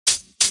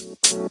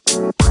Welcome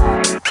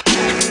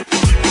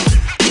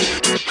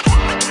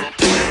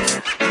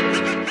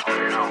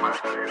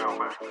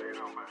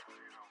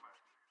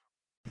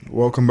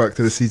back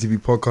to the CTV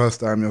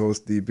podcast. I'm your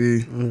host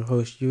DB. I'm your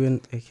host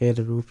Ewan, aka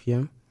the Real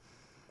PM.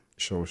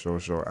 Sure.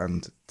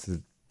 And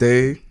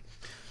today,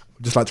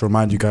 I'd just like to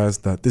remind you guys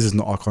that this is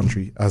not our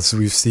country, as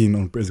we've seen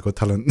on Britain's Got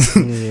Talent.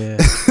 Yeah.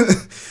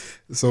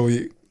 So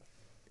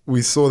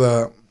we saw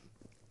that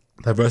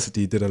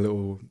Diversity did a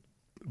little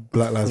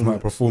Black Lives Matter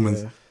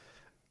performance,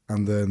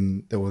 and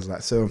then there was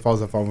like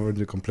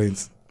 7,500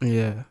 complaints.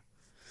 Yeah.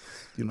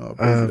 You know,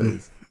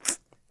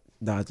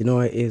 do you know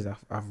what it is?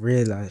 I've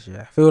realised,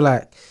 I feel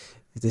like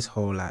this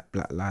whole like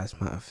Black Lives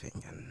Matter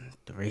thing and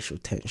the racial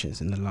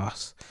tensions in the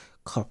last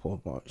couple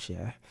of months,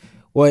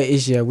 what it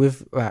is,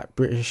 with like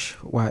British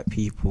white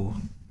people,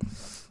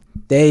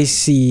 they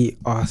see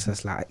us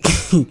as like,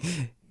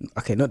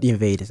 okay, not the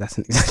invaders, that's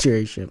an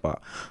exaggeration,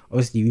 but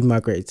obviously we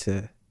migrated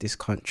to this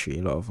country,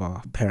 a lot of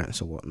our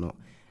parents or whatnot,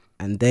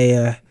 and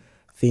they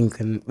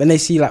thinking, when they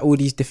see like all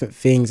these different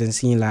things and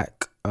seeing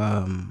like,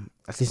 I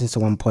listened to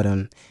one pod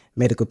and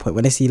made a good point,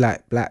 when they see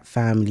like black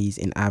families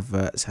in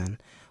adverts and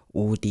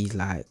all these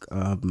like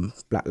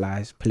Black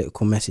Lives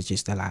political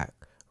messages, they're like,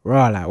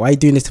 raw, like, why are you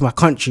doing this to my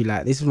country?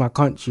 Like, this is my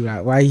country.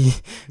 Like, why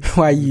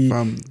are you?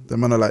 The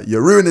man are like,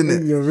 you're ruining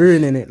it. You're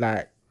ruining it.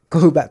 Like,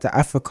 go back to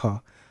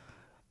Africa.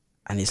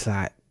 And it's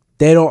like,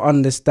 they don't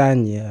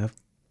understand,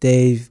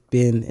 they've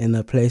been in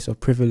a place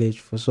of privilege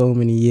for so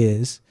many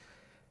years.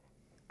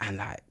 And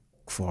like,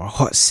 for a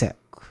hot sec,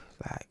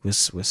 like, we'll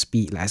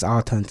speak, like, it's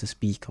our turn to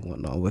speak and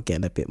whatnot. We're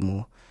getting a bit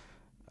more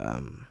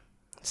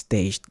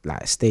stage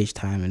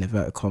time and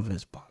inverted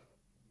commas, but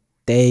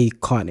they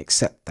can't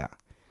accept that.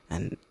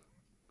 And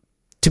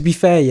to be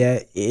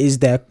fair, it's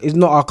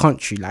not our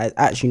country, like, it's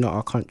actually not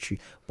our country.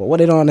 But what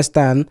they don't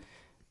understand,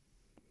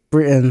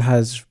 Britain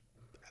has,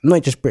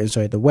 not just Britain,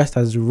 sorry, the West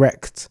has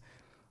wrecked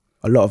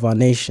a lot of our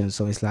nations.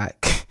 So it's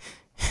like,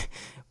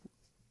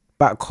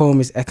 back home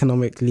is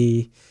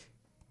economically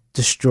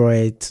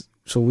destroyed.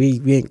 So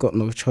we ain't got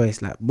no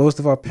choice. Like, most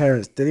of our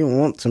parents, they didn't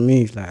want to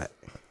move. Like,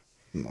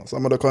 no,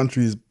 some of the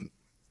countries,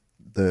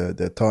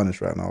 they're tarnished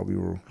right now. We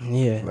were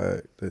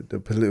like the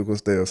political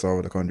state of some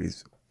of the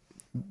countries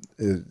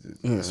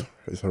is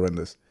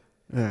horrendous.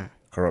 Yeah,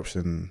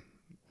 corruption,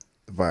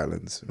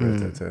 violence,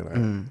 certain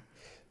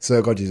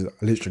countries are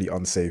literally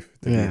unsafe.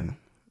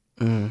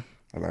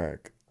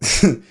 Like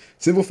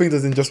simple things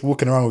as in just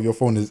walking around with your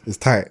phone is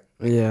tight.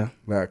 Yeah,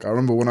 like I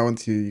remember when I went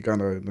to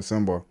Uganda in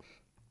December,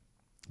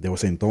 they were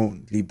saying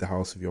don't leave the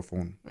house with your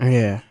phone.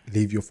 Yeah,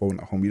 leave your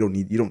phone at home. You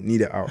don't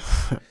need it out.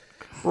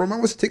 Bro, man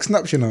wants to take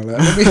snaps, Like,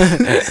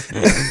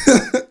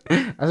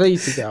 I saw you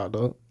took it out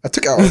though. I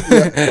took it out.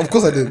 Yeah, of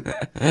course I did.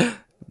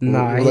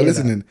 Nah, was I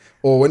listening? That.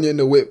 Or when you're in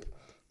the whip,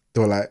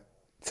 they were like,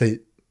 say,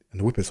 and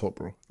the whip is hot,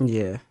 bro.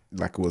 Yeah.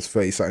 Like it was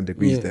 30-something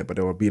degrees there, but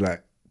they would be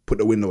like, put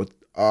the window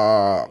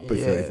up if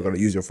you're going to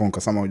use your phone,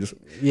 because someone just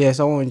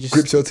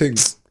grips your thing.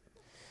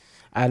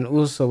 And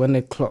also when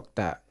they clock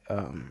that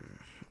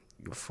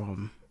you're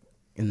from,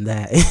 in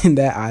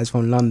their eyes,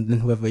 from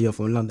London, whether you're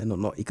from London or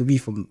not, it could be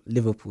from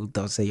Liverpool,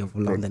 they'll say you're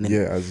from London.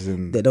 Yeah, as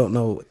in... They don't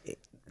know,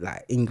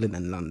 like, England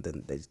and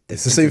London. It's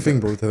the same thing,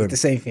 bro, to them. It's the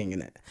same thing,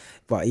 innit?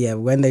 But yeah,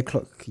 when they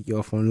clock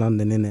you're from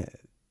London, innit,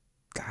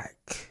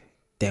 like,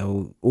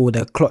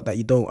 the clock that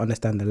you don't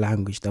understand the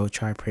language, they'll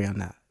try prey on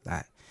that.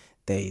 Like,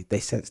 they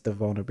sense the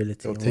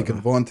vulnerability. They'll take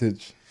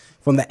advantage.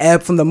 From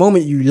the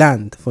moment you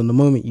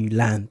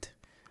land,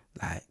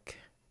 like,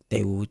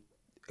 they will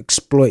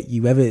exploit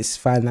you, whether it's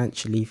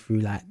financially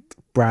through like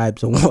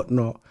bribes or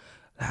whatnot.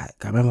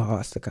 Like, I remember I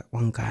asked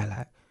one guy,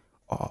 like,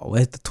 oh,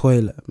 where's the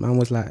toilet? Man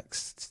was like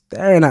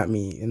staring at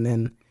me, and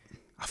then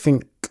I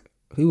think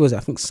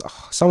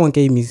someone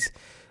gave me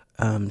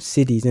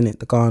cedis in it,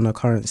 the Ghana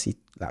currency,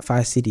 like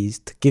 5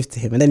 cedis to give to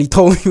him, and then he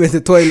told me where's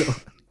the toilet.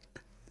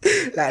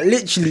 Like,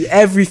 literally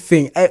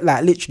everything,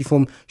 like, literally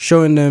from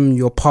showing them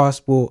your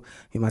passport.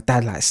 My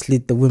dad like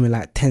slid the women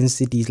like 10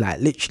 cedis, like,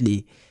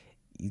 literally.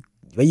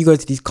 When you go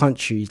to these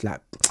countries,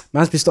 like,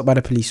 man's been stopped by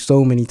the police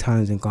so many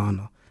times in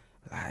Ghana.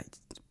 Like,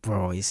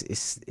 bro,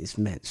 it's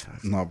mental, fam.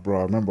 No,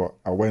 bro, I remember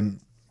I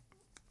went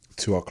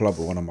to a club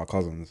with one of my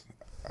cousins,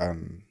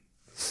 and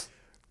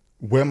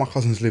where my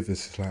cousins live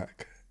is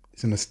like,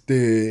 it's in the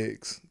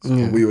sticks.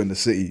 So we were in the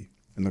city,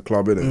 in the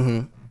club, innit?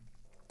 Mm-hmm.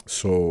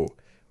 So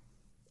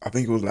I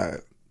think it was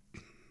like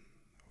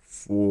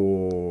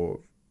 4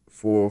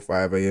 or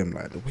 5 a.m.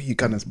 Like, the way you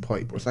can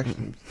party, bro, it's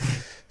actually,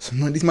 so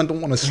no, these men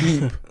don't want to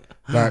sleep.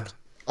 Like,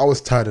 I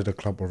was tired of the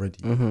club already,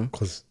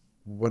 because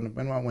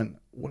when I went,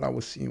 all I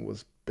was seeing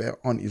was bare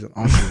aunties and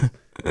uncles.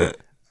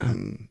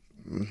 And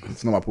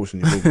it's not my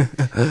portion,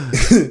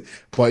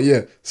 but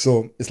yeah,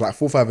 so it's like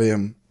 4 5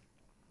 a.m.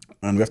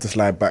 and we have to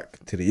slide back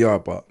to the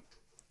yard, but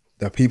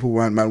the people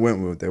man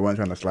went with, they weren't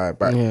trying to slide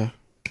back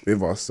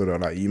with us, so they're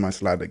like, you might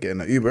slide to get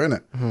in an Uber,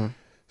 innit?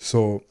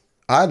 So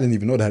I didn't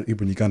even know they had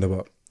Uber in Uganda,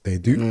 but they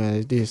do. Yeah,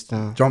 they do.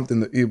 Still. Jumped in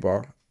the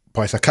Uber,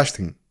 but it's a cash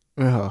thing.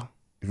 Yeah.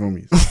 You feel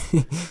me?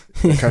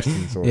 It's a cash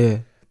thing, so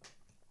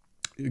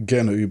get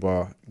in an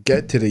Uber,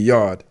 get to the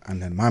yard,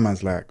 and then my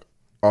man's like,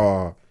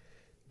 "Oh,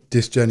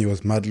 this journey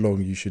was mad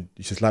long. You should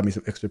slap me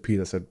some extra peas."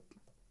 I said,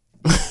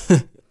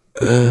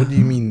 "What do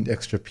you mean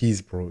extra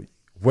peas, bro?"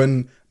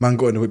 When man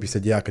got in the whip, he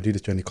said, "Yeah, I could do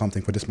this journey, come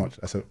thing for this much."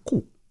 I said,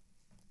 "Cool."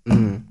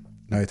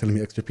 Now you're telling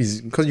me extra peas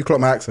because you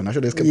clocked my accent. I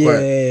should have just kept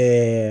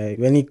quiet.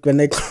 Yeah. When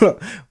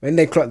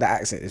they clock the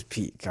accent, it's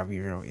peak. I'll be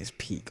real, it's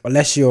peak.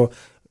 Unless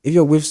if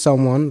you're with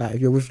someone, like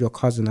if you're with your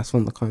cousin that's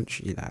from the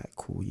country, like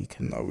cool, you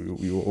can. No,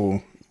 we were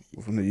all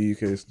from the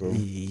UK still.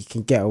 You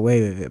can get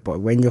away with it,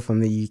 but when you're from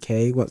the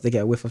UK, once they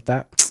get a whiff of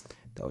that,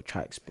 they'll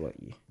try to exploit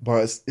you.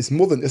 But it's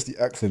more than just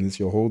the accent; it's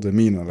your whole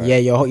demeanor. Like,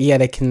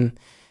 They can.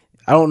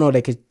 I don't know.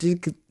 They could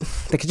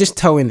just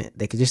tell in it.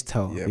 They could just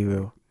tell. Yeah, be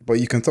real.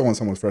 But you can tell when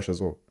someone's fresh as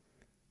well.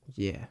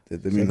 Yeah, The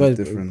demeanor is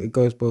different. It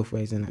goes both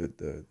ways, innit?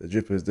 The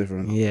drip is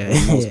different. Yeah,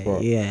 for the most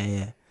part.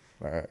 yeah.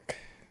 Like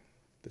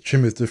the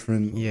trim is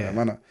different. Yeah. Like,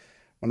 man,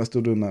 are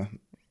still doing the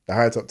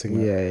high top thing.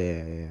 Like.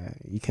 Yeah.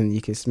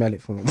 You can smell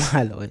it from a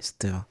mile away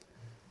still.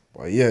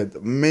 But yeah,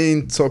 the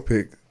main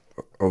topic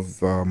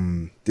of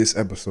this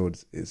episode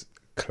is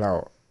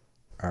clout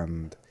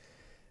and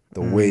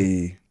the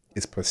way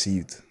it's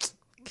perceived.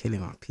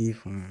 Killing our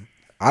people, man.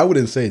 I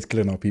wouldn't say it's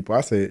killing our people.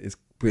 I say it's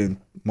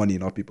putting money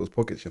in our people's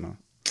pockets, you know.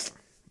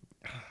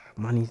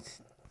 Money,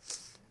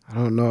 I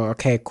don't know.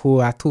 Okay, cool.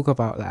 I talk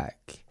about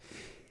like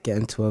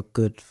getting to a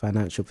good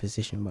financial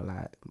position, but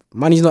like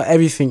money's not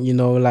everything, you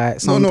know. Like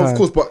sometimes, no, of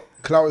course, but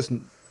clout is,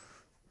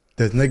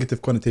 there's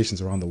negative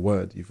connotations around the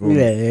word. You feel me?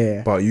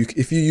 Yeah. But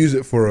if you use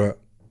it for a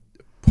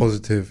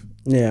positive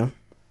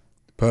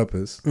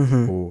purpose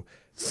or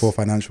for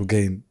financial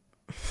gain,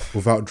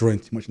 without drawing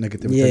too much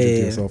negative attention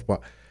to yourself,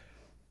 but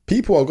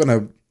people are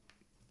gonna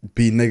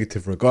be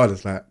negative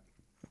regardless. Like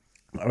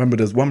I remember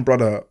there's one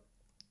brother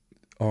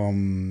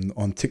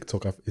on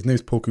TikTok, his name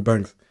is Poku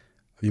Banks.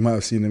 You might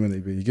have seen him in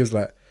it, but he gives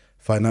like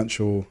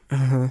financial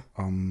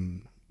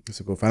what's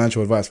it called?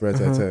 Financial advice, right?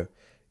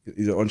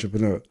 He's an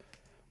entrepreneur.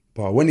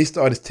 But when he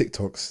started his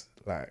TikToks,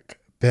 like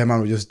Bear Man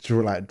was just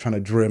trying to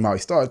draw him out. He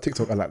started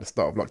TikTok at like the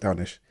start of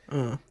lockdown-ish.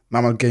 My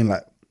man gained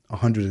like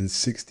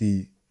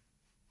 160k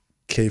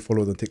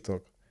followers on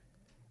TikTok.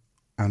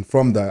 And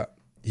from that,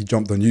 he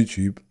jumped on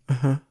YouTube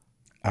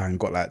and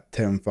got like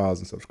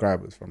 10,000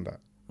 subscribers from that.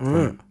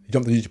 He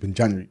jumped on YouTube in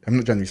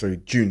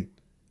June.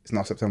 It's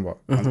now September.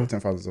 And got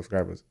 10,000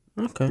 subscribers.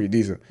 Okay. Pretty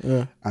decent.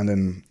 Yeah. And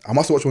then I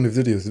must have watched one of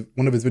his videos.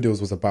 One of his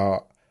videos was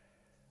about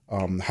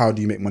how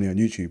do you make money on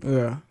YouTube.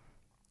 Yeah.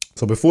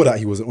 So before that,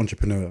 he was an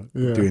entrepreneur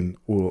doing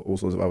all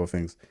sorts of other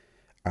things.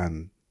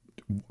 And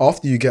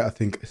after you get, I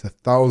think it's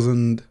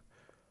 1,000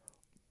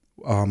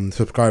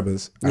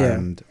 subscribers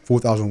and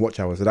 4,000 watch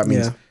hours. So that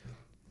means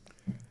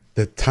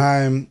the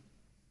time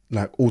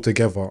like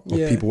altogether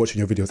of people watching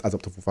your videos adds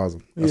up to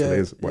 4,000. That's what it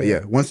is.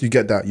 But once you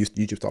get that,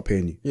 YouTube start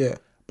paying you. Yeah.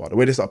 But the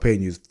way they start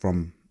paying you is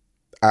from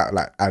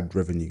ad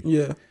revenue.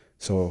 Yeah.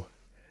 So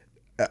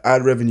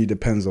ad revenue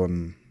depends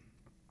on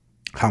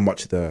how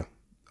much the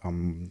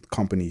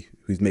company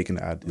who's making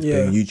the ad is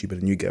paying YouTube,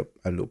 and then you get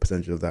a little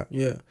percentage of that.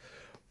 Yeah.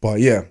 But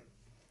yeah,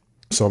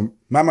 so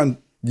my man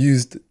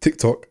used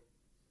TikTok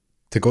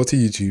to go to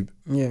YouTube,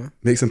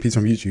 make some piece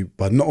from YouTube,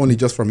 but not only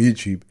just from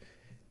YouTube.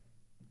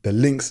 The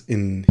links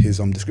in his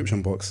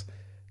description box,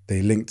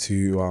 they link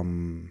to I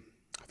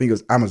think it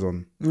was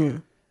Amazon. Yeah.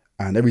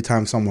 And every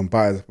time someone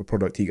buys a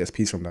product, he gets a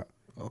piece from that.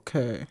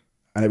 Okay.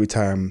 And every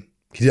time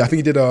I think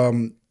he did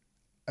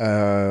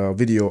a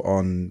video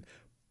on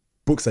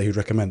books that he'd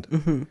recommend.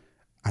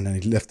 And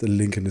then he left a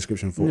link in the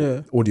description for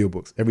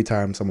audiobooks. Every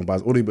time someone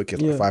buys audiobook, he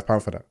gets like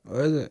 £5 for that. Oh,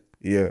 is it?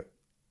 Yeah.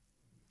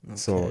 Okay.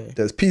 So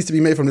there's peace to be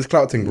made from this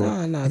clout thing,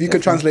 bro. If you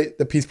could translate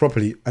the piece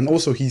properly. And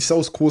also he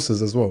sells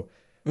courses as well.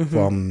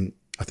 From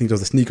I think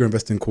there's a sneaker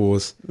investing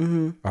course,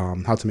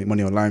 how to make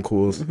money online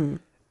course.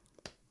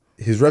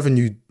 His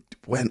revenue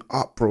went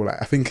up, bro.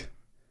 Like I think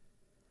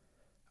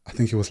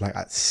it was like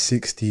at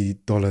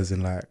 $60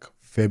 in like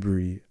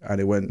February,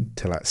 and it went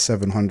to like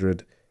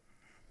 700.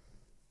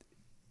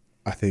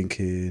 I think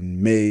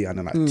in May, and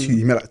then like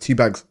he made like 2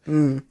 bags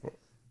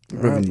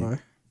revenue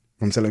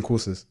from selling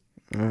courses.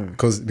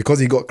 Because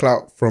he got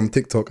clout from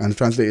TikTok and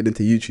translated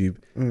into YouTube,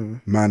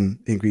 man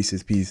increased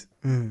his piece.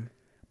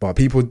 But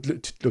people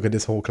look at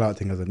this whole clout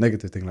thing as a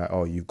negative thing, like,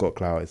 oh, you've got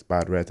clout, it's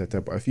bad, rare,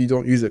 but if you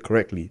don't use it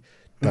correctly,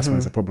 that's when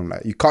it's a problem.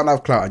 Like, you can't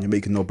have clout and you're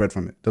making no bread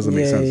from it. Doesn't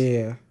make sense.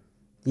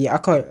 Yeah, I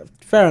can't.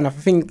 Fair enough.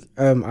 I think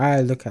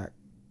I look at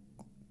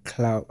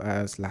clout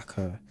as like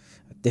a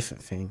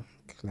different thing,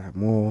 like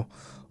more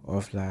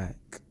of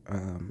like,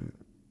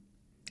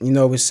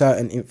 with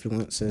certain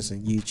influencers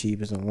and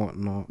YouTubers and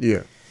whatnot.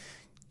 Yeah.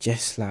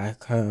 Just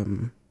like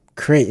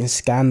creating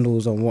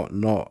scandals and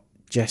whatnot,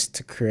 just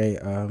to create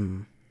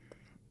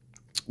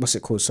what's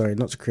it called? Sorry,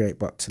 not to create,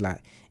 but to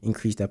like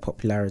increase their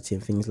popularity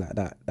and things like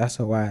that. That's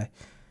how I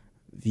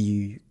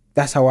view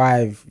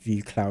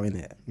clout in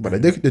it.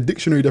 But the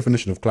dictionary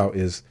definition of clout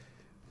is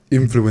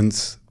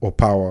influence or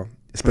power,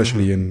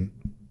 especially in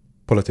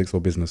politics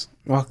or business.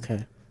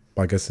 Okay.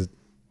 But I guess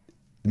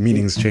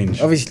meanings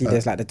change. Obviously,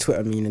 there's like the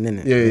Twitter meaning in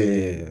it.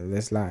 Yeah.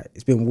 There's like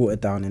it's been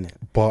watered down in it.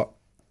 But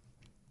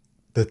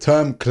the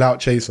term clout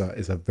chaser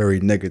is a very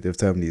negative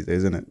term these days,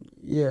 isn't it?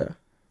 Yeah.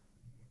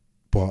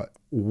 But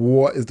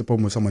what is the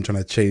problem with someone trying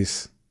to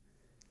chase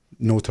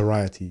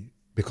notoriety?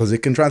 Because it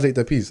can translate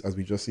to peace, as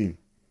we just seen.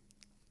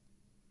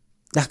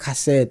 Like I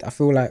said, I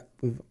feel like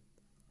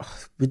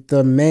with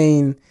the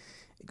main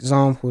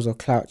examples of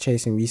clout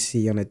chasing we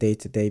see on a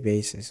day-to-day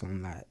basis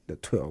on like the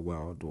Twitter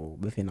world or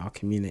within our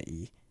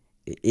community,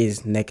 it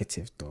is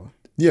negative though.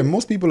 Yeah,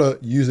 most people are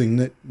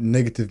using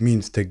negative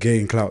means to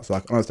gain clout, so I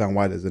can understand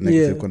why there's a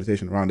negative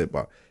connotation around it,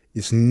 but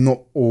it's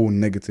not all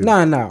negative.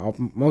 No,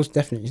 most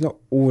definitely it's not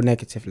all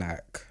negative.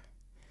 Like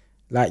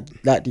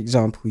the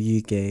example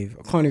you gave,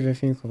 I can't even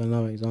think of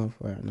another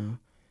example right now,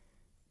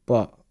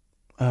 but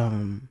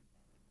I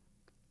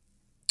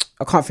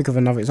can't think of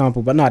another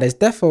example. But no, there's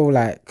definitely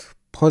like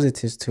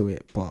positives to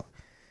it, but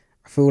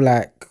I feel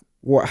like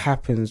what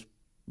happens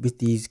with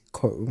these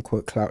quote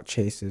unquote clout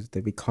chasers,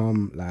 they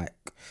become like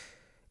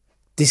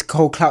this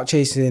whole clout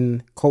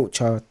chasing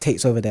culture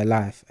takes over their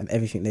life and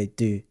everything they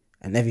do,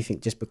 and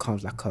everything just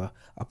becomes like a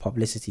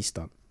publicity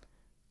stunt.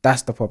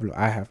 That's the problem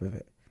I have with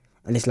it.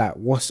 And it's like,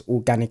 what's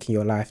organic in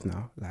your life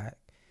now? Like,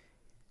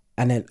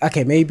 and then,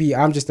 okay, maybe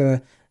I'm just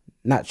a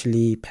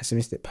naturally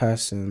pessimistic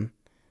person,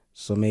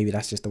 so maybe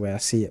that's just the way I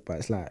see it. But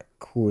it's like,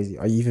 cool,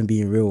 are you even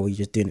being real, or are you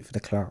just doing it for the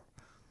clout?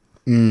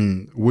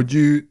 Would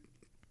you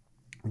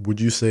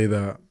say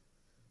that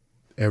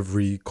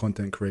every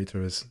content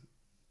creator is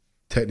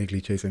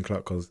technically chasing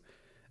clout because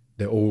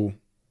they're all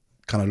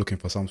kind of looking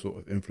for some sort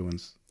of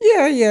influence?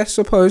 Yeah,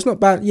 suppose.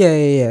 Not bad.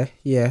 Yeah.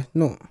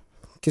 Not,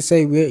 could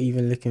say we're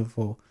even looking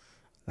for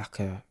like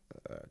a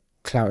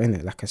clout in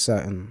it, like a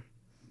certain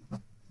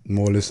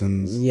more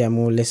listens. Yeah,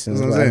 more listens.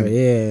 That's what I'm Whatever.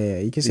 Yeah.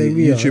 You can say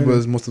we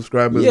YouTubers, are, more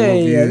subscribers, more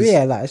views.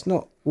 Yeah. Like it's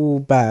not all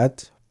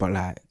bad, but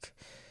like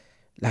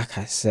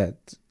I said,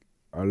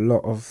 a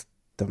lot of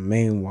the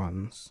main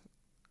ones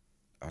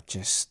are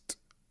just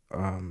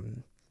I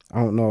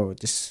don't know,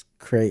 just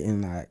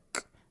creating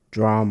like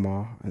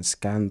drama and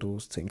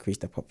scandals to increase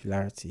their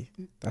popularity.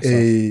 That's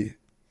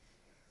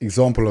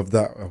example of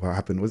that of what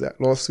happened was that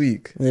last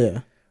week. Yeah.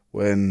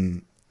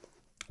 When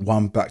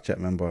one Backchat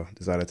member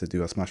decided to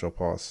do a smash or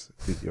pass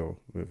video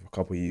with a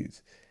couple of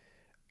youths,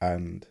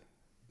 and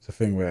it's a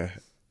thing where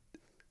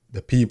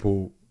the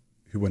people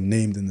who were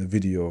named in the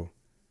video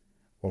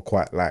were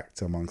quite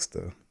liked amongst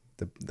the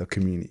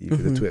community,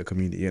 the Twitter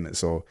community in it.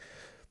 So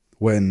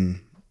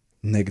when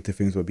negative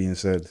things were being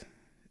said,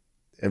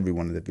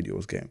 everyone in the video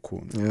was getting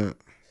caught. Yeah.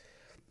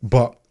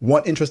 But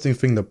one interesting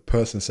thing the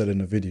person said in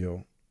the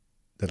video,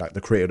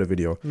 the creator of the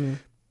video,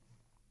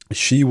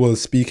 she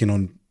was speaking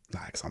on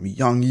like some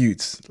young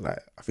youths, like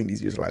I think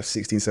these youths are like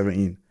 16,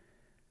 17.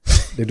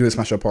 They do a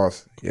smash or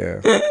pass,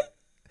 yeah.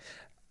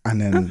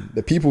 And then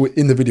the people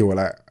in the video were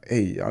like,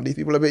 hey, are these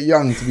people a bit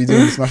young to be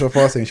doing the smash or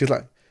pass thing? She's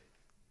like,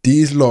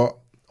 these lot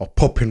are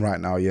popping right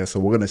now, yeah, so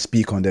we're going to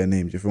speak on their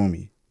names, you feel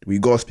me? We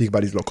got to speak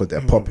about these lot because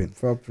they're popping.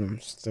 Problem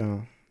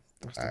still.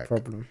 That's the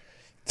problem.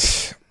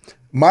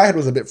 My head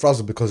was a bit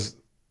frazzled because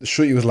the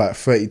shorty was like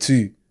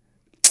 32.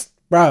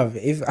 Bruv,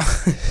 if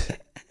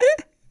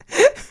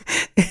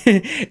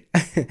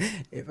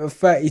a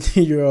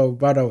 32-year-old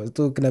brother was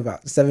talking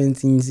about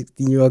 17,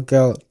 16-year-old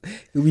girls,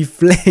 he'll be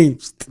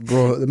flamed.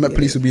 Bro, the Met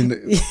Police would be in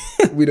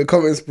the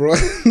comments, bro.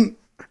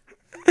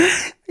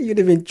 You'd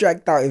have been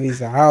dragged out of his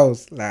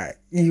house. Like,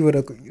 you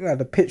had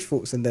the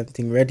pitchforks and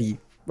everything ready.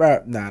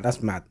 Right, nah,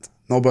 that's mad.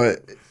 No,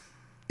 but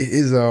it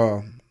is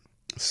a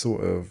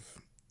sort of,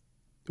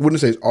 I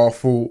wouldn't say it's our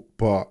fault,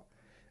 but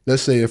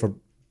let's say if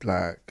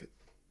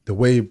the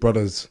way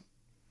brothers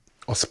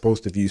are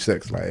supposed to view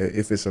sex, like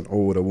if it's an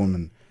older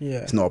woman,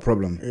 it's not a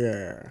problem.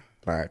 Yeah.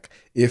 Like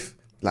if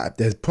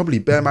there's probably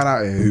bare man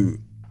out here who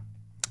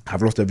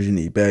have lost their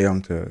virginity bare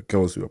young to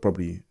girls who are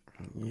probably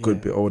a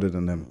good bit older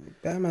than them.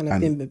 Bare man have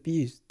been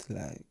abused.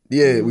 Like,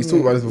 we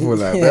talked about this before.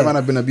 Like bare man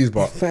have been abused,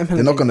 but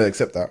they're not gonna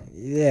accept that.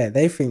 Yeah,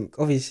 they think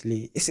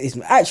obviously it's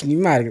actually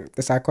mad,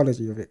 the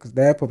psychology of it, because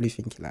they're probably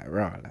thinking like,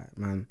 rah, like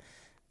man,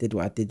 did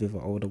what I did with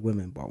an older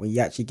woman. But when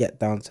you actually get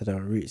down to the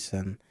roots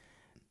and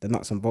the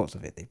nuts and bolts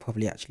of it, they've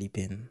probably actually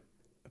been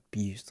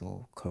abused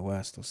or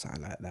coerced or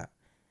something like that.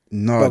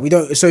 No, but we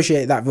don't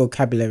associate that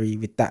vocabulary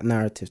with that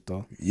narrative,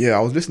 though. Yeah, I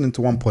was listening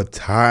to one pod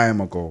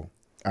time ago,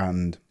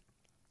 and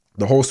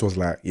the host was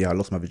like, "Yeah, I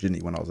lost my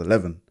virginity when I was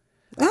 11,"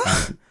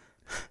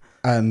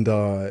 and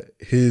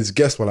his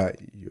guests were like,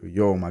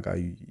 "Yo, my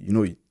guy, you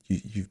know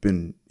you've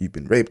been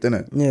raped,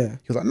 innit?" Yeah.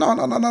 He was like, "No,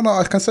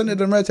 I consented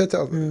to marriage."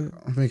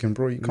 I'm thinking,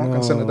 bro, you can't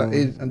consent at that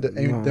age, and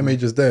them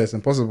ages there. It's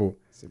impossible.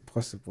 It's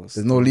impossible.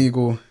 There's no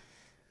legal.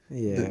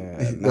 Yeah.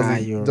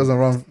 It doesn't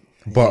run.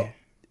 But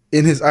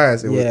in his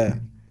eyes, it was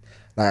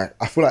like,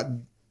 I feel like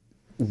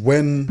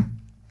when,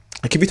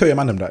 like, if you tell your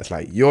man them that, it's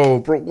like, yo,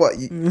 bro, what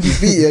you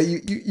beat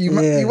it,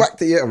 you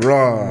whacked it, yeah,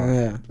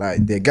 raw.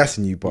 Like they're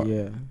gassing you, but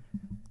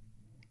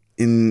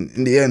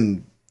in the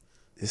end,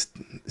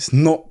 it's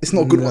not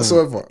good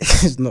whatsoever.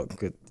 It's not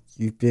good.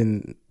 You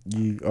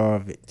are a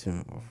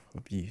victim of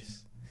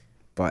abuse.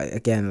 But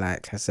again,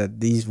 like I said,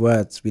 these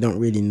words we don't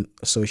really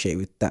associate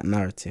with that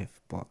narrative.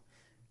 But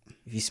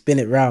if you spin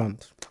it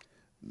round,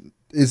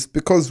 It's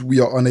because we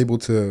are unable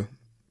to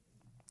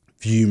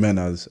view men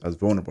as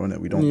vulnerable, innit?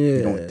 We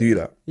don't do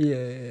that.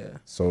 Yeah.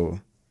 So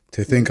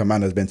to think a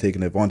man has been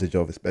taken advantage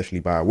of, especially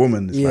by a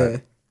woman, it's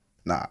like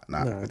nah,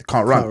 it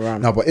can't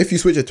run. Now, but if you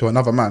switch it to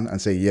another man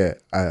and say, yeah,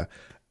 a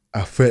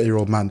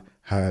 30-year-old man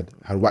had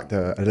whacked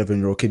a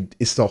 11-year-old kid,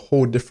 it's a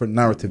whole different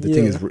narrative. The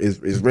thing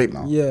is rape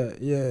now. Yeah.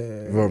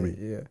 You feel me?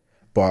 Yeah.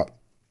 But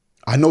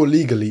I know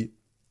legally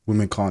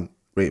women can't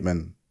rape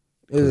men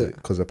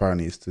because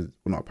apparently this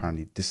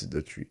is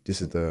the truth.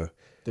 This is the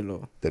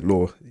law. The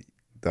law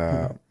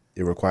that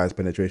it requires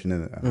penetration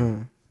in it.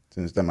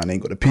 Since that man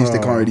ain't got the piece, they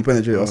can't really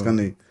penetrate us, can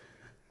they?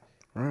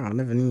 Wow, I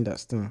never knew that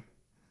still.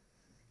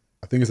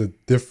 I think it's a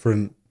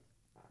different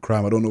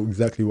crime. I don't know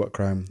exactly what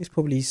crime. It's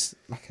probably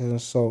like an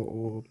assault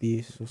or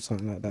abuse or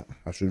something like that.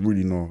 I should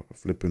really know.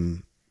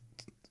 Flipping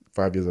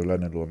 5 years of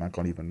learning law, man,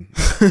 can't even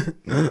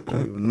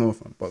know.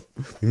 But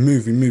we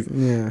move.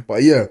 Yeah.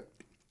 But yeah.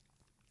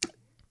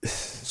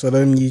 So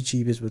them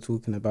YouTubers were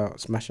talking about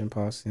smashing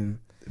passing.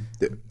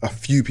 A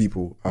few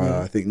people.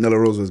 I think Nella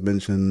Rose was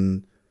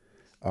mentioned.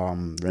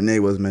 Renee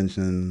was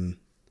mentioned,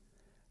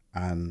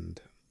 and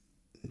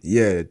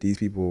yeah, these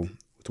people were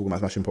talking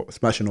about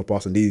smashing or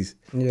passing these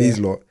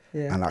lot,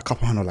 and like a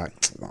couple of them are like,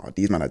 oh,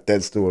 these men are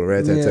dead still,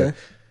 right?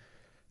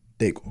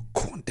 They got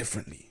caught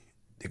differently.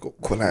 They got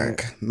caught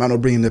like man are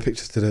bringing the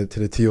pictures to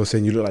the TO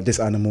saying you look like this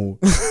animal,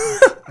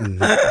 and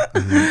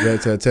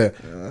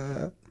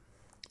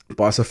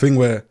But it's a thing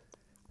where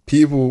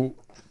people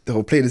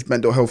they'll play this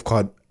mental health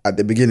card at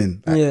the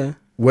beginning. Like,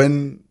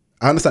 when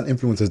I understand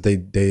influencers,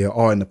 they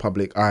are in the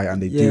public eye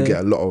and they do get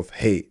a lot of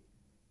hate,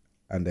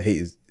 and the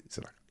hate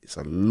it's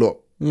a lot,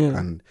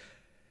 and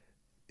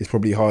it's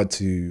probably hard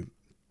to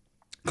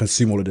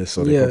consume all of this.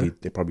 So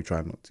they probably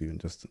try not to and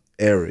just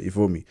air it. You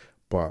feel me?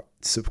 But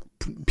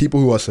people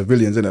who are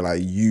civilians, innit,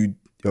 like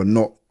you're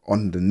not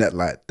on the net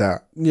like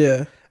that.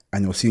 Yeah,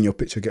 and you're seeing your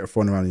picture get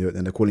thrown around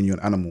and they're calling you an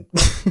animal.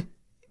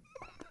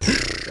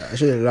 I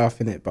shouldn't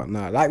laugh in it, but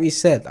nah. Like we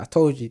said, I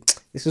told you.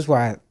 This is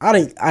why I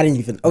didn't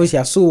even. Obviously,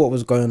 I saw what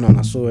was going on.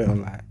 I saw it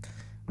on like,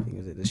 I think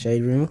was it the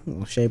Shade Room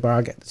or Shade Bar?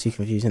 I get the two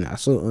confused. I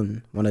saw it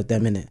on one of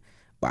them in it,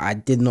 but I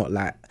did not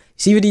like.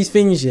 See with these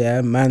things,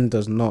 man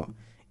does not.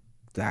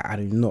 Like I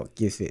do not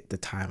give it the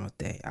time of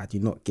day. I do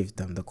not give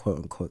them the quote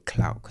unquote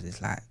clout because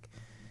it's like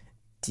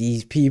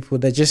these people.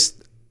 They're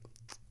just.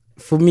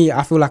 For me,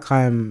 I feel like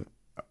I'm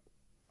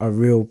a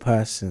real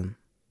person.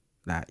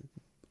 Like.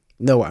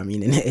 Know what I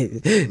mean?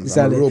 It's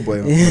like a real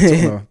boy,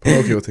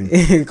 Pinocchio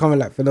thing. Coming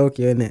like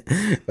Pinocchio,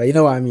 innit? But you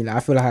know what I mean? Like, I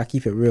feel like I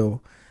keep it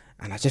real,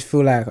 and I just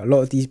feel like a lot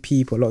of these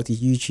people, a lot of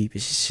these YouTubers,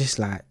 it's just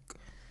like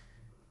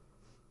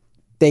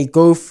they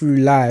go through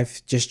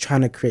life just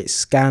trying to create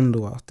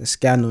scandal after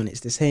scandal, and it's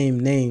the same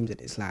names,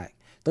 and it's like,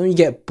 don't you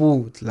get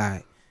bored?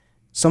 Like,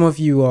 some of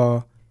you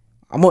are,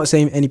 I'm not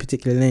saying any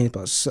particular names,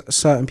 but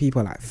certain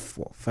people are like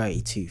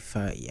 32,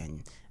 30,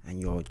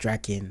 and you're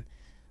dragging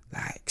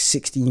like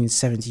 16,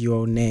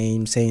 70-year-old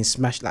names saying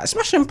smash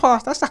and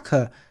pass. That's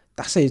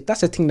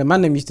a thing the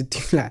man them used to do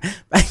like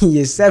back in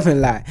year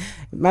 7. Like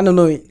man don't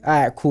know.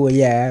 Alright, cool,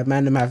 yeah.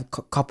 Man them have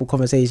couple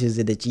conversations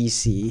in the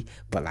GC,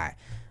 but like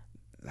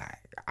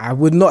I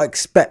would not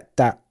expect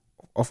that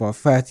of a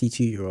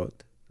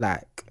 32-year-old.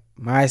 Like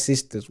my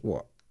sister's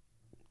what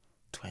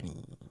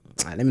 20.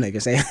 Let me not even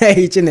say her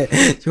age, innit?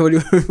 She probably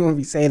won't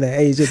be saying her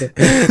age, innit?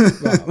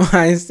 But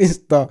my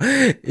sister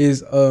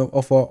is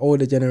of an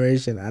older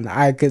generation, and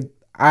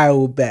I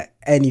will bet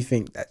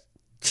anything that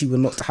she will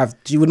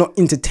not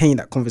entertain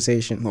that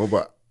conversation. No,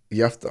 but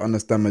you have to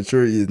understand,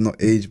 maturity is not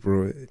age,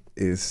 bro.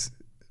 It's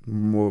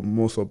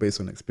more so based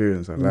on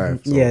experience and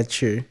life. So yeah,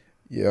 true.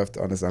 You have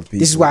to understand people.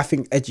 This is why I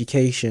think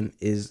education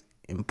is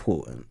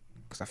important,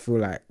 because I feel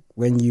like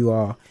when you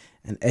are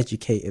an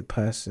educated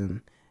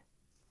person,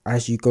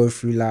 as you go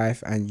through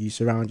life and you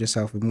surround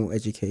yourself with more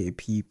educated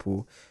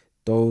people,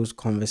 those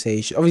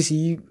conversations,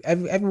 obviously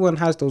everyone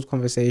has those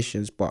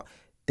conversations, but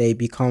they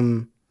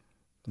become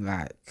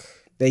like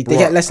they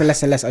get less and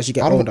less and less as you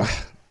get older.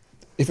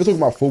 If you're talking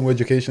about formal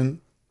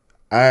education,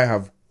 I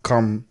have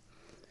come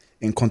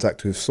in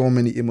contact with so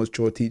many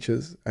immature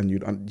teachers, and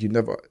you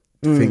never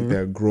think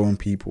they're grown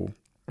people,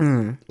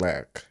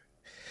 like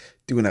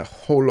doing a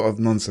whole lot of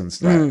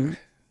nonsense. Like,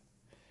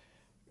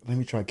 let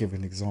me try to give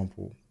an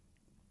example.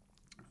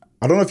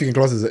 I don't know if you can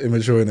class as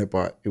immature in it,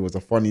 but it was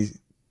a funny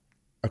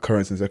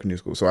occurrence in secondary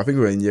school. So I think we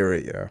were in year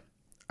 8,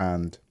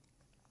 and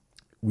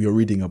we were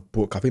reading a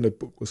book. I think the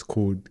book was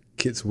called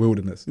Kit's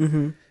Wilderness.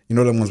 You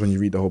know them ones when you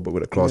read the whole book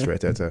with a class right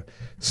there.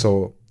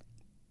 So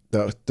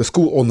the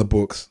school owned the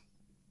books.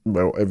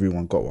 Well,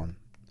 everyone got one,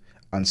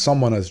 and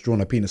someone has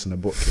drawn a penis in the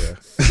book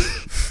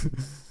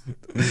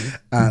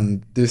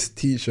and this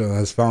teacher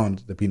has found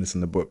the penis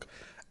in the book,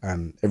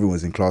 and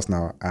everyone's in class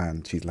now,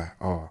 and she's like,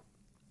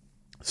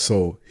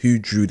 so who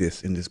drew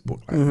this in this book?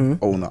 Like,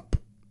 own up.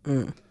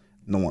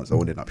 No one's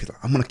owning up. He's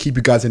like, I'm gonna keep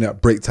you guys in there at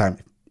break time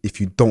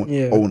if you don't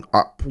own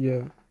up.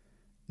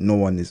 no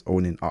one is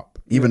owning up.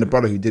 Even the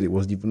brother who did it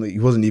he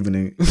wasn't even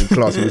in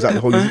class. He was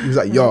at he was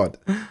at yard.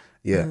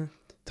 Yeah.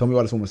 Tell me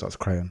why this woman starts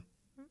crying.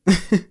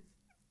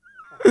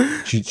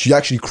 she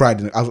actually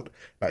cried.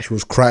 Like she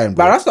was crying,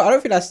 bro. But that's not, I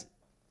don't think that's...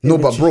 No,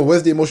 but bro,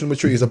 where's the emotional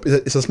maturity?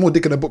 It's a small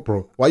dick in a book,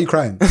 bro. Why are you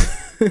crying?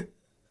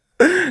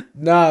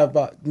 Nah,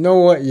 but you know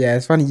what? Yeah,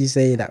 it's funny you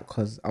say that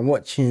because I'm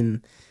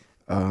watching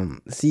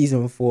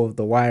season 4 of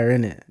The Wire,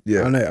 innit?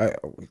 Yeah. I know.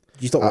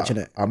 You stopped watching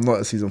it? I'm not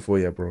at season 4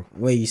 yet, bro.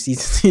 Wait, you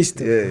season 2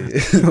 still? Yeah.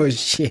 Oh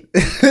shit.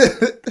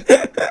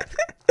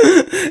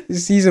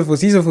 Season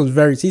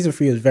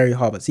 3 was very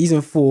hard, but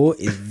season 4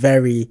 is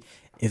very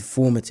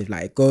informative.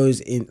 Like it goes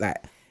into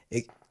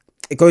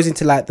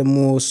like the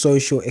more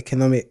social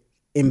economic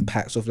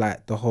impacts of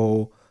like the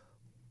whole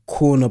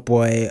corner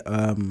boy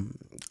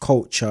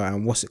culture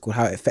and what's it called,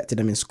 how it affected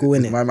them in school,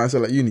 innit? My man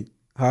said like uni.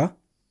 Huh?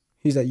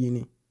 Who's at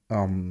uni?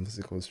 What's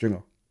it called?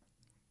 Stringer.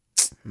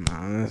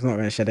 Nah, it's not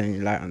gonna shed any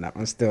light on that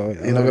one still.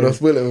 You're not gonna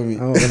spoil it with me.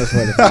 I'm not gonna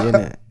spoil it for you,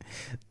 innit?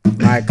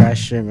 My guy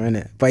Stringer,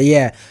 innit? But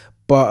yeah,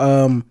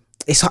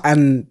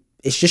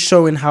 it's just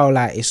showing how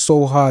like it's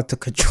so hard to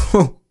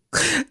control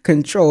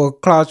a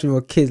classroom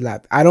of kids.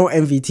 Like I don't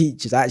envy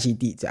teachers. I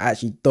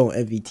actually don't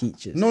envy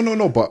teachers.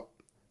 No, but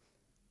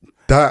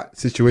that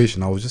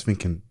situation, I was just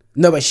thinking.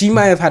 No, but she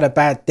might have had a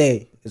bad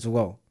day as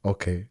well.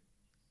 Okay.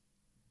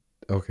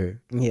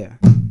 Yeah.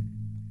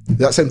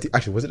 That same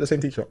actually, was it the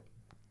same teacher?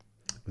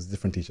 It was a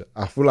different teacher.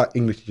 I feel like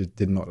English teachers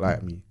did not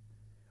like me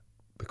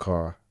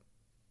because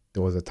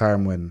there was a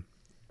time when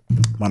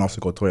man asked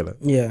to go to the toilet.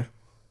 Yeah.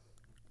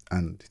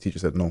 And the teacher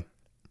said no.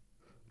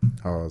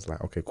 I was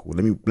like, okay, cool.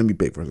 Let me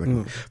bake for a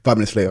second. 5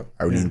 minutes later,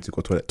 I really need to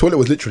go to the toilet. Toilet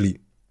was literally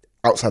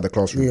outside the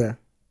classroom. Yeah.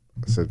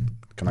 I said,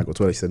 can I go to the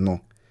toilet? He said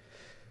no.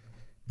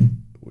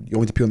 You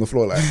want me to pee on the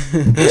floor? Like,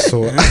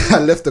 so I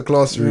left the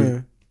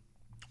classroom,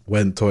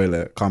 went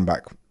toilet, come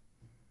back.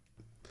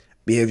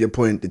 Behavior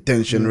point,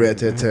 detention, like,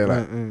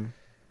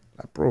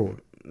 bro,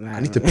 I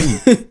need to pee.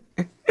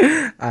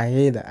 I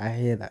hear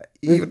that.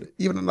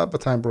 Even another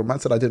time, bro, man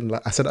said I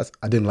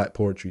didn't like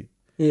poetry.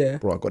 Yeah.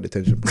 Bro, I got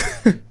detention.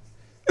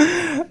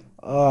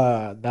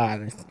 Oh, nah,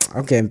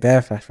 I'm getting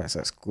bare flashbacks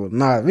at school.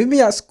 Nah, with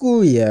me at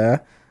school, yeah.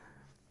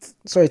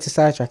 Sorry to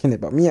sidetrack in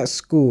it, but me at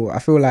school, I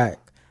feel like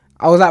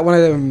I was like one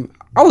of them.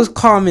 I was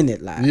calm in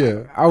it, like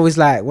I was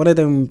like one of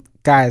them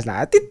guys.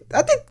 Like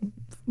I did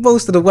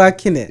most of the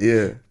work in it.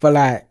 Yeah. But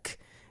like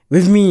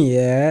with me,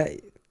 yeah,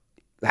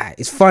 like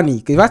it's funny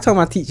because if I tell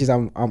my teachers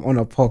I'm on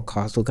a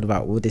podcast talking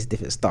about all this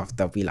different stuff,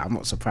 they'll be like, I'm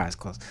not surprised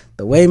because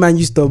the way man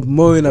used to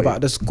moan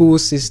about the school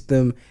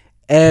system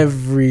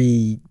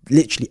literally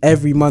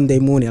every Monday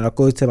morning, I'll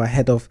go to my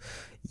head of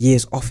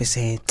year's office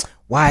saying,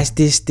 why is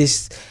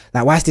this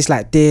like, why is this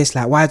like this,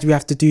 like why do we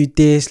have to do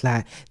this,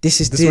 like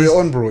this is this way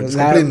on, bro. It's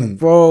like, complaining,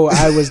 bro.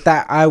 I was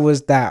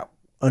that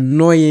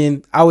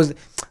annoying.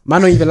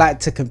 Man, don't even like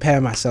to compare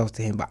myself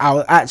to him, but I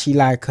was actually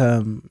like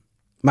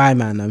my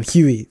man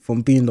Huey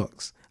from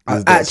Boondocks. I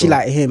was actually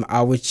like him.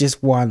 I was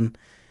just one.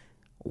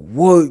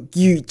 Whoa,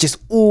 you just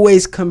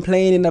always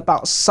complaining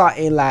about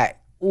something, like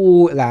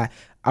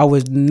I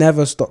was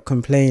never stop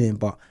complaining,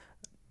 but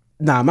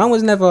man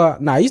was never.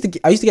 I used to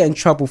get in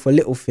trouble for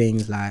little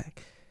things like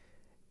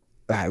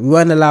we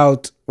weren't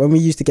allowed when we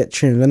used to get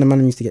trims. When the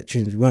man used to get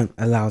trims, we weren't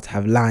allowed to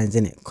have lines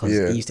in it because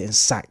it used to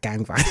incite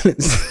gang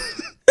violence.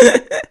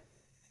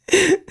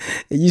 It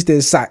used to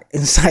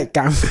incite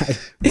gang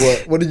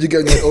violence. What did you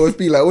get in your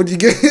OSP? Like, what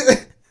did you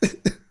get?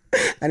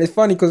 And it's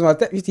funny because my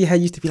deputy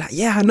head used to be like,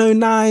 yeah, I know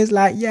Nines,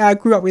 like, yeah, I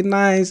grew up with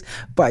Nines,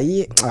 but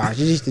yeah,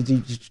 she used to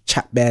do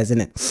chat bears,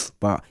 innit?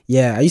 But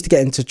yeah, I used to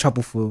get into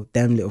trouble for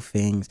them little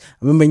things. I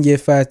remember in year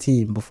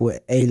 13, before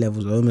A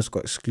levels, I almost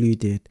got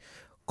excluded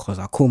because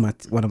I called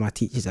one of my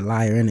teachers a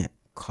liar, innit?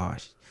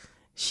 Gosh,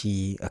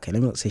 let me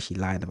not say she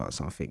lied about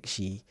something.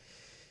 She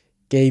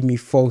gave me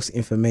false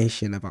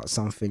information about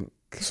something.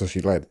 So she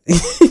lied.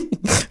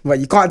 But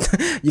you can't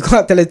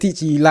tell a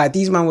teacher you lied.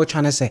 These men were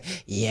trying to say,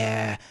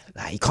 yeah,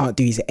 like you can't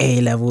do his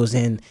A levels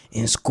in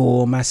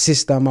school. My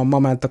sister, my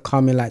mum had to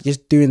come in, like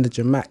just doing the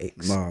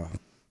dramatics. Nah,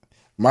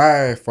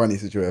 my funny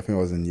situation, I think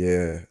I was in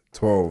year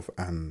 12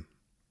 and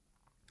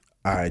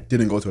I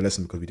didn't go to a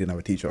lesson because we didn't have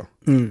a teacher.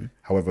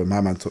 However,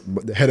 my man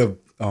the head of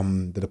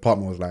the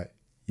department was like,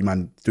 you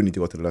man still need to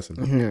go to the lesson.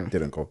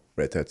 Didn't go.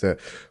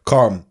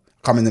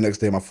 Come in the next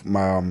day, my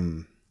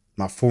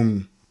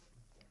form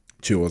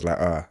tutor was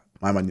like,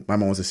 my man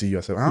wants to see you.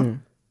 I said, huh?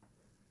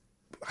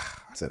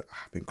 I said,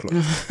 I've been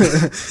close.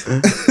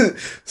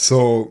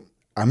 So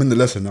I'm in the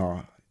lesson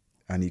now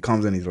and he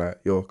comes in, he's like,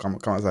 yo, come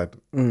outside.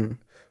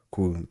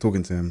 Cool. I'm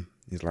talking to him.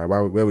 He's like,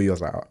 where were you?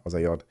 I was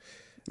at yard.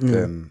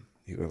 Then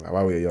he was like,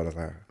 why were you at yard? I was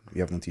like, we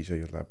have no teacher.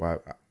 He was like,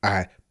 but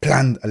I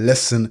planned a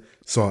lesson,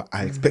 so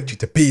I expect you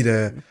to be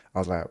there. I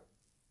was like,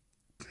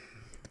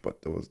 but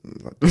there was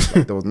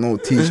no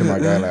teacher, my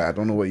guy. Like, I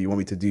don't know what you want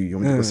me to do. You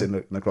want me to go sit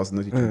in the class and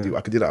no teacher to do?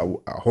 I could do that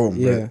at home.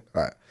 Yeah. Right?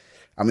 Like,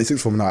 I'm in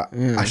sixth form now.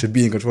 I should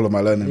be in control of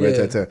my learning. He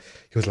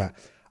was like,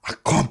 I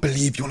can't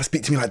believe you want to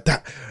speak to me like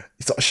that.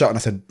 He started shouting. I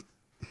said,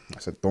 I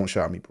said, don't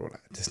shout at me, bro.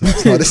 Like,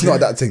 it's not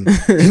that thing.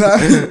 You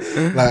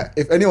know? Like,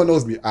 if anyone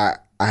knows me, I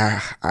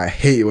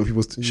hate it when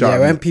people shout Yeah, at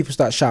when me. people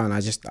start shouting,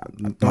 I just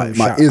don't My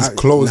shout. ears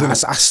close, Nah,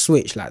 innit? I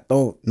switch. Like,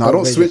 don't. No, I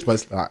don't raise switch, it. but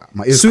it's like,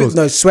 my ears close.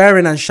 No,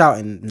 swearing and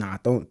shouting. Nah,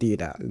 don't do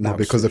that. No, Don't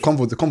because switch.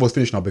 the convo's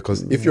finished now.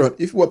 Because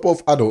if we're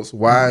both adults,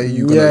 why are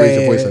you gonna raise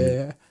your voice at me?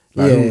 Yeah.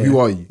 Like, Yeah. who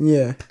are you?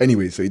 Yeah.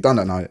 Anyway, so he done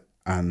that now,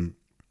 and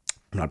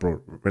I'm like,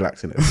 bro,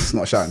 relax, innit? It's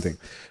not a shouting thing.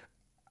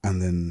 And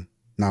then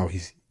now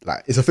he's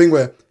like, it's a thing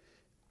where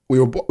we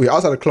were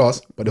outside the class,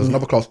 but there was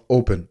another class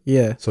open.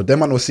 Yeah. So them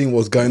man was seeing what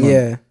was going on.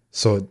 Yeah.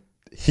 So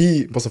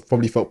he must have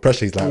probably felt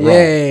pressure. He's like, Yeah, right,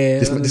 yeah,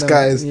 this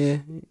guy is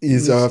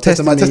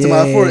testing my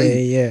yeah,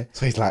 authority. Yeah.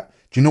 So he's like,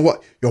 do you know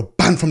what? You're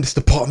banned from this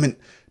department.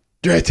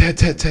 Bro,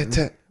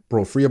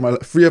 three of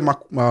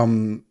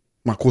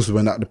my courses were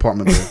in that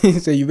department, bro.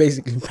 So you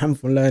basically banned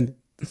from learning.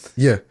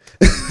 Yeah.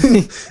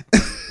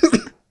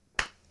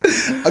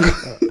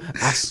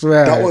 I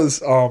swear. That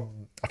was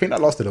I think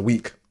that lasted a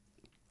week.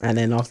 And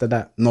then after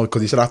that, No,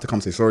 because he said I have to come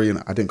say sorry,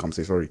 and I didn't come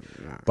say sorry.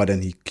 Nah. But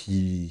then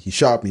he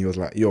shouted at me. He was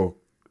like, "Yo,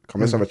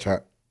 come let's have a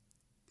chat."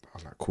 I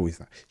was like, "Cool." He's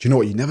like, "Do you know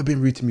what? You've never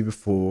been rude to me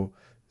before,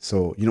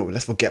 so you know,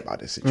 let's forget about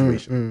this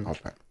situation." I was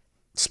like,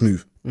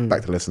 "Smooth,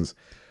 back to lessons."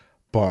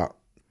 But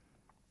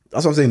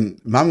that's what I'm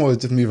saying. Man was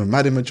just moving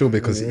mad immature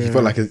because he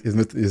felt like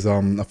his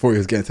authority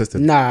was getting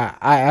tested. nah,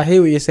 I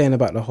hear what you're saying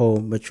about the whole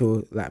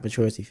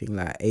maturity thing.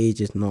 Like,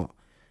 age is not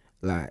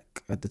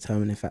like a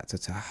determining factor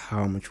to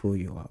how mature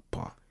you are,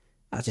 but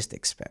I just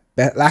expect.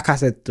 But like I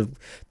said,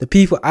 the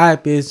people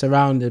I've been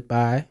surrounded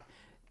by,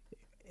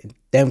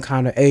 them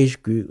kind of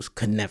age groups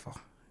could never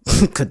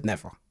do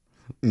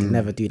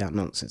that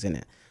nonsense,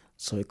 innit?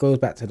 So it goes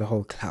back to the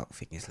whole clout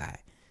thing. It's like,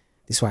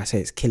 this is why I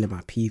say it's killing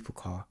my people,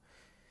 car.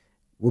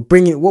 What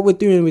we're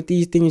doing with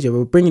these things,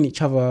 we're bringing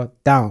each other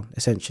down,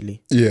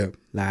 essentially. Yeah,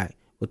 Like,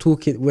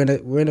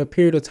 we're in a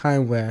period of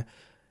time where,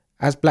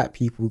 as black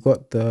people, we've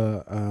got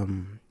the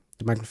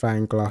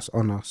magnifying glass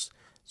on us.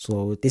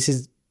 So this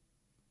is,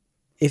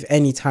 if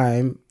any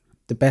time,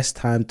 the best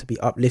time to be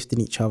uplifting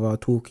each other,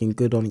 talking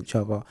good on each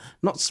other,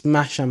 not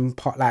smash and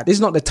pot. Like, this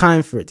is not the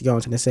time for it. To go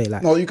on to say,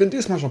 like, no, you can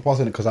do smash and pass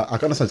in it because I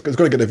can understand it's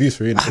got to get the views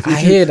for you. If I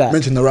hear that.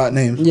 Mention the right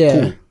names,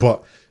 Yeah. cool.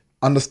 But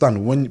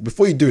understand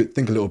before you do it,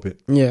 think a little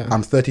bit. yeah,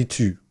 I'm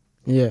 32.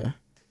 yeah,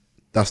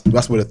 That's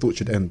where the thought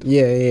should end.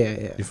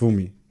 yeah. You feel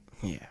me?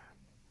 Yeah.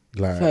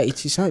 Like,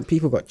 32. Some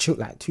people got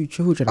like 2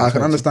 children. I at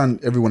can 32. understand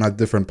everyone has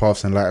different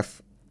paths in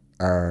life.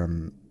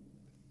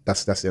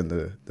 That's the end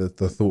of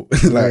the thought.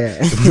 Like,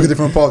 Yeah.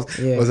 different paths.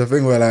 Yeah. There's a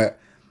thing where, like,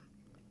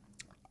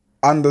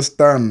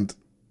 understand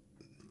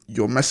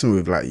you're messing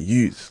with like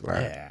youth.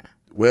 Like, Yeah.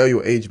 where are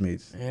your age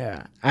mates?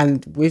 Yeah,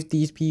 and with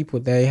these people,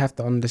 they have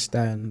to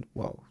understand.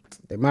 Well,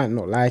 they might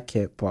not like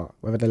it, but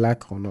whether they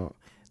like it or not,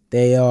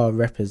 they are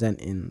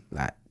representing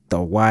like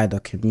the wider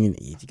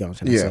community. Do you get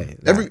what I'm trying to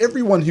Yeah, say? Like,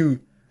 everyone who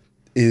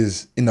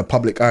is in the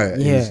public eye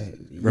is yeah,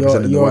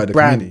 representing the your wider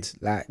brand, community.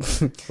 like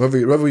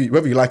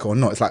Whether you like it or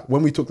not, it's like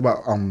when we talked about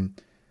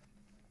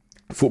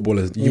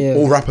footballers, Yeah.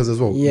 all rappers as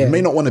well. Yeah. You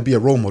may not want to be a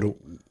role model,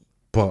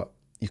 but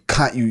you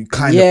kind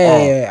of yeah,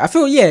 are. yeah. I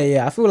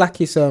feel like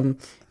it's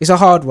a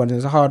hard one.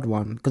 It's a hard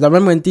one because I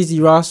remember when Dizzy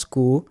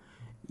Rascal,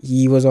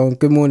 he was on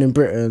Good Morning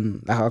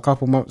Britain like a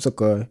couple months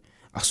ago.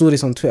 I saw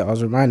this on Twitter. I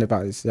was reminded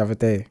about this the other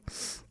day.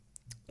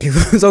 He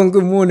was on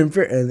Good Morning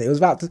Britain. He was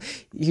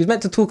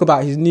meant to talk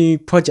about his new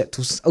project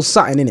or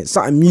something in it,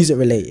 something music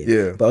related.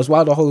 Yeah. But it was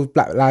while the whole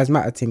Black Lives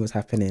Matter thing was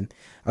happening.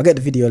 I'll get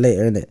the video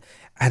later in it.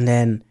 And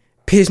then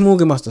Piers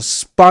Morgan must have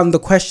spun the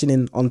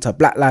questioning onto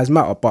Black Lives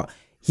Matter, but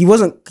he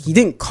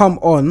didn't come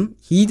on.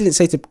 He didn't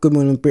say to Good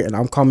Morning Britain,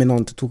 I'm coming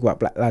on to talk about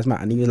Black Lives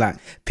Matter. And he was like,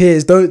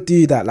 Piers, don't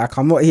do that. Like,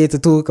 I'm not here to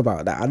talk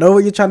about that. I know what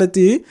you're trying to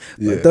do,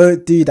 but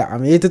don't do that.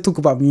 I'm here to talk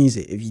about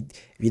music. If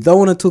you don't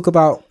want to talk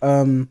about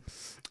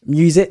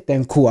music,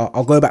 then cool,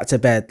 I'll go back to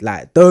bed.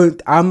 Like,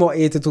 I'm not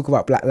here to talk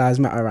about Black Lives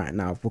Matter right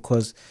now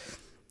because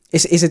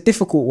it's a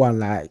difficult one.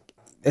 Like,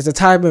 there's a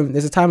time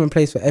and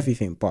place for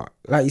everything, but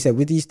like you said,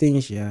 with these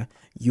things, yeah,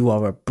 you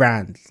are a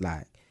brand.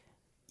 Like,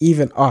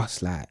 even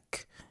us,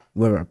 like,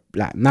 we're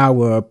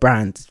a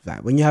brand.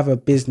 Like, when you have a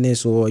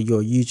business or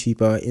you're a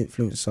YouTuber,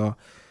 influencer,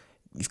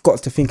 you've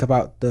got to think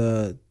about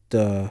the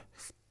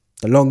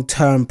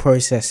long-term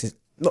process,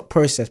 not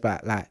process,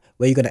 but like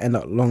where you're gonna end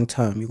up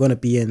long-term. You're gonna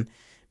be in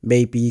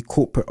maybe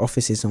corporate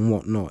offices and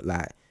whatnot.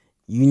 Like,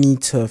 you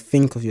need to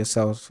think of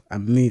yourself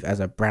and move as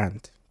a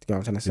brand. You know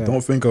what I'm trying to say?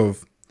 Don't think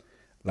of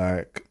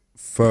like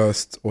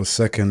first or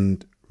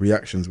second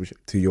reactions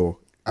to your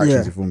actions.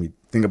 Yeah. You feel me?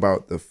 Think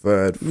about the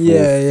third, fourth,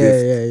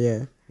 Yeah.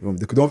 fifth.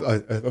 I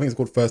think it's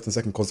called first and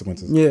second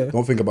consequences. Yeah.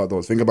 Don't think about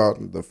those. Think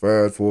about the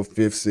third, fourth,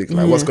 fifth, sixth.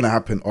 Like, what's gonna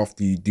happen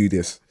after you do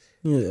this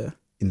Yeah.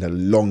 in the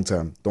long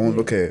term? Don't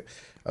look at it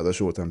as a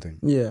short term thing.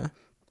 Yeah.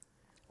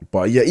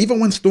 But yeah, even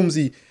when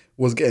Stormzy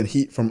was getting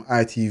heat from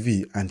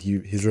ITV and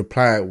his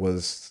reply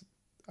was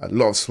a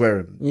lot of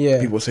swearing.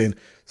 Yeah. People saying,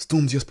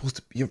 Stormzy, you're supposed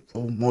to be a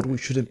role model. You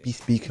shouldn't be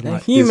speaking They're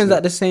like humans this.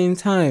 at the same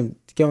time. Do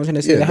you get what I'm trying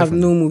to say? Yeah, they have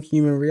definitely. normal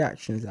human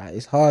reactions. Like,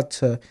 it's hard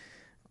to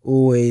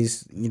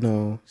always,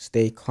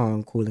 stay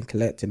calm, cool and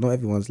collected. Not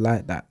everyone's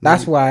like that.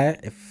 That's why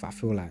if I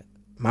feel like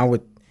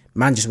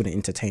man just wouldn't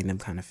entertain them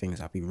kind of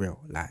things. I'll be real.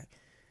 Like,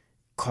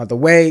 cause the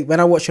way when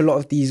I watch a lot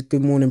of these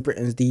Good Morning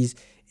Britons, these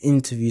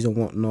interviews and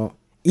whatnot,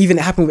 even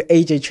it happened with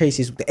AJ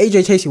Tracy. The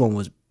AJ Tracy one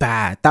was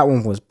bad. That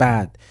one was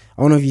bad.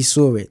 I don't know if you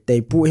saw it. They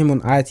brought him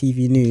on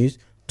ITV News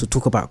to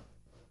talk about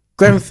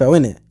Grenfell,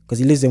 innit? Because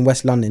he lives in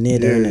West London near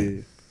there, innit?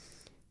 Yeah.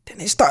 Then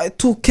they started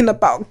talking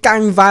about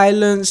gang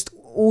violence,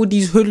 all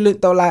these hoodlums.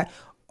 They're like,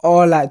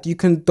 oh, like, do you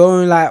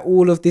condone like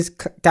all of this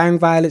gang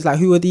violence? Like,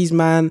 who are these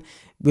man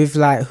with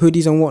like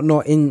hoodies and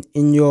whatnot in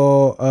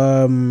your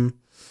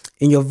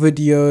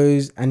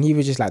videos? And he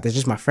was just like, they're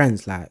just my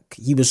friends. Like,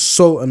 he was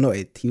so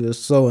annoyed. I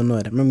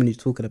remember when he was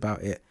talking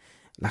about it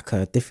like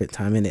a different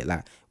time, innit?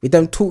 Like, with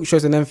them talk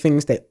shows and them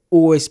things, they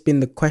always spin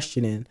the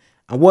questioning.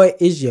 And what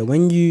it is, yeah,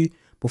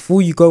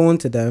 before you go on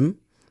to them,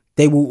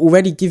 they will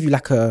already give you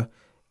like a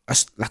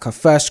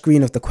first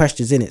screen of the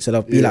questions in it. So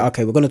they'll be like,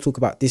 okay, we're going to talk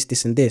about this,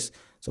 this and this.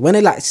 So when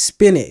they like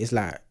spin it, it's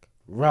like,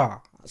 rah.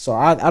 So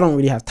I don't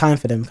really have time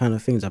for them kind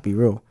of things, I'll be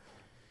real.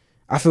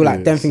 I feel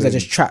like them things are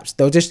just traps.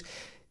 They'll just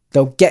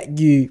get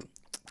you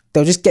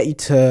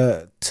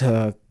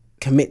to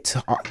commit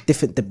to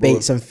different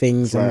debates and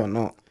things and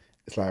whatnot.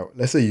 It's like,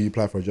 let's say you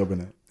apply for a job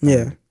in it.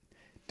 Yeah.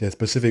 There's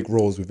specific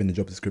roles within the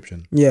job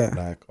description. Yeah.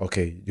 Like,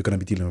 okay, you're going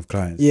to be dealing with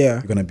clients. Yeah.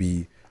 You're going to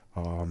be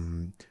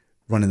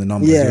running the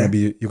numbers. Yeah.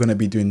 You're gonna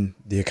be doing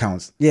the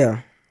accounts. Yeah.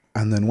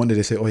 And then one day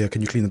they say, oh yeah,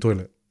 can you clean the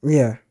toilet?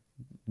 Yeah.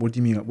 What do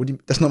you mean?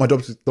 That's not my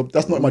job.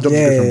 That's not my job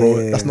description, bro.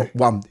 Yeah. That's not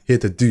what I'm here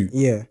to do.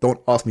 Yeah. Don't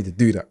ask me to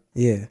do that.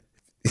 Yeah.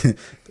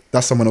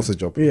 That's someone else's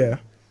job. Yeah.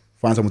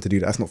 Find someone to do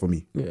that. That's not for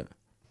me. Yeah.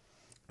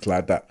 It's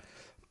like that.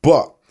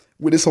 But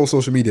with this whole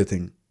social media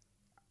thing,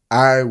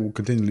 I will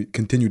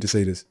continue to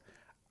say this.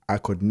 I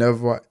could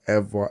never,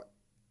 ever,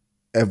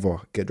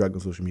 ever get dragged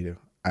on social media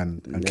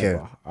and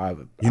care.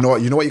 You know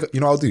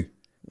what I'll do?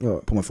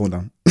 What? Put my phone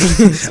down.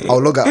 I'll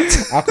log out.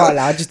 I can't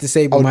lie, I'll just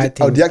disable my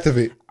thing. I'll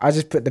deactivate. I'll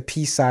just put the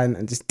peace sign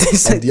and just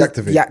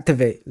deactivate.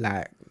 Deactivate.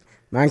 Like,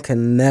 man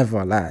can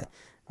never like.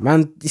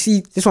 Man, you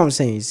see, this is what I'm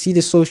saying. You see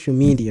the social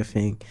media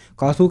thing.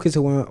 Cause I was talking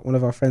to one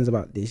of our friends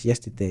about this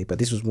yesterday, but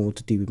this was more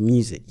to do with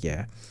music,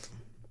 yeah,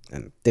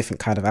 and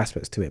different kind of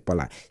aspects to it. But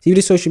like, see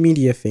the social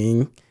media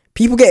thing,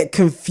 people get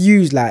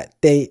confused. Like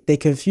they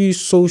confuse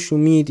social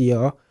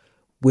media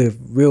with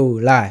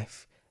real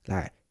life.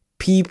 Like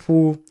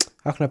people,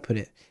 how can I put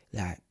it?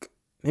 Like,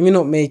 let me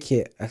not make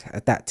it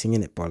that thing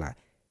in it, but like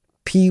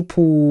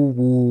people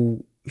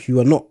who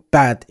are not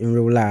bad in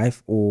real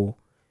life or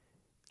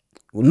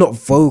not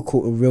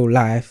vocal in real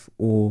life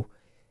or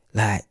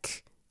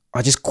like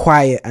are just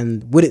quiet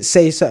and wouldn't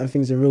say certain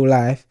things in real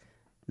life,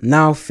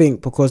 now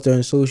think because they're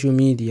on social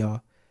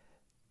media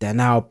they're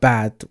now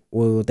bad,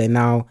 or they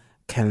now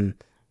can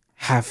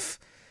have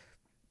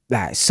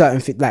like certain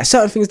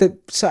things that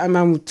certain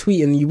man would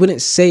tweet and you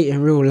wouldn't say it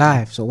in real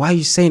life. So why are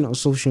you saying it on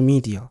social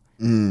media?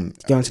 Even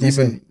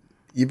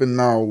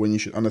now, when you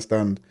should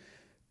understand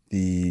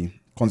the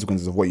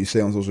consequences of what you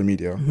say on social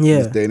media in Yeah.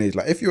 this day and age,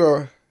 like if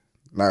you're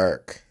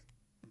like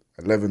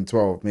 11,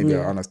 12, maybe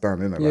I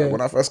understand, innit? Like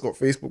when I first got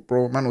Facebook,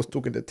 bro, man was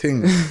talking the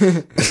thing.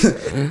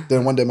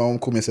 Then one day my mom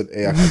called me and said,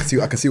 hey, I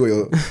can see what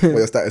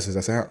your status is. I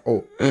said,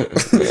 oh.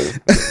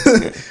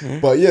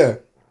 But yeah,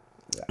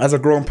 as a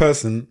grown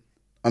person,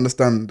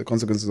 understand the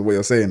consequences of what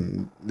you're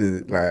saying.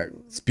 Like,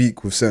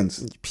 speak with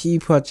sense.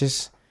 People are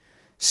just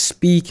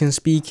speaking,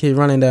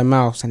 running their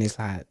mouths, and it's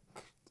like,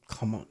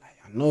 come on, like,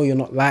 I know you're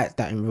not like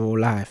that in real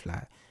life.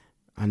 Like,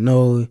 I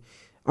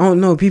don't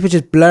know, people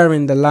just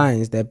blurring the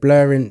lines. They're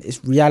blurring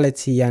it's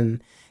reality,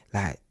 and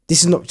like,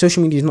 this is not,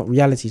 social media is not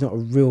reality. It's not a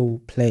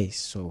real place.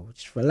 So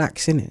just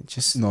relax, innit?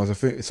 Just no, it's a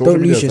thing. Social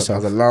don't media lose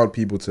yourself. has allowed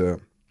people to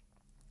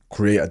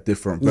create a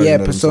different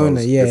version of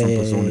persona,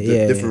 themselves.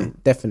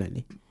 Different.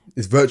 Definitely.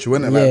 It's virtual,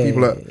 innit? Like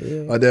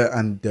people are there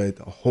and they're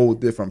a whole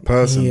different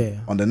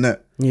person on the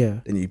net. Yeah.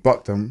 Then you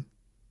buck them,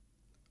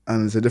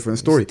 and it's a different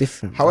story. It's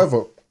different.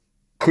 However,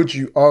 could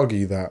you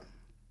argue that?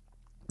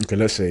 Okay,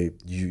 let's say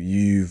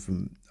you've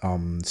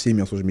seen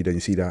me on social media and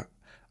you see that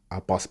I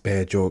bust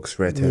bare jokes,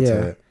 right?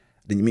 Then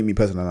you meet me in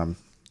person and I'm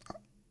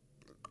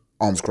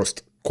arms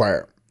crossed,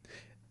 quiet.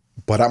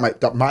 But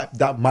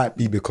that might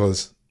be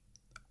because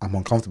I'm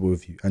uncomfortable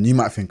with you, and you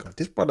might think, oh,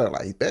 this brother,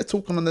 like, he's better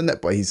talking on the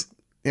net, but he's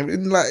in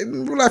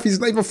real life he's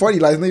not even funny.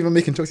 Like, he's not even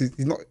making jokes.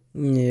 He's not.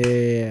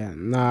 Yeah,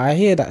 no, I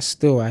hear that.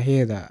 Still, I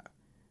hear that.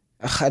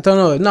 I don't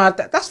know. No,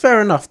 that's fair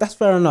enough.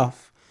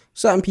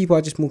 Certain people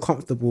are just more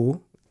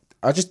comfortable.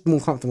 On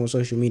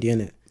social media,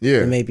 innit? Yeah.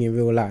 Than maybe in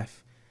real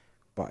life.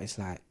 But it's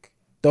like,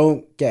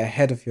 don't get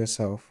ahead of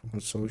yourself on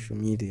social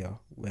media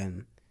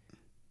when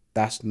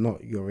that's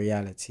not your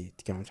reality. Do you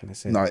get what I'm trying to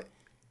say? No,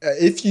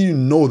 if you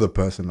know the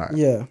person, like,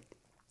 yeah,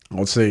 I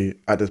would say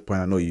at this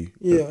point I know you.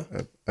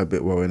 A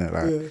bit well, innit?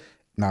 Like,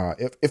 nah,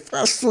 if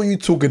I saw you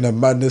talking the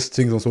madness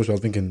things on social, I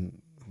was thinking,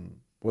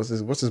 what's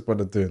this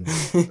brother doing?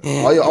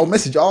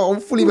 I'll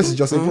fully message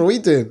you. I'll say, bro, what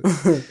you doing?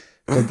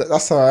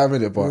 That's how I am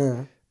in it.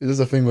 But it's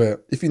just a thing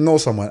where if you know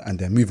someone and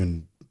they're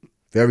moving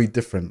very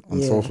different on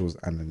Yeah. socials,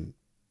 and then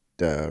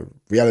the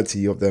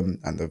reality of them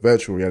and the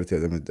virtual reality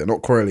of them, they're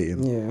not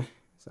correlating. Yeah.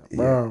 It's like,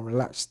 bro,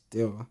 relax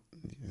still.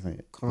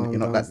 Calm You're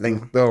not down that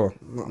length still. though.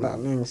 Not that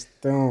long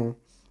still.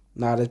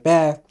 Nah, there's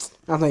bad.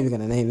 I'm not even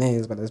gonna name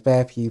names, but there's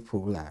bad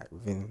people like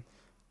within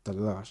the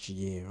last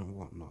year and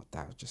whatnot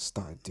that have just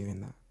started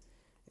doing that.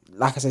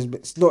 Like I said,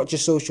 it's not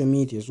just social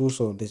media. It's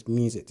also this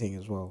music thing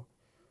as well.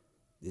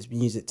 This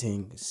music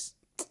thing is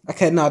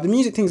okay. Now the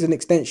music thing is an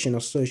extension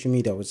of social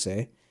media, I would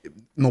say.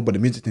 No, but the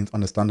music thing's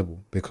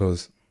understandable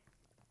because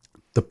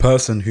the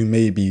person who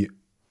may be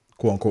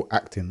quote unquote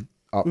acting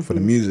up for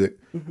the music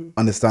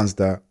understands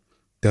that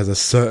there's a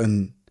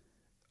certain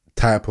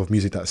type of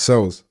music that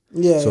sells.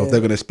 Yeah. So if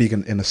they're gonna speak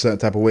in a certain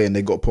type of way and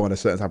they got put on a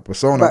certain type of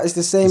persona, But it's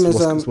the same as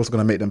it's what's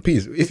gonna make them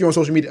peas. If you're on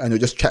social media and you're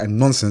just chatting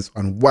nonsense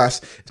and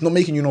was, it's not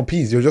making you no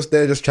peas. You're just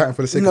there just chatting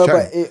for the sake of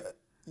chatting. But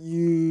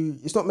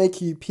it's not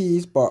making you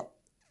peas, but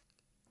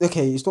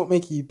okay, it's not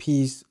making you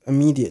peas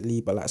immediately.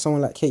 But like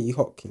someone like Katie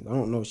Hopkins, I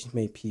don't know if she's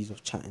made peas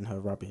of chatting her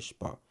rubbish,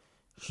 but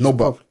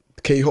But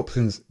Katie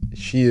Hopkins,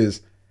 she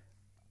is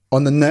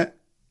on the net.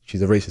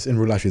 She's a racist. In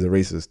real life, she's a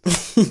racist.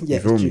 yeah,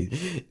 You feel true.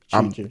 me?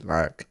 True.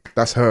 Like,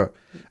 that's her.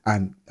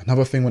 And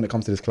another thing when it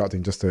comes to this clout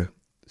thing, just to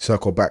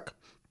circle back,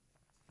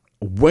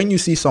 when you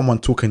see someone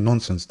talking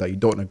nonsense that you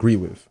don't agree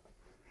with,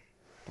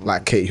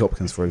 like Katie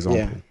Hopkins, for example,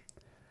 Yeah.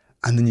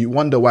 and then you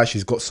wonder why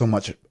she's got so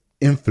much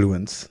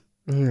influence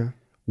Yeah.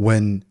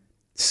 when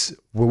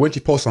she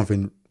posts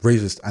something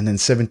racist and then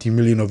 70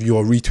 million of you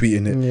are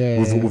retweeting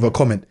it with a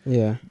comment.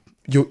 Yeah.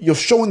 You're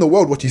showing the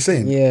world what you're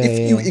saying. Yeah,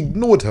 if you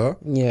ignored her,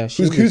 Yeah.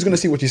 who's going to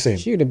see what you're saying?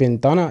 She would have been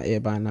done out here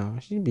by now.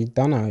 She'd be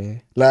done out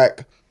here.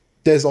 Like,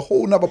 there's a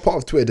whole nother part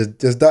of Twitter.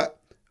 There's that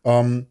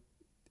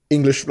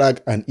English flag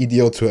and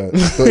EDL Twitter.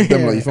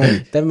 Them, like, you feel me?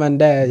 Them man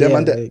there. Them yeah.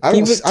 man there.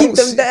 Keep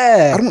them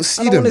there. I don't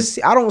see them.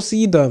 I don't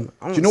see them.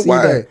 Do you know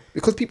why?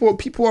 Because people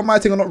on my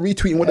thing are not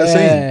retweeting what they're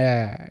saying.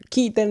 Yeah.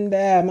 Keep them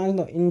there. Man's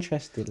not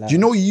interested. Like. Do you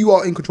know you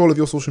are in control of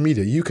your social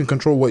media? You can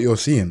control what you're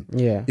seeing.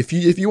 Yeah. If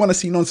you want to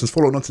see nonsense,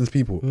 follow nonsense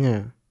people.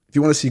 Yeah. If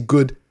you want to see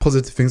good,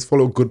 positive things,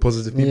 follow good,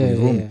 positive people. Yeah, You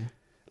feel yeah. me?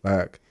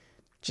 Like,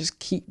 Just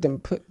keep them.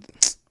 Put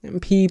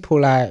them people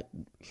like.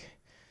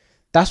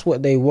 That's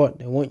what they want.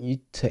 They want you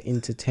to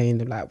entertain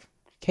them. Like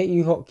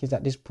Katie Hopkins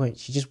at this point,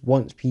 she just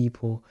wants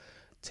people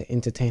to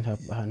entertain her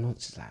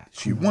nonsense. Like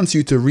she wants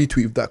you to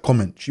retweet that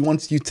comment. She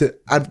wants you to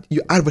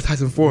you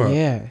advertising for her.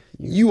 yeah,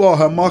 You are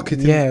her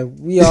marketing.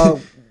 yeah.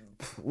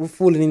 We're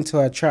falling into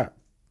her trap.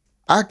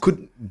 I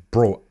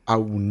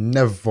will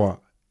never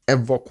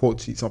ever quote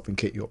tweet something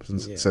Katie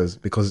Hopkins says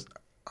because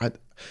I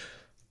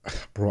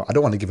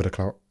don't want to give her the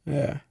clout.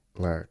 Yeah.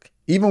 Like,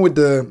 even with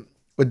the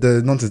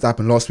nonsense that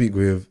happened last week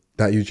with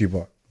that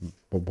YouTuber,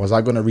 was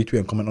I gonna retweet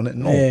and comment on it?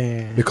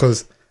 No,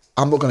 because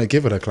I'm not gonna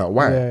give her the clout.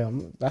 Why? Yeah,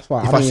 that's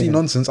why. If I see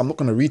nonsense, I'm not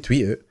gonna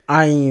retweet it.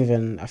 I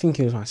think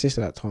it was my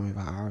sister that told me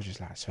about it. I was just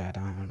like, swear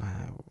down.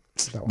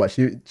 Like, But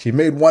she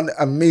made one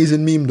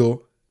amazing meme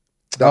though.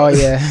 oh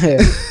yeah.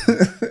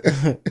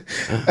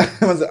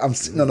 I'm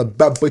sitting on a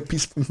bad boy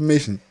piece of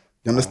information.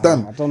 You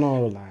understand? I don't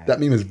know. Like That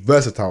meme is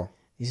versatile.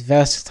 it's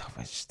versatile.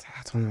 I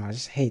don't know. I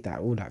just hate that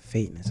all that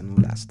fakeness and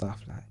all that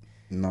stuff. Like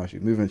No,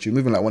 she's moving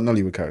like one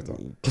Nollywood character.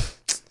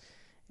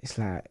 it's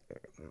like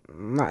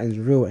not as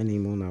real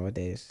anymore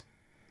nowadays.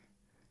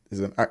 It's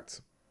an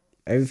act.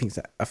 Everything's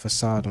a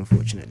facade,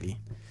 unfortunately.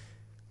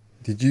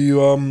 Did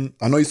you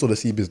I know you saw the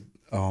CBiz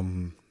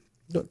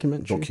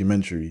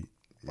Documentary.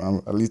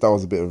 At least that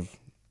was a bit of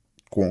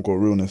quote unquote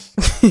realness.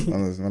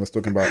 I was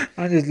talking about.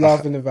 I'm just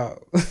laughing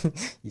about.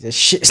 He's a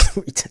shit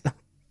storyteller.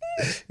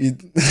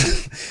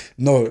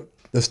 No,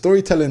 the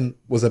storytelling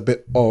was a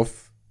bit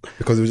off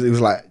because it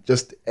was like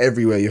just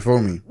everywhere. You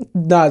feel me?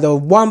 Nah, the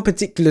one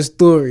particular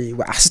story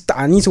where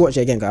I need to watch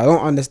it again because I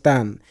don't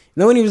understand.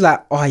 You know when he was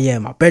like, "Oh yeah,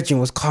 my bedroom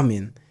was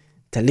coming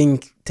to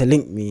link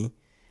me,"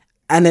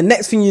 and the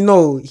next thing you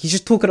know, he's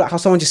just talking about how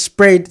someone just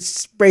sprayed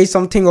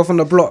something off on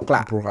the block.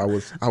 Like, Bro,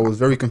 I was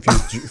very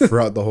confused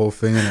throughout the whole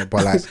thing, innit?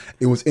 But like,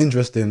 it was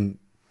interesting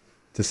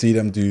to see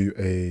them do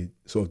a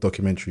sort of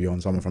documentary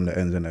on someone from the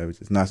ends, and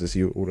which is nice to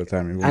see all the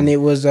time. and it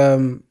was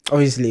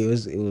obviously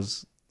it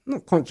was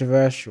not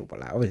controversial, but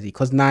like obviously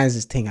because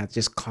Nines' thing had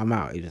just come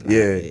out, it was like,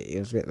 it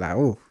was a bit like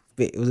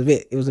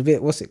it was a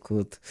bit what's it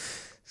called,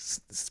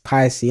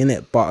 spicy,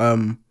 innit?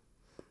 But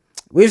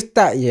with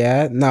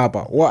that,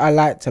 but what I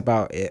liked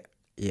about it,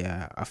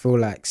 I feel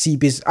like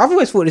CBiz, I've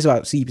always thought this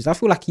about CBiz, I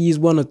feel like he is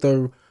one of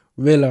the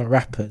realer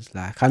rappers.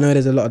 Like I know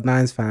there's a lot of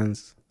Nines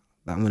fans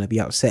that I'm gonna be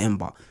upsetting,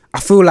 but I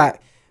feel like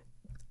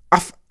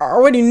I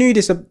already knew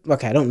this.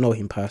 Okay, I don't know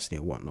him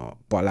personally or whatnot,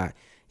 but like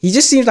he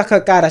just seems like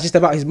a guy that's just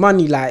about his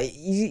money. Like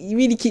he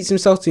really keeps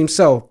himself to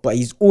himself, but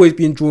he's always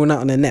being drawn out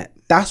on the net.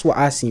 That's what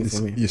I seen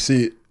from him. You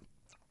see,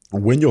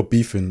 when you're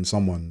beefing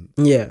someone,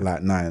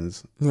 like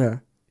Nines,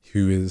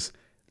 who is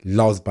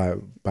loved by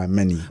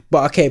many,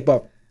 but okay,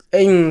 but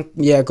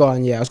go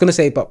on. I was gonna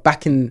say, but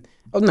back in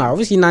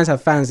obviously Nines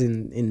have fans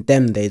in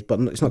them days, but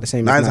it's not the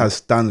same. Nines has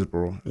stands,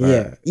 bro.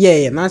 Like,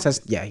 Nines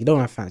has you don't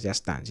have fans, he has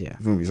stands.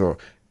 So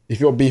if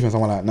you're beefing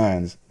someone like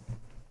Nines,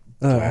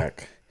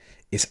 like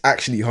it's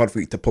actually hard for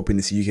you to pop in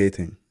this UK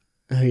thing.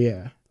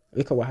 Yeah.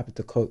 Look at what happened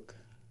to Coke.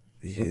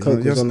 Yeah,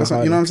 Coke was on the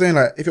you know what I'm saying?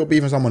 Like, if you're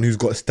beefing someone who's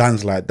got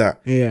stands like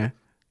that, Yeah.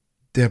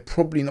 they're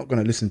probably not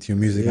gonna listen to your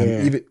music. Yeah.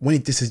 And even when he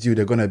disses you,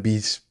 they're gonna be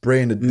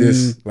spraying the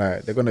diss.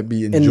 Like, they're gonna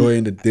be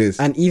enjoying the diss.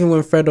 And even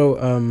when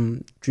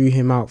Fredo drew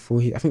him out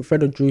for I think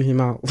Fredo drew him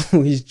out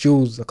for his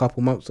jewels a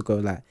couple months ago,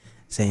 like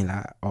saying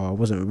like, oh, I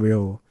wasn't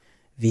real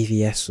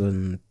VVS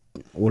and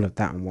all of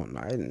that and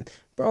whatnot. And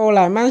bro,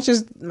 like man's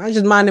just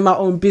minding my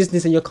own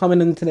business, and you're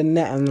coming into the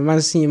net and the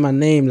man's seeing my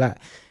name. Like,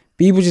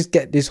 people just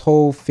get this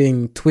whole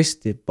thing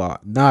twisted.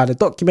 But nah, the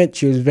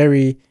documentary was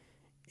very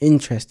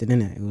interesting,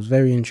 innit? It was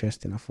very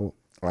interesting, I thought.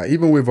 Like,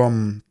 even with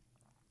Kojo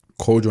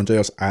and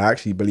JS, I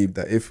actually believe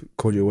that if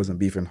Kojo wasn't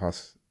beefing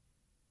Huss,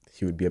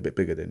 he would be a bit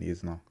bigger than he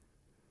is now.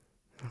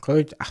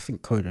 Kojo, I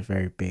think Kojo's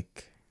very big.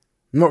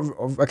 Not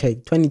okay.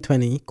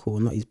 2020,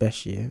 cool. Not his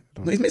best year.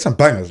 No, he's made some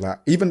bangers. Like,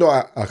 even though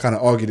I kind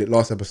of argued it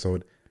last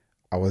episode,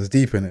 I was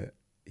deep in it.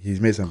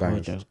 He's made some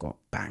bangers. Kojo's got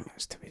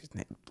bangers to his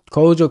name.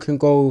 Kojo can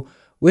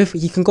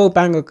go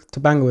banger to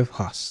banger with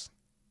Huss.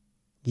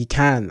 He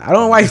can. I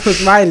don't know why you're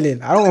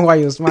smiling. I don't know why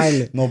you're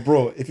smiling. No,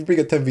 bro. If you bring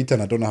a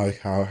 10v10, I don't know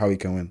how he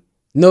can win.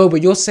 No,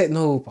 but you're saying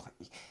no. But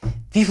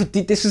people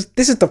did this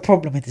is the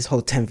problem with this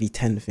whole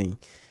 10v10 thing.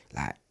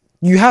 Like,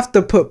 you have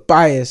to put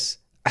bias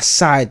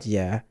aside,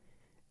 yeah.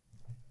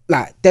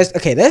 Like,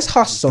 there's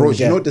Huss songs, Bro,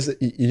 yeah.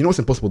 You know it's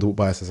impossible to put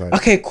bias aside.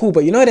 Okay, cool,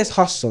 but there's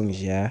Huss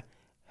songs, yeah.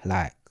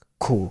 Like,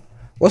 cool.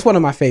 What's one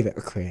of my favorite?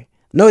 Okay,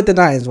 No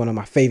Denying is one of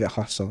my favorite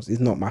Huss songs.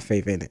 It's not my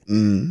favorite,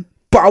 innit?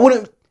 But I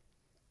wouldn't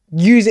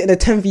use it in a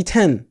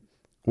 10v10.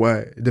 Why?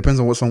 It depends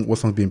on what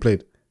song's being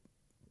played.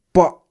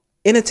 But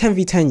in a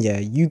 10v10, yeah,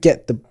 you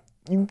get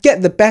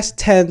the best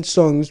 10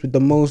 songs with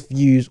the most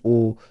views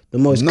or the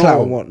most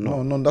clout and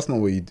whatnot. No, that's not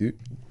what you do.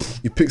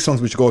 You pick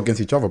songs which go against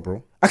each other,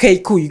 bro. Okay,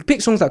 cool. You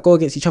pick songs that go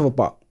against each other,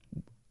 but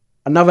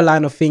another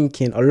line of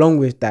thinking along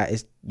with that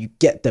is you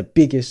get the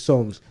biggest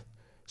songs.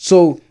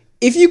 So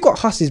if you got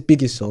Huss's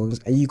biggest songs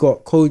and you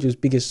got Kojo's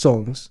biggest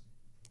songs,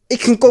 it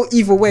can go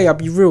either way. I'll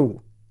be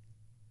real.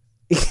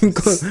 It can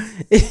go.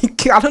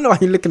 I don't know why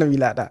you're looking at me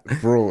like that,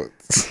 Bro.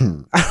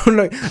 I don't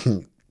know.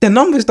 The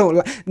numbers don't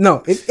like.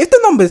 No, if the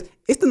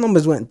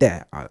numbers weren't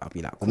there, I'll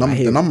be like,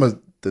 the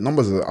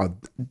numbers are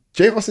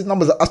J Ross's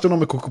numbers are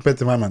astronomical compared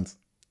to my man's.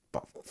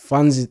 But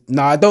Funds,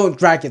 nah, don't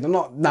drag it. I'm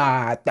not,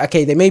 nah.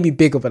 Okay, they may be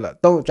bigger, but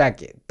look, don't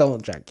drag it.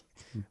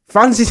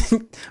 Funds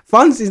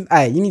is.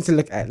 Hey, you need to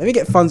look at it. Let me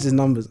get Funds'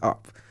 numbers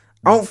up.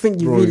 I don't think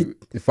you really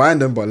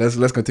find them, but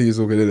let's continue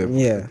talking to them.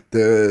 Yeah,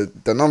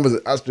 the numbers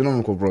are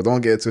astronomical, bro.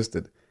 Don't get it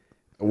twisted.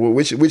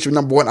 Which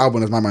number one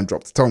album has my man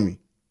dropped? Tell me.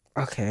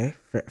 Okay,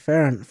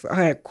 fair enough.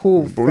 Alright,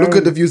 cool. Bro, look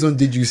at the views on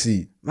Did You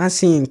See? Man,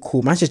 seeing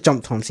cool. Man, just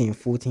jumped on seeing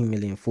 14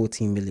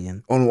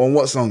 million. On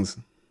what songs?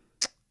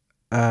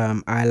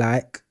 I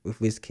Like with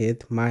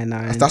Wizkid, My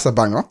Nine. That's a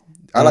banger.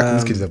 I Like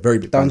with Wizkid is a very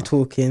big Done banger.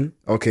 Talking.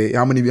 Okay,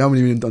 how many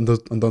million Done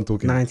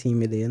Talking? 19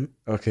 million.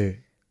 Okay.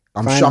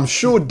 I'm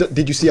sure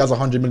Did You See has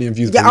 100 million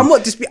views. Yeah, I'm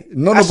not disputing.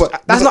 No,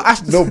 but that's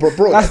not no,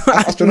 bro. That's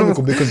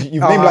astronomical because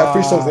you've named like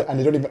 3 songs and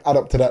they don't even add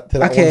up to that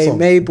okay, one song.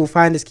 Mabel,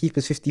 Finders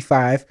Keepers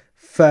 55,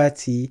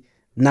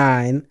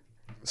 39.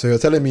 So you're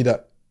telling me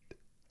that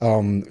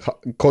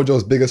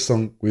Kojo's biggest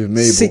song with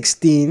Mabel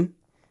 16.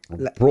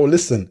 Bro,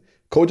 listen.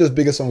 Kojo's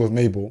biggest song with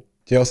Mabel,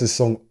 JL's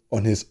song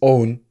on his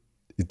own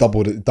is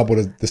double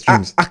the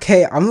streams.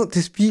 Okay, I'm not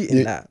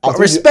disputing that. I But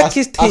respect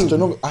his thing.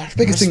 I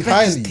respect his thing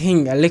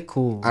highly. A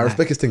little. I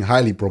respect his thing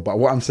highly, bro. But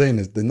what I'm saying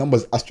is the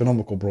number's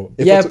astronomical, bro.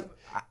 Yeah,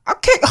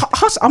 okay.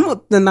 Huss, I'm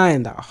not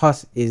denying that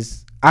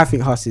I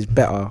think Huss is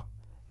better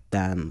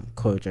than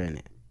Kojo in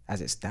it as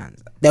it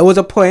stands. There was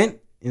a point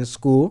in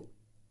school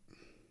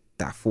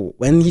that I thought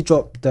when he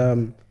dropped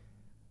not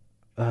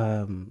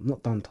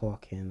Done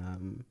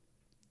Talking,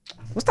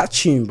 what's that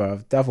tune,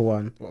 bro? The other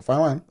one. What, Fine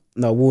Wine?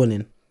 No,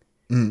 Warning.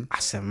 I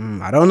said,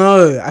 I don't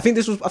know. I think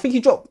he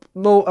dropped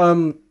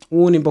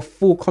Warning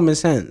before Common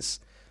Sense.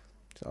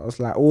 So I was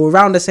like,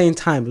 around the same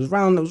time. It was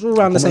all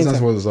around the same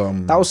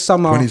time. That was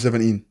summer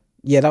 2017.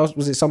 Yeah,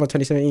 was it summer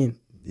 2017?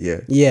 Yeah.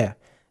 Yeah.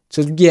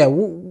 So yeah,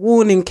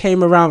 Warning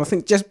came around, I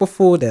think just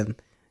before then.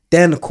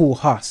 Then cool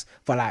Huss.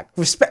 But like,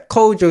 respect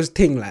Kojo's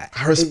thing, like.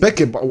 I respect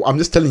it, but I'm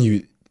just telling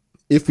you,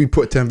 if we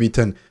put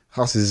 10v10,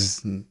 Huss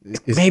is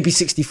maybe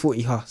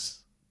 60-40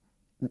 Huss.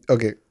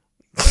 Okay.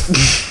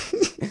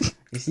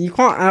 You see, you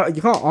can't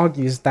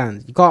argue his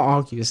stance. You can't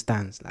argue his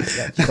stance. Like,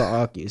 you can't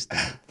argue his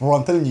stance. Bro,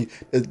 I'm telling you,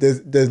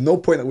 there's no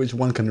point at which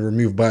one can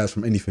remove bias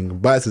from anything.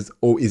 Bias is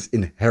always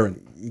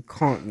inherent. You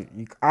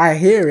can't. I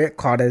hear it,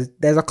 cause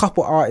there's a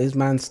couple artists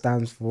man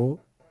stands for.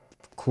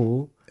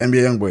 Cool.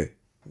 NBA Youngboy.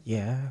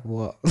 Yeah.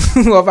 What?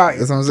 What about?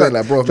 That's what I'm saying.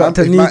 Like, bro, dropped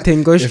a new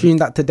thing. Go stream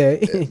that today.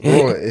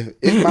 Bro,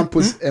 if man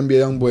puts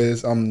NBA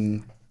Youngboys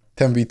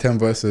 10v10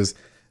 versus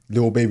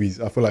Lil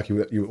Babies, I feel like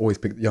you always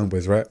pick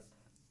Youngboys, right?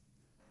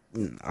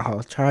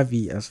 I'll try to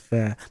be as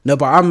fair. No,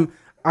 but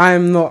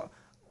I'm not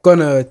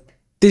gonna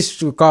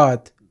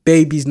disregard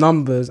Baby's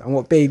numbers and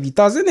what Baby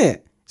does, innit?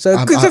 So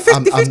it's a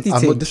 50-50 I'm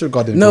thing. not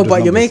disregarding. No, Kojo's but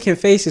you're numbers. making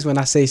faces when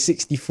I say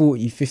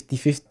 60-40,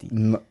 50-50.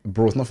 No,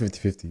 bro, it's not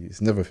 50-50.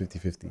 It's never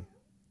 50-50.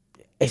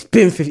 It's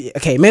been 50.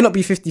 Okay, it may not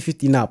be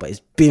 50-50 now, but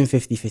it's been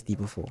 50-50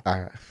 before.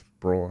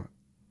 Bro.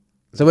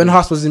 So when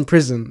Huss was in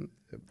prison,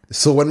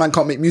 So when man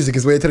can't make music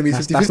is where you're telling me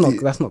it's 50-50?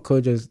 that's not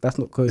Kojo's. That's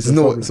not Kojo's.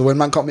 No, problem. so when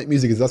man can't make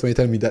music is that's when you're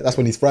telling me that's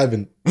when he's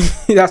thriving.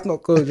 That's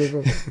not Kojo's.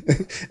 Problem.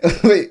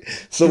 Wait,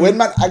 so when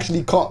man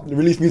actually can't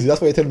release music,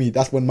 that's what you're telling me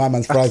that's when my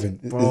man's thriving.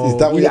 Is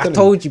that what you're I telling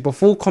told me? you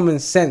before Common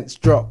Sense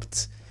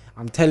dropped.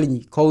 I'm telling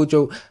you,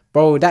 Kojo,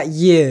 bro, that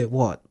year,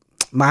 what?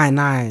 My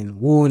Nine,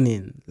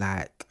 Warning,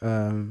 like,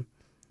 bruv,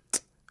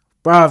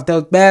 there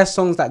was bare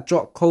songs that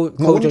dropped. No, when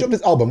he Kojo. dropped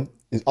his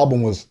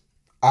album was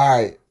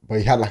alright, but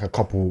he had like a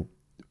couple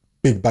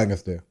big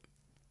bangers there.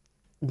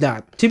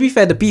 Nah, to be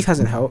fair, the beef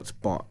hasn't helped,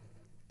 but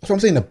That's what I'm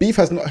saying. The beef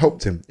has not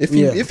helped him.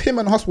 If him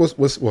and Huss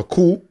were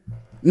cool.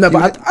 no,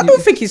 but I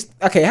don't think it's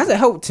okay. It hasn't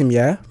helped him,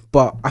 yeah.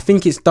 But I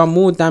think it's done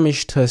more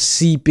damage to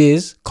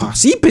C-Biz.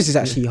 C-Biz is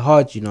actually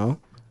hard, you know.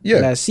 Yeah.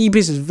 Like,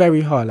 C-Biz is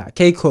very hard. Like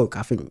K-Cook,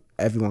 I think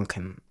everyone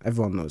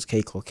knows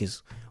K-Cook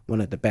is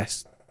one of the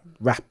best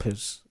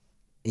rappers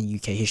in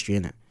UK history,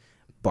 innit?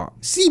 But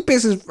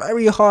C-Biz is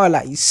very hard.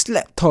 Like, he's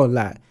slept on.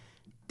 Like,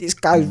 this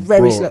guy's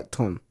very slept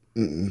on.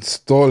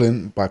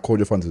 Stalling by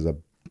Kojo Funds is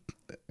an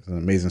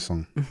amazing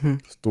song.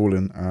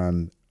 Stalling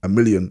and A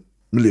Million.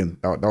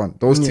 That one.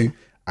 Those two,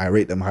 I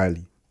rate them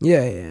highly.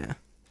 Yeah.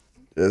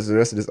 There's the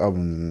rest of this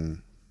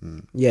album.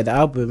 Yeah, the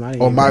album.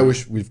 My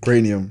Wish with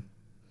Cranium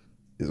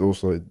is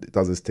also, it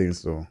does its thing.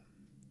 So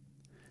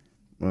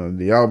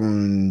the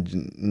album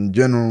in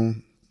general,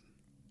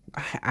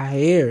 I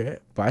hear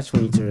it, but I just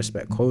want you to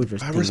respect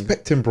Kojo's. I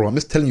respect him, bro. I'm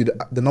just telling you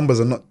that the numbers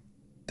are not,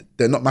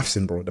 they're not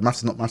mathsing, bro. The maths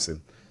is not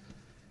mathsing.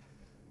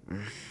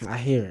 I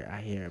hear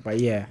it, but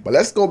yeah. But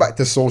let's go back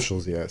to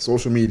socials,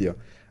 social media.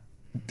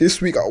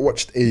 This week I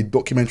watched a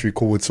documentary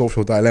called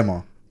Social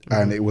Dilemma,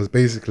 and it was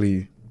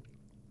basically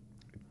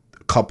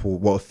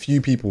a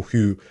few people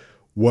who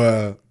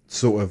were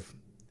sort of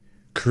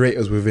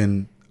creators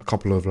within a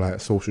couple of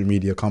like social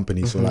media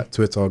companies, so like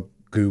Twitter,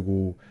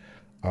 Google,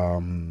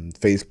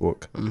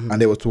 Facebook,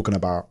 and they were talking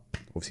about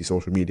obviously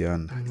social media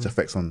and its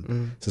effects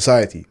on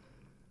society.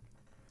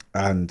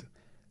 And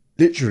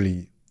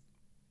literally,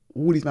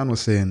 all these men were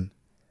saying,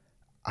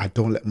 I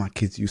don't let my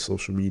kids use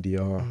social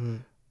media.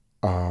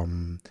 I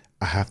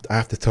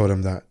have to tell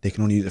them that they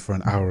can only use it for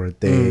an hour a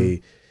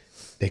day.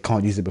 They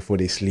can't use it before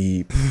they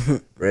sleep.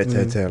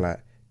 Like,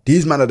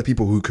 these men are the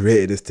people who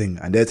created this thing,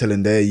 and they're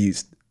telling their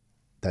youth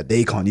that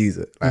they can't use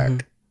it.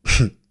 Like,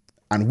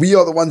 and we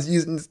are the ones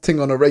using this thing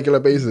on a regular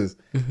basis.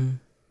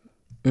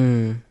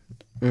 With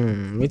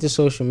the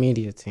social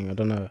media thing, I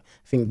don't know. I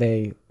think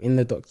in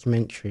the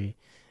documentary,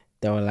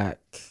 they were like,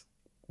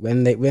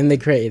 when they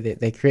created it,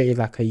 they created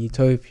like a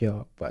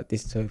utopia, but a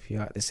dystopia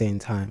at the same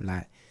time.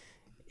 Like,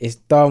 it's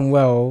done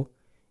well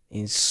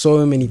in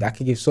so many. I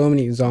could give so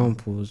many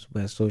examples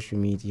where social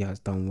media has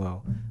done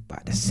well, but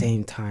at the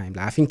same time,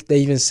 like, I think they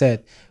even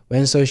said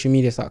when social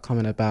media started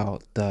coming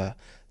about, the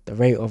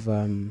rate of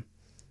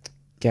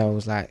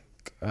girls like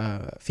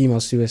female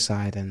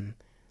suicide and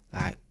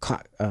like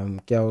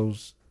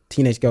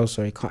teenage girls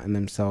cutting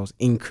themselves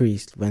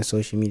increased when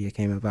social media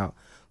came about.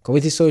 Because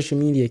with this social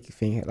media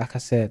thing, like I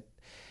said,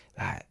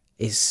 like,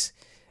 it's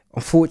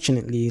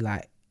unfortunately,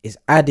 like, it's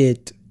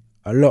added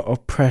a lot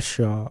of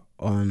pressure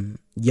on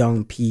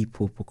young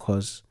people,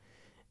 because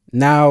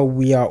now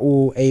we are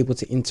all able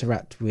to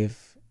interact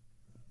with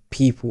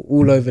people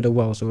all over the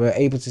world. So we're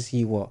able to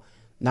see what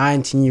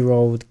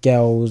 19-year-old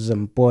girls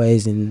and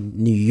boys in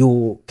New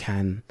York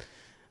and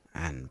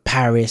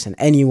Paris and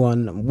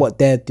anyone, and what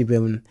they're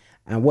doing.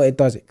 And what it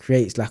does, it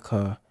creates like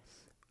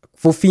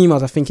for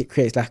females, I think it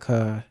creates like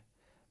a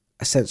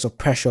sense of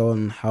pressure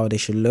on how they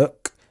should look.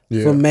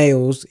 For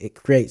males, it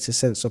creates a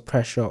sense of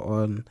pressure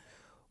on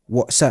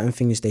what certain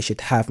things they should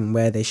have and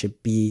where they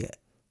should be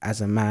as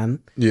a man.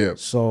 Yeah.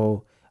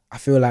 So I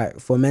feel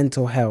like for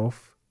mental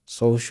health,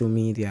 social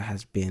media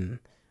has been,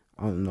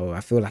 I don't know,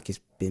 I feel like it's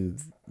been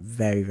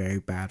very,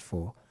 very bad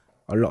for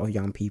a lot of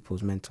young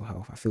people's mental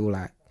health. I feel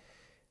like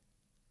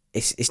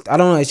it's I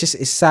don't know,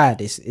 it's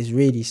sad. It's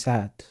really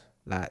sad.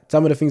 Like,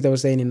 some of the things they were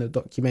saying in the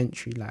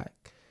documentary, like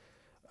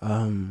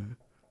the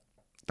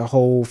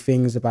whole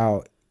things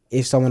about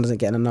if someone doesn't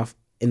get enough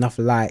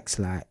likes,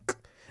 like,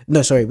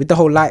 no, sorry, with the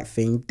whole like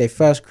thing, they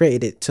first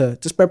created it to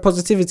spread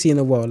positivity in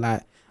the world,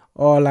 like,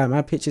 oh, like,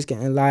 my picture's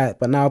getting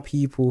liked, but now if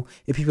people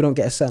don't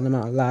get a certain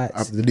amount of likes, I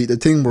have to delete the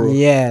thing, bro.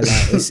 Yeah,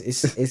 like,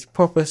 it's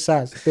proper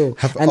sad still.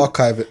 Have to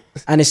archive it.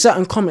 And there's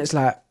certain comments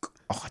like,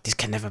 oh, this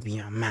can never be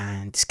my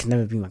man, this can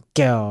never be my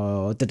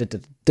girl,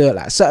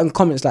 like, certain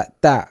comments like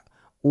that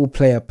all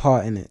play a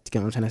part in it. Do you get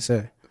what I'm trying to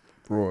say?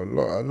 Bro,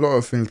 a lot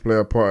of things play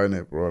a part in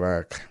it, bro.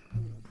 Like,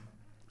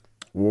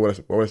 what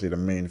would I say the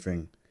main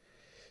thing?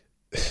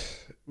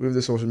 With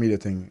the social media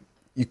thing,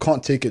 you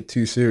can't take it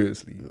too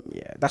seriously.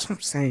 Yeah, that's what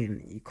I'm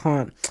saying. You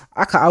can't.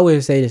 I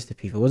always say this to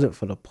people. It wasn't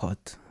for the pod,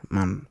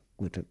 man.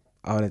 I would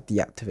have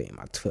deactivated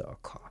my Twitter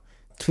account.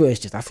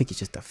 Twitter is I think it's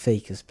just the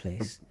fakest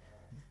place.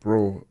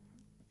 Bro,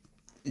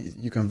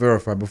 you can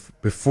verify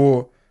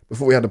before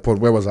we had the pod.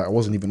 Where was I? I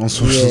wasn't even on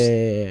socials.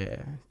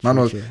 Yeah. Man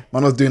True.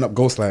 was doing up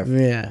Ghost Life.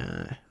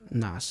 Yeah.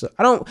 Nah. So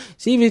I don't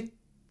see. Do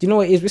you know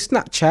what it is with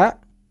Snapchat?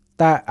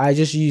 That I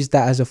just use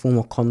that as a form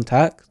of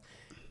contact.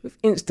 With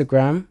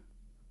Instagram,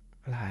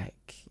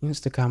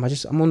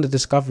 I'm on the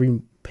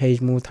discovery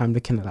page more time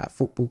looking at like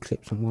football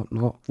clips and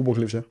whatnot. Football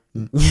clips, yeah.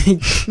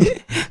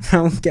 I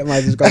don't get my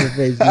discovery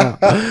page now.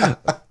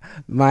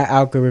 My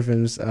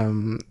algorithms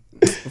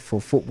for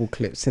football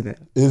clips, innit?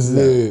 Is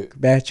it?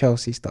 Bare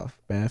Chelsea stuff,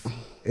 bare.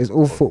 It's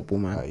all football,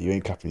 man. You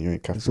ain't capping.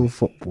 It's all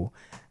football.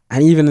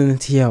 And even in the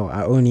TL,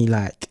 I only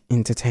like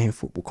entertain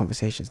football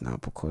conversations now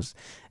because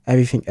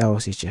everything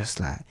else is just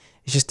like,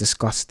 it's just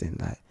disgusting.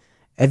 Like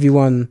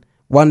everyone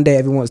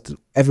wants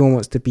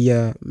to be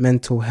a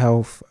mental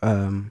health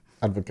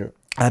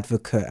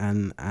Advocate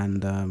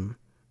and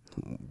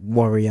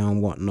warrior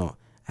and whatnot.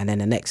 And then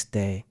the next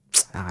day,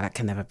 that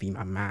can never be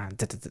my man.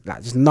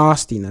 Like just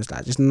nastiness,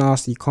 like just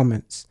nasty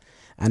comments.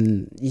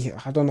 And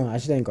I don't know, I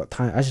just ain't got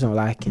time. I just don't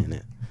like it,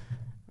 innit?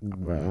 I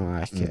don't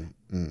like it.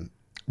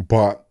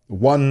 But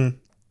one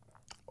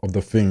of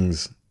the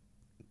things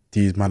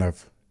these men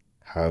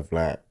have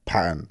like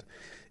patterned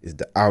is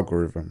the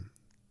algorithm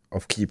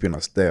of keeping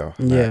us there.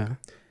 Like,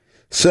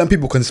 certain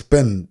people can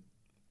spend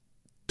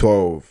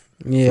 12,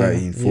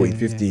 13, 14,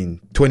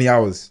 15, 20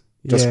 hours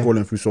just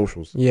scrolling through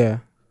socials. Yeah.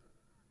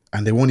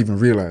 And they won't even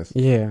realize.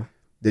 Yeah.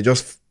 They're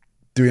just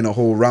doing a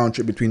whole round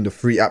trip between the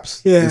free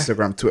apps,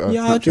 Instagram, Twitter,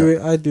 yeah,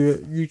 Snapchat. I do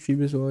it.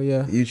 YouTube as well,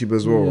 yeah. YouTube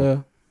as well.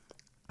 Yeah.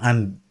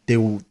 And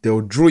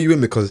they'll draw you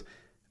in because,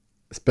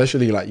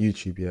 especially like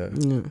YouTube,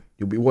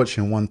 you'll be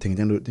watching one thing,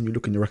 then you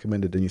look in your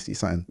recommended, then you see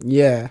something.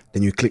 Yeah.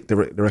 Then you click the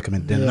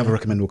recommend, then another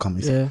recommend will come.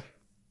 You say,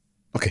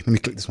 okay, let me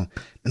click this one.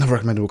 Another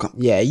recommend will come.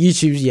 Yeah,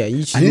 YouTube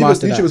and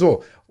YouTube as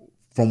well.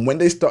 From when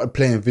they started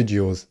playing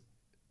videos,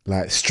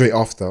 like straight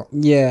after.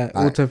 Yeah,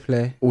 like,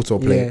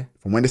 autoplay. Yeah.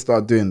 From when they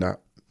started doing that.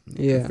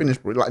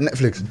 Finished, like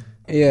Netflix.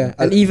 Yeah,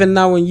 and even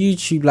now on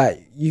YouTube,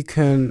 like you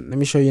can, let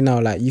me show you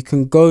now, like you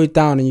can go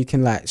down and you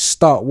can like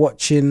start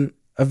watching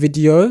a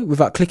video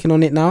without clicking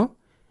on it now.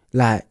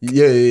 Like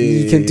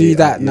you can do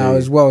that now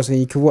as well, so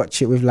you can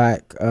watch it with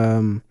like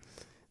the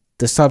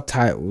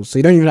subtitles, so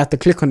you don't even have to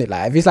click on it.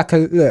 Like if it's like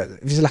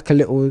a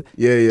little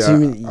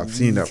I've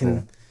seen that,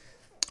 bro.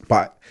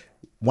 But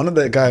one of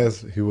the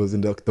guys who was in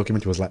the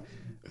documentary was like,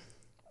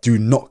 do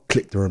not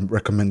click the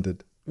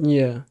recommended.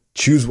 Yeah.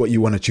 Choose what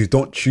you want to choose.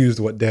 Don't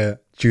choose what they're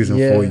choosing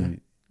for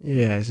you.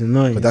 Yeah, it's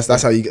annoying. But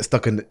that's how you get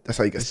stuck in. That's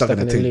how you get stuck in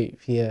the thing. Loop.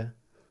 Yeah,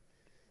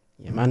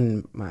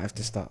 man might have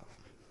to start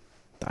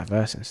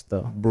diversing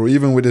still, bro.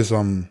 Even with this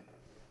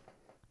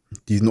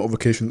these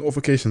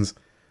notifications,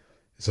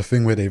 it's a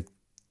thing where they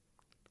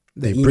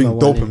bring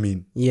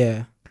dopamine.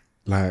 Yeah,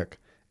 like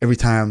every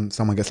time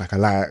someone gets like a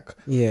like,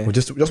 or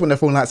just when their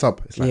phone lights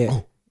up, it's like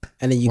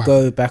and then you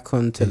go back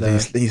onto then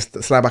you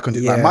slide back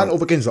onto like my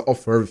notifications are off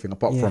for everything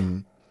apart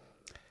from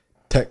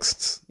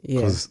texts,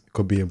 because it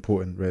could be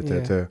important, right?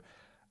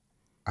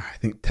 I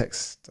think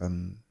text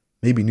and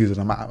maybe news,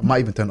 and I might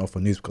even turn it off for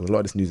news because a lot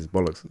of this news is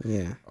bollocks.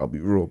 Yeah, I'll be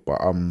real, but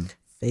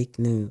fake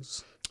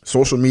news.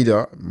 Social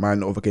media, my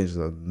notifications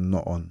are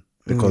not on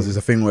because it's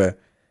a thing where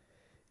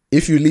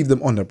if you leave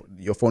them on,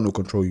 your phone will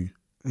control you.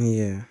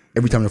 Yeah.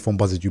 Every time your phone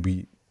buzzes, you'll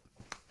be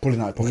pulling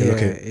out your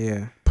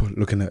pocket,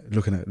 looking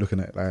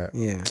at like.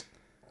 Yeah.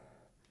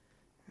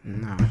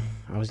 No,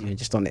 I was even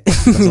just on it.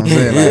 That's what I'm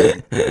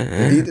saying.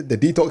 Like the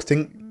detox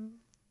thing.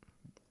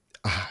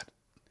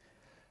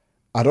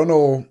 I don't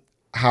know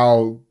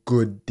how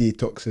good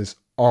detoxes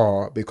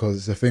are because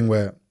it's a thing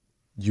where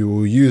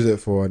you use it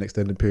for an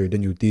extended period,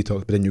 then you detox,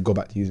 but then you go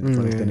back to using it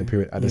for an extended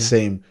period at the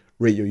same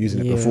rate you're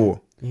using it before.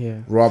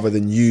 Yeah. Rather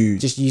than you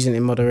just using it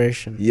in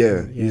moderation.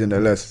 Yeah, using it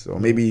less. Or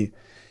maybe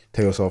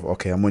tell yourself,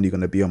 okay, I'm only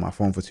gonna be on my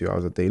phone for 2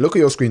 hours a day. Look at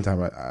your screen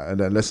time, and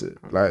then let's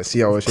like see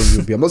how ashamed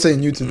you'll be. I'm not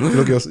saying you to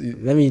look at your.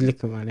 Let me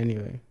look at mine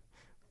anyway.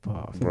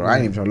 Bro, I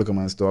ain't even trying to look at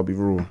mine still. I'll be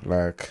real.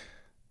 Like,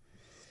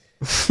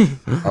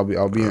 I'll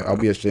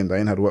be ashamed. I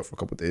ain't had to work for a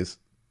couple of days.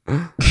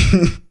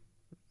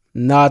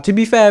 Nah, to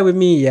be fair with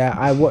me,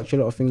 I watch a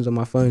lot of things on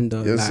my phone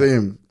though. Yeah,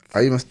 same.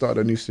 I even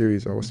started a new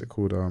series. What's it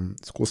called?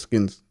 It's called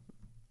Skins.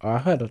 Oh, I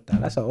heard of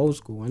that. That's an old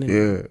school one, isn't it?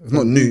 Yeah, it's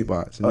not new,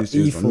 but it's a new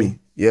series for me.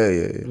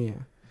 Yeah.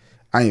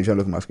 I ain't even trying to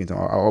look at my screen time.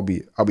 I'll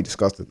be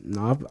disgusted.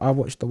 No, I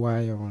watched The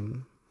Wire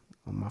on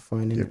my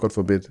phone. Yeah, God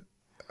forbid.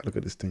 Look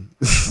at this thing.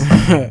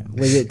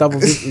 Is it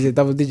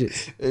double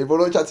digits? Hey, bro,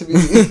 don't chat to me.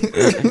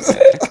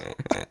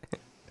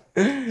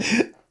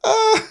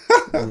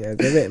 Yeah,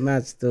 it's a bit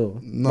mad still.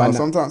 No,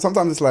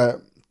 sometimes it's like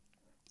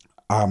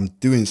I'm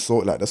doing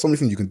like there's so many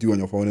things you can do on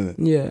your phone, isn't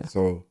it? Yeah.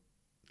 So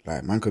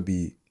like you could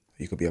be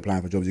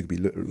applying for jobs, you could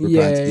be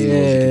replying to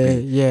emails, you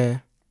could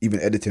be even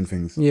editing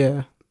things.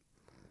 Yeah.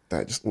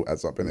 That just all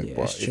adds up, innit? Yeah,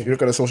 but if you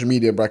look at the social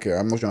media bracket,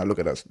 I'm not trying to look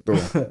at that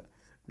still.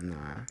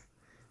 Nah.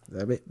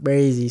 It's a bit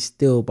crazy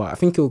still, but I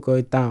think it'll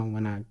go down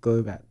when I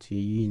go back to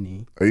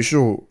uni. Are you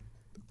sure?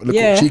 Look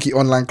at cheeky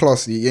online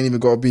class, you ain't even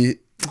got to be...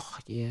 Oh,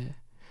 yeah.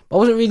 But I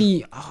wasn't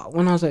really...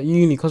 when I was at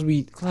uni, because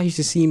I used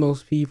to see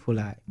most people,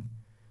 like,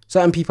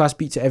 certain people I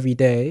speak to every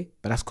day,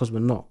 but that's because we're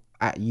not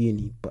at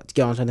uni. But do you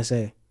get what I'm trying to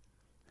say?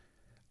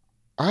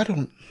 I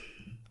don't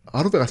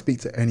think I speak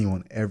to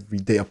anyone every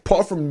day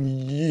apart from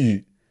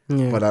you.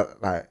 Yeah.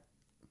 But like,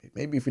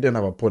 maybe if we didn't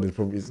have a pod, it's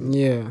probably.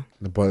 Yeah.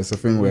 But it's a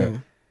thing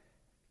where,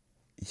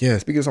 yeah,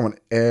 speaking to someone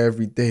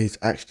every day is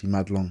actually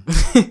mad long,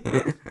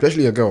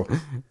 especially a girl,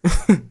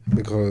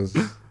 because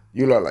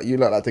you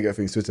like to get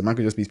things twisted. Man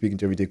could just be speaking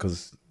to you every day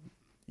because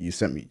you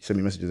send me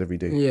messages every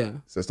day. Yeah.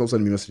 So stop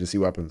sending me messages, see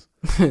what happens.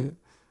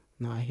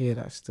 No, I hear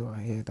that still.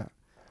 I hear that.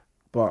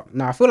 But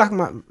no, I feel like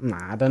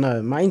I don't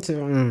know. My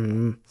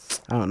interview,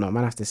 I don't know.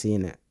 Man, have to see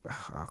in it.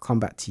 I'll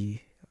come back to you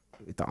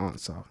with the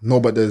answer.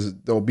 No, but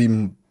there'll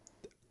be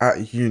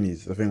at uni.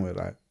 It's the thing where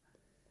like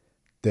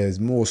there's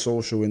more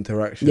social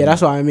interaction. Yeah,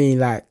 that's what I mean.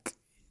 Like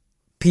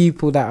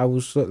people that I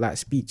will sort of like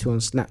speak to on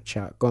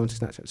Snapchat, go onto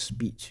Snapchat to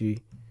speak to.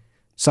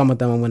 Some of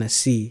them I want to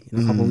see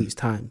in a couple of weeks'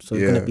 time. So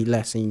it's gonna be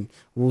less, and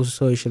we're all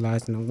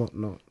socializing and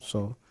whatnot.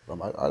 So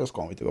I just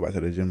can't wait to go back to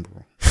the gym,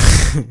 bro.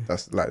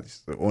 That's like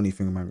the only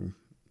thing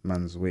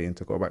man's waiting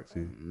to go back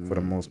to for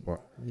the most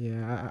part.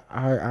 Yeah,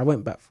 I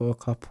went back for a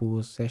couple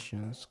of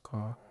sessions.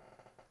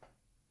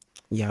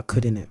 Yeah, I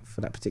couldn't it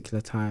for that particular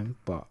time,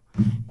 but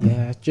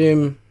yeah,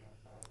 gym,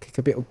 kick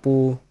a bit of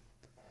ball.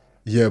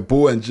 Yeah,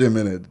 ball and gym,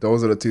 innit?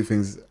 Those are the two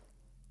things.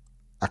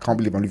 I can't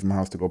believe I'm leaving my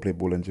house to go play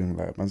ball and gym.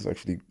 Like, man's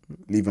actually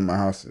leaving my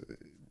house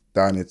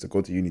down here to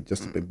go to uni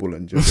just to play ball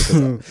and gym.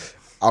 Because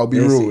I'll be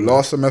real.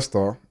 Last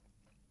semester,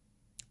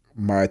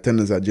 my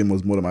attendance at gym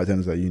was more than my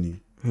attendance at uni.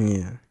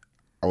 Yeah,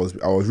 I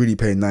was really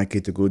paying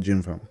 9K to go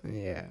gym, fam.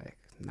 Yeah,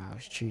 no,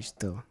 it's true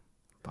still.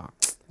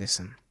 But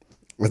listen,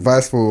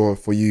 advice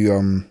for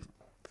you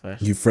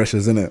you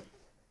freshers, innit?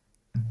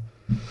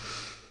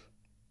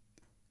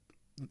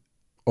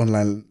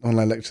 Online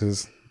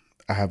lectures,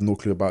 I have no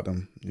clue about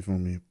them, you feel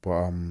me?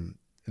 But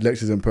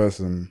lectures in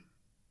person,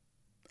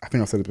 I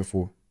think I've said it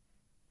before,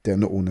 they're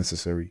not all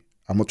necessary.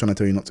 I'm not trying to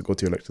tell you not to go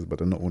to your lectures, but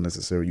they're not all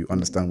necessary. You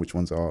understand which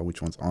ones are,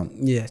 which ones aren't.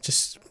 Yeah,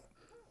 just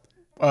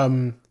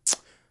hard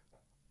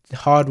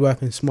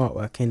work and smart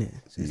work,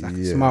 innit? So it's like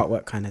a smart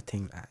work kind of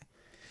thing. Like,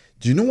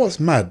 do you know what's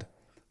mad?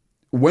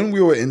 When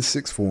we were in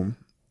sixth form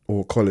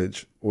or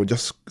college or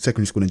just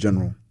secondary school in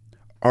general,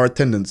 our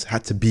attendance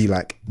had to be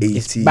like 80.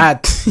 it's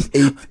bad.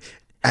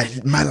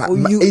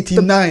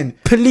 89.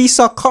 Police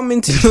are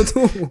coming to your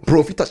door.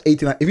 Bro, if you touch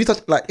 89, if you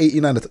touch like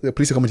 89, the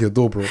police are coming to your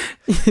door, bro.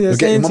 You're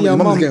saying to your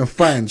mum is getting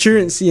fined.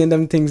 Truancy and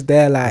them things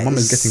there, like, Mum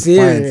is getting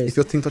serious. fined. If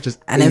your thing touches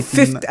and 89,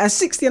 then 50 and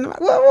 60, and I'm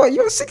like, what?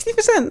 You're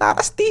 60%? Nah,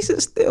 that's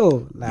decent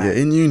still. Like, yeah,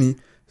 in uni,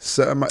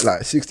 certain, like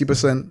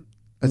 60%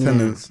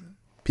 attendance,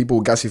 people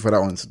will gas you for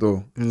that one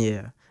still.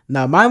 Yeah.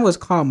 Now mine was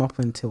calm up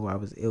until I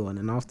was ill, and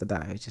then after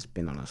that, it's just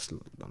been on a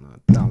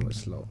downward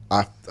slope.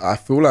 I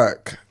feel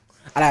like,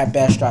 I had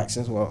bear strikes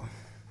as well.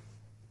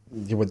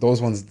 yeah, but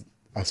those ones,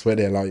 I swear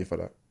they allow you for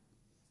that.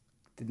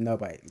 Didn't know,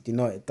 but you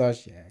know what it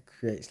does? Yeah, it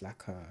creates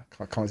like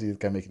I can't see this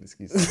guy making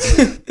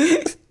excuses.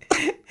 it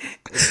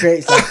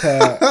creates like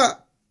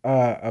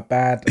a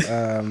bad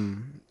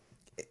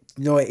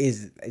you know what it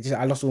is?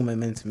 I lost all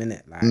momentum in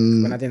it. Like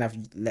when I didn't have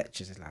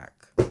lectures, it's like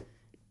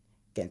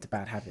get into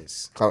bad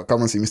habits. Come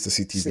and see Mr.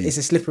 CTB. It's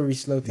a slippery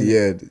slope.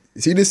 Yeah,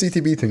 see this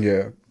CTB thing,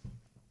 yeah.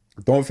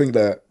 Don't think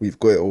that we've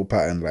got it all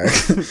patterned. Like,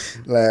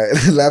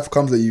 like life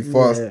comes at you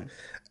fast,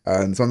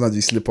 and sometimes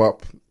you slip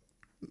up,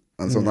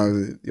 and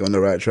sometimes you're on the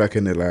right track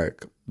in it.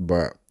 Like,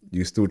 but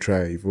you still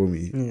try. You feel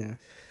me? Yeah.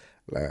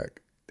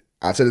 Like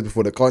I've said it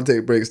before. The can't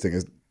take breaks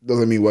thing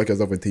doesn't mean work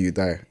yourself until you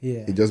die.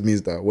 Yeah. It just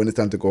means that when it's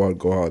time to go hard,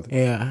 go hard.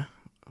 Yeah.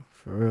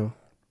 For real,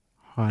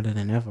 harder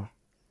than ever.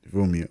 You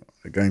feel me?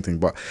 A gang thing,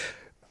 but.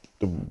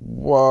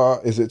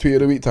 What is it? Tweet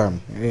of the week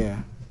time?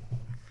 Yeah.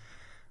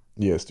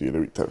 Yes, tweet of the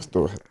week time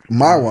still.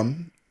 My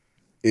one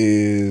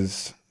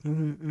is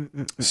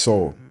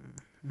so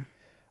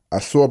I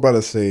saw a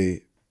brother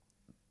say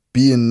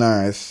being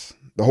nice,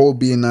 the whole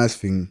being nice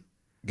thing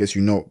gets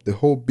you know, the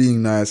whole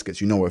being nice gets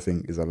you nowhere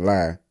thing is a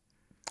lie.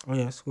 Oh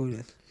yeah, school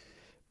this.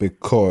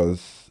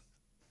 Because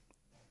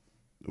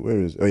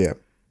where is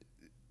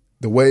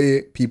the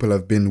way people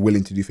have been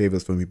willing to do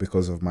favors for me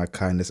because of my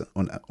kindness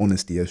and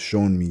honesty has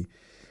shown me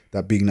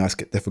that being nice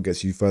definitely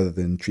gets you further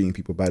than treating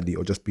people badly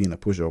or just being a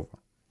pushover.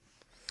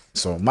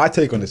 So my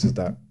take on this is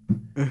that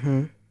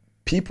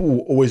people will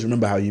always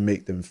remember how you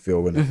make them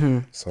feel.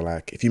 So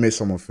like if you make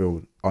someone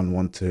feel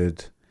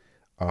unwanted,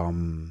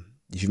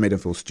 if you made them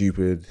feel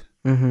stupid,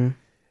 like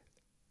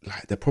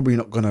they're probably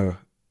not gonna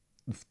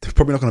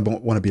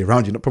want to be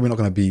around you. They're probably not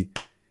gonna be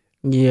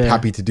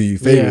happy to do you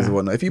favors or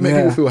whatnot. If you make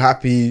people feel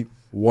happy,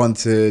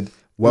 wanted,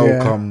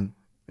 welcome,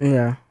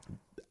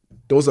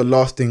 those are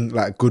lasting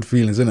like good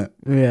feelings, isn't it?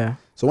 Yeah.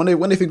 So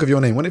when they think of your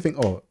name, when they think,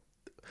 oh,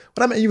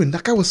 when I met you, and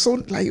that guy was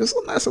so like, he was so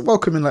nice and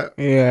welcoming. Like,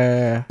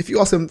 if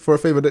you ask them for a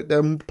favor,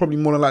 they're probably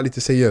more than likely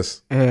to say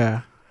yes.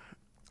 Yeah.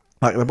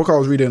 Like the book I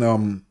was reading,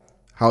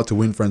 How to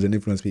Win Friends and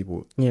Influence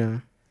People. Yeah.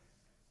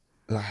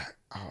 Like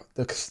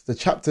the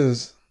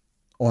chapters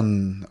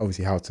on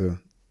obviously how to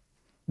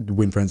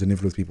win friends and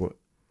influence people,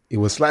 it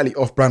was slightly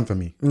off brand for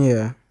me.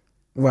 Yeah.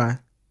 Why?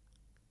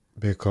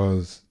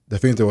 Because the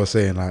things they were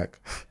saying, like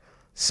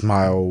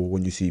smile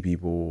when you see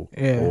people,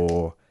 Yeah.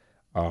 or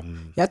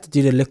You have to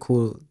do the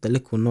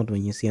little nod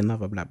when you see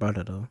another black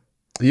brother, though.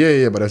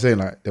 yeah. But they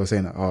were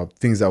saying that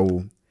things that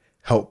will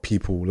help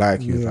people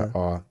like you, Yeah.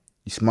 like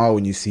you smile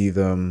when you see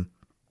them,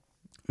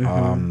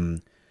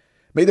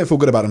 make them feel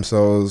good about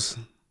themselves.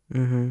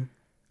 Mm-hmm.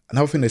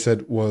 Another thing they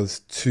said was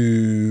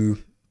to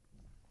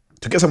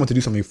get someone to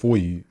do something for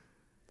you.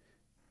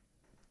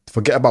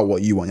 Forget about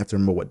what you want. You have to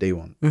remember what they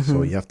want.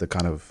 So you have to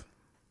kind of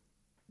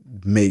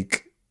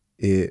make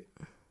it,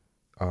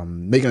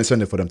 make an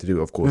incentive for them to do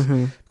it, of course.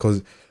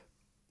 Because,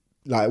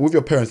 like, with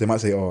your parents, they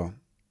might say, "Oh,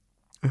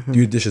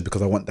 do dishes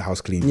because I want the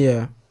house clean."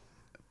 Yeah.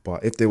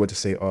 But if they were to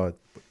say, "Oh,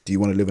 do you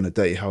want to live in a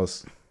dirty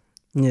house?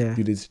 Yeah.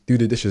 Do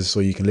the dishes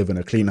so you can live in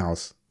a clean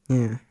house."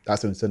 Yeah.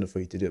 That's the incentive for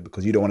you to do it,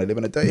 because you don't want to live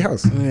in a dirty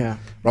house. Yeah.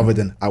 Rather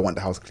than, I want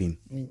the house clean.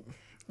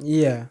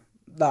 Yeah.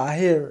 Like, I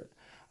hear it.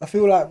 I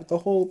feel like with the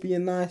whole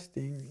being nice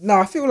thing. No,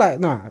 I feel like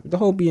with the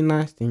whole being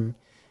nice thing,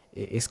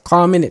 it's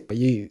calm in it, but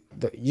you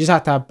just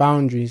have to have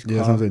boundaries. Yeah,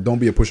 that's what I'm saying. Don't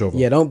be a pushover.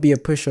 Yeah, don't be a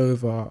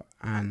pushover,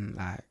 and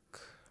like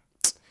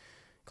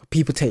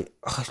people take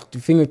the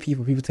thing with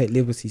people take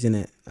liberties in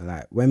it.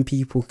 Like when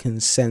people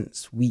can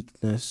sense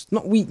weakness,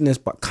 not weakness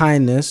but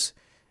kindness,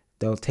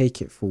 they'll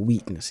take it for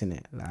weakness in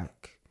it.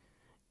 Like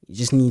you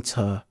just need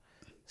to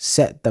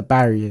set the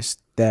barriers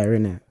there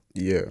in it.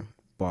 Yeah.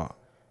 But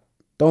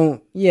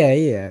don't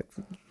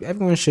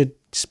everyone should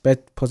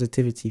spread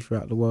positivity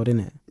throughout the world,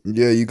 innit?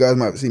 Yeah, you guys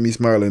might see me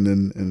smiling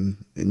in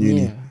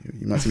uni. Yeah.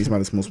 You might see me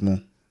smiling small.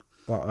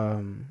 But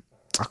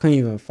I couldn't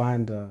even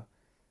find a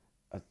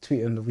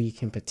tweet on the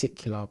week in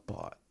particular,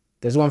 but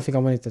there's one thing I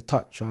wanted to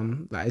touch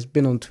on. Like it's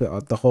been on Twitter,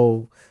 the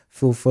whole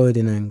Phil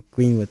Foden and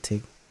Greenwood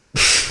thing.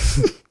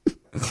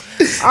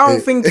 I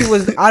don't think it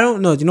was, I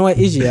don't know, do you know what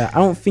it is? Yeah, I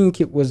don't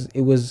think it was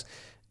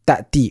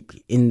that deep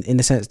in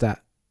the sense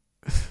that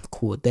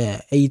cool,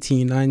 they're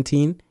 18,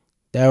 19.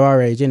 They're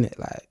our age, innit?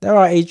 Like, they're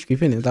our age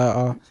group, innit?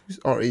 Like, Who's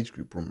our age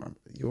group, bro, man?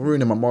 You're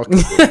ruining my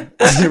market, bro.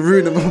 You're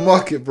ruining my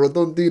market, bro.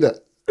 Don't do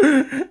that.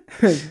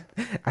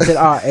 I said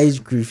our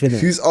age group, innit?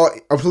 Who's our...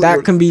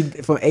 That can be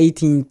from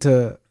 18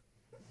 to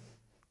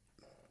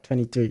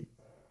 23.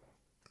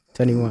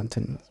 21,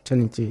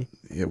 23.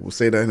 Yeah, we'll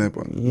say that, innit?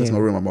 But let's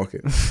not ruin my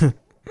market.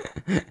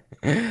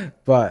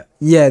 But,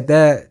 yeah,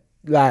 they're...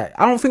 Like,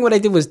 I don't think what they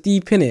did was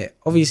deep in it.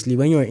 Obviously,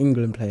 when you're an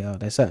England player,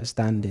 there's certain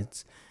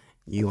standards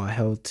you are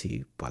held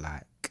to. But,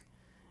 like,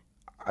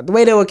 the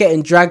way they were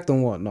getting dragged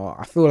and whatnot,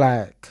 I feel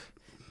like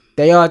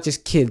they are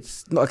just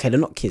kids. Okay, they're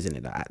not kids in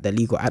it. Like, they're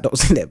legal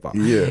adults in it. But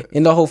yeah,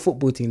 in the whole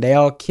football team, they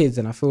are kids.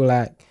 And I feel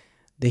like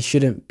they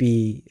shouldn't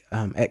be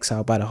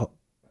exiled by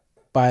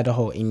the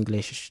whole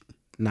English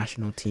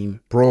national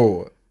team.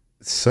 Bro,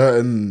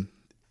 certain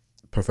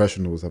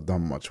professionals have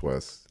done much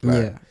worse.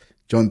 Like, yeah.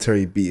 John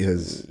Terry beat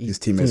his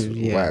teammate's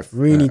wife.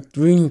 Rooney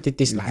did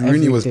this. Like,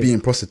 Rooney was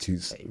being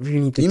prostitutes.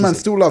 Rooney did You man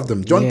still love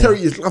them. John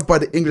Terry is loved by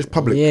the English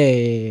public.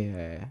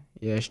 Yeah,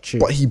 it's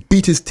true. But he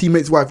beat his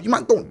teammate's wife. You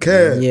man don't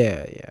care.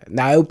 Yeah.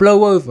 Now it'll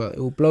blow over.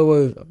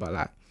 But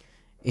like,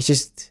 it's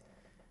just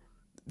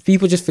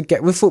people just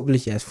forget with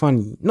footballers. Yeah, it's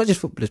funny. Not just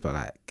footballers, but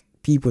like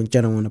people in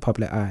general in the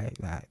public eye.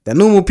 Like they're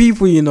normal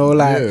people, you know.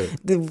 Like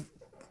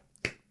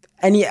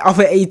any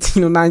other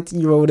 18 or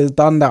 19-year-old has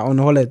done that on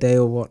holiday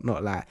or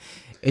whatnot. Like.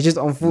 It's just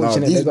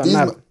unfortunate they got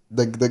nabbed.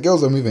 The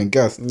girls are moving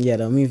gas. Yeah,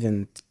 they're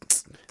moving.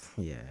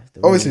 Yeah.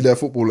 Obviously, they're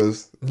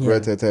footballers,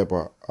 but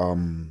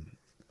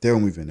they were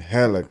moving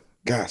hella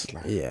gas.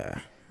 Like, yeah.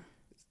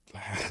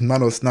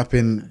 Man was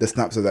snapping the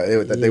snaps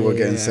that they were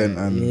getting sent.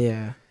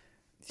 And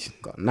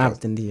got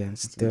nabbed in the end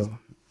still.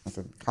 I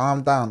said,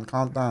 calm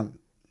down.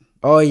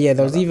 Oh, yeah,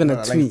 there was even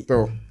a tweet.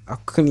 I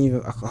couldn't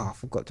even... I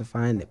forgot to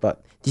find it.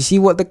 But do you see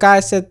what the guy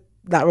said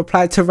that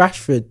replied to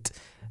Rashford?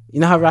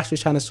 You know how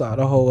Rashford's trying to sort out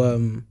the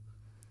whole...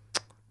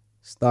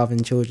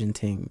 starving children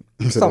thing.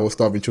 The whole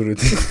starving children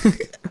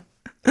thing.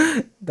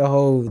 The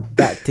whole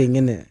that thing,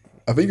 innit?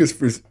 I think it's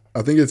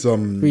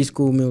free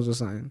school meals or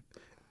something.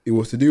 It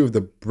was to do with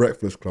the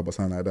Breakfast Club or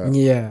something like that.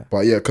 Yeah.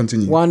 But yeah,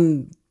 continue.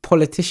 One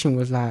politician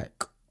was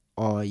like,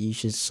 "Oh, you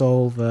should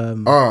solve."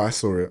 I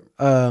saw it.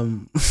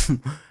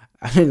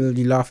 I didn't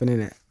really laughing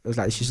in it. It was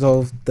like you should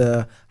solve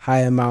the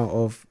high amount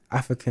of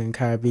African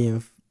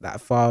Caribbean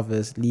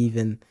fathers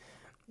leaving.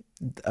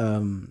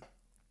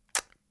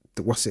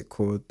 What's it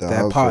called? Their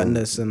household.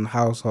 Partners and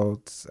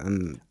households.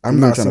 And I'm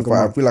not trying to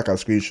fight. I feel like I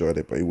screenshotted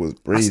it, but it was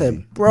brazy. I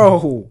said,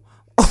 bro,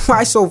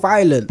 why so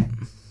violent?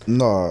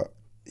 No,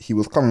 he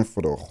was coming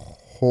for the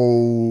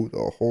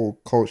whole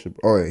culture.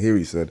 Oh, yeah, here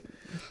he said.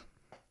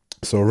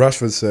 So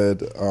Rashford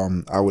said,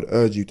 I would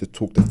urge you to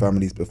talk to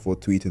families before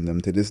tweeting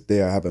them. To this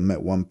day, I haven't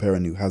met one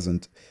parent who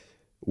hasn't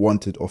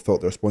wanted or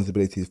felt the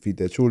responsibility to feed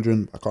their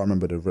children. I can't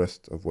remember the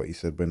rest of what he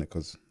said, Bennett,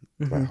 because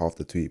like half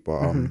the tweet.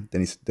 But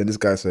then this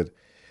guy said,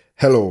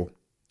 hello,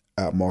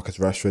 Marcus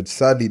Rashford.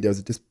 Sadly, there's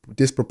a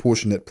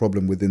disproportionate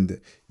problem within the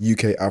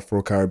UK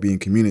Afro-Caribbean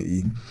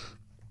community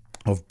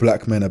of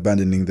black men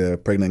abandoning their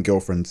pregnant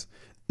girlfriends,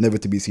 never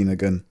to be seen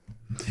again.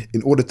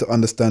 In order to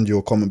understand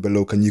your comment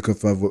below, can you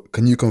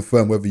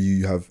confirm whether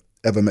you have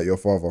Ever Met Your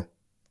Father.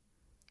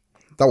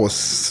 That was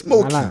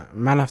smoky.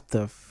 Man have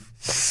to.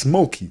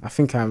 Smoky. I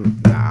think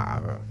I'm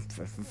nah.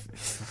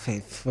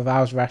 If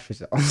I was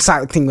Rashford's on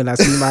side thing when I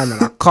see my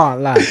man, I can't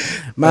lie.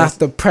 Man have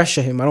to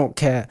pressure him. I don't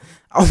care.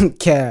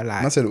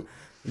 Like I said,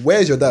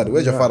 where's your dad?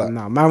 Where's your father?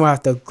 No, man will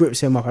have to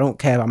grips him up. I don't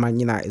care about Man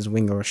United's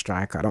winger or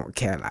striker. I don't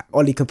care. Like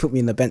Ollie can put me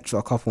in the bench for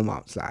a couple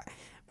months. Like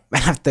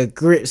man have to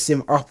grips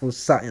him up or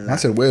something. Like, I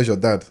said, where's your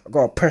dad? I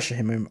gotta pressure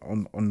him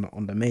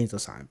on the mains or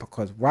something,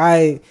 because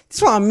why? This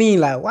is what I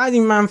mean. Like why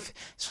do man?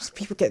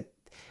 People get.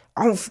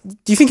 Do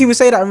you think he would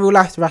say that in real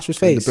life to Rashford's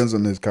face? It depends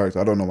on his character.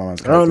 I don't know my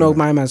man's character. I don't know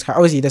my man's character.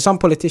 Obviously, there's some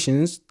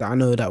politicians that I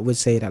know that would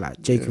say that,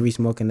 like Jacob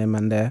Rees-Mogg and them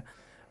man there.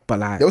 But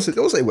like, they also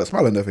say with a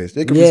smile on their face.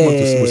 Jacob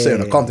Rees-Mogg was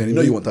saying a calm thing. You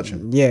know you won't touch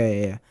him.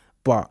 Yeah.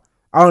 But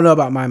I don't know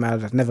about my man.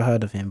 I've never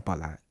heard of him. But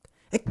like,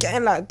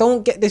 again, like,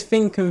 don't get this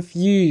thing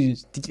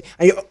confused.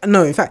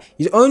 No, in fact,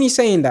 he's only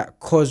saying that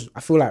because I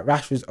feel like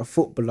Rashford's a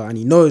footballer and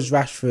he knows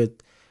Rashford.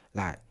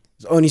 Like,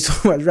 there's only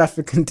so much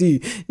Rashford can do. You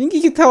think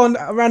he can tell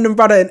a random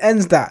brother and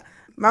ends that?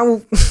 Man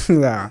will,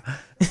 nah.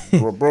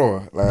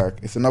 bro, like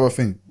it's another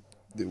thing.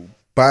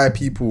 By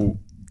people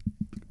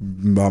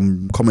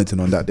commenting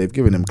on that, they've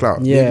given him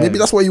clout. Yeah, maybe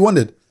that's what you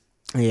wanted.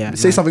 Yeah,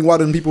 say something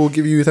wild and people will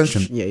give you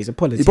attention. Yeah, he's a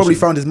politician. He probably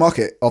found his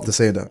market after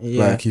saying that.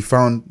 Yeah. Like he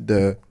found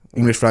the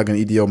English flag and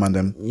EDL man.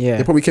 Them. Yeah,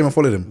 they probably came and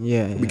followed him.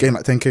 Yeah, we gained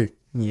like 10k.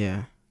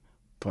 Yeah,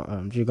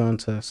 but do you go on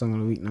to Song of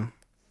the Week now?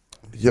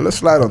 Yeah, let's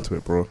slide onto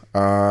it, bro.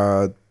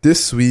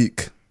 This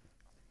week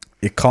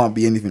it can't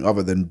be anything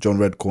other than John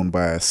Redcorn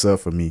by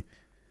Surf For Me.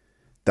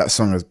 That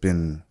song has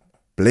been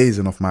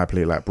blazing off my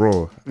plate, like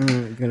bro.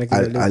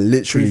 I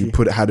literally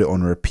had it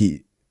on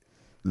repeat.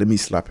 Let me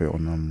slap it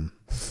on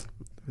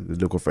the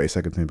local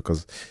 30-second thing,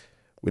 because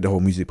with the whole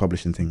music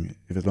publishing thing,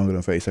 if it's longer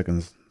than 30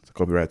 seconds, it's a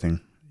copyright thing.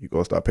 You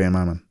gotta start paying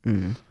my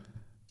man.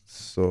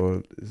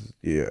 So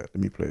yeah, let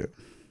me play it.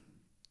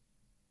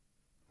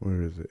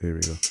 Where is it? Here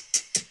we go.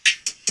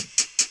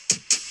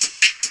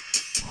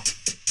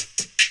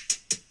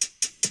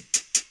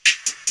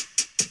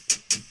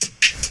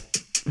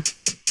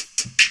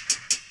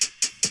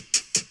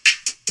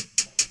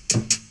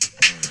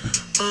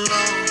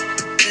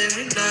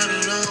 Every night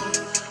alone,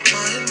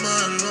 why am I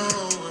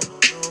alone? I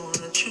know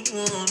that you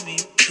want me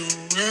to.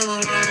 Am I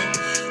wrong?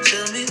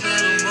 Tell me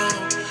that I'm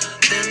wrong.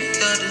 Tell me I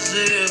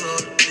deserve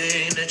all the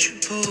pain that you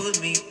put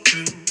me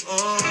through.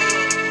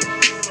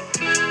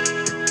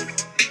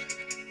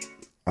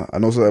 I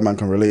know so that man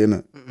can relate,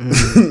 innit?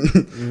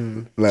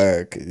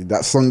 Like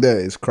that song there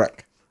is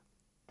crack.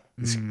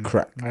 It's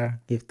crack. I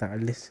give that a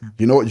listen.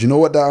 Do you know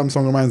what that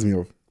song reminds me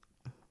of?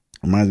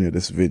 Reminds me of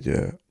this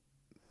video.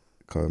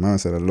 Cause man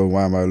said, "Alone,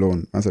 why am I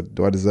alone?" Man said,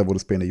 "Do I deserve all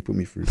this pain that you put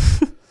me through?"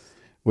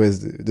 Where's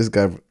this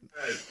guy?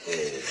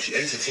 She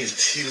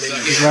entertains too many.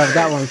 Right,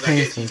 that one's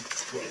painful.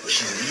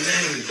 She's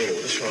lame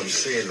though. That's what I'm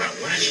saying. Like,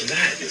 why is she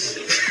like this?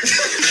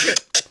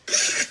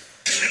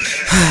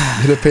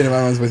 The pain in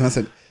my man's voice. Man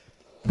said,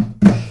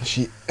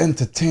 "She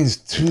entertains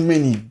too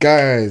many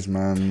guys,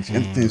 man. She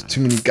entertains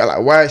too many guys.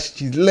 Like, why is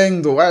she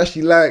lame though? Why is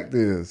she like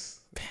this?"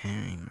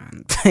 Pain,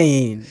 man.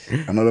 Pain.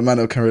 I know the man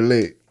that can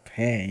relate.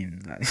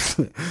 Pain.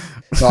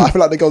 No, I feel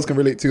like the girls can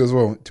relate too as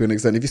well, to an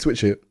extent. If you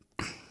switch it,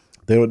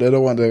 they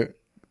don't want the.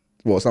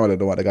 Well, some of them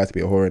don't want the guy to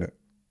be a whore in it.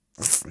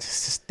 It's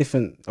just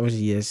different.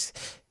 Obviously, yes.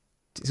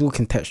 It's all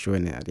contextual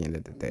in it at the end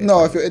of the day.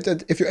 No,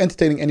 if you're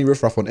entertaining any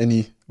riffraff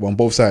on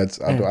both sides,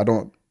 I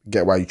don't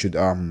get why you should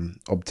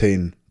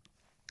obtain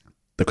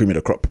the cream of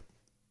the crop.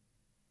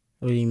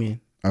 What do you mean?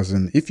 As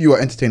in, if you are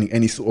entertaining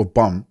any sort of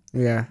bum,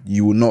 yeah,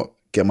 you will not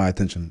get my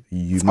attention.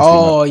 You must.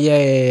 Oh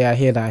yeah. I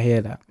hear that.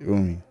 You know what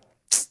I mean?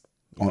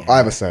 On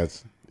either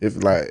sides.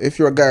 If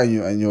you're a guy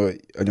and you're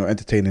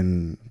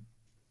entertaining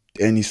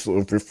any sort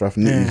of riffraff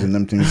nitties and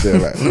them things there,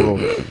 like,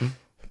 bro,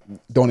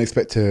 don't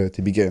expect to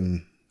be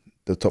getting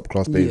the top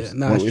class babes.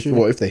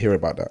 What if they hear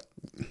about that?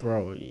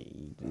 Bro,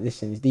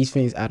 listen, these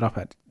things add up.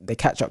 They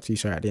catch up to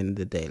you. At the end of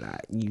the day,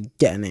 like, you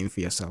get a name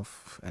for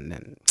yourself, and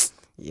then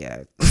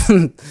yeah,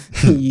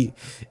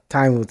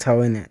 time will tell,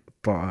 innit?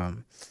 But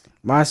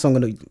my song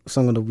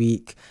of the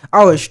week,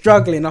 I was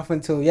struggling up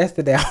until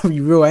yesterday. I'll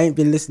be real, I ain't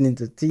been listening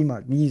to too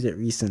much music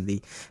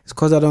recently. It's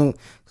because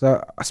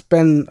I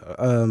spend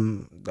a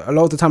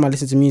lot of the time I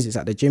listen to music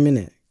at the gym,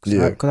 innit?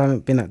 Because I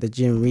haven't been at the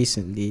gym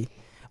recently.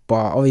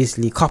 But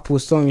obviously, a couple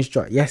of songs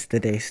dropped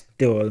yesterday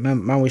still.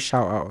 Man will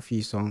shout out a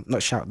few songs.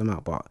 Not shout them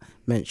out, but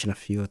mention a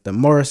few of them.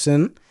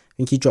 Morrison, I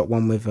think he dropped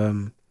one with,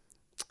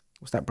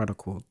 what's that brother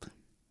called?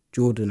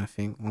 Jordan, I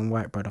think. One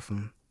white brother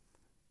from,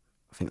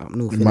 I think, up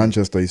north.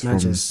 Manchester, he's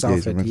Manchester, from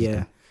Salford,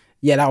 Manchester.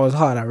 Yeah, that was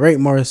hard. I rate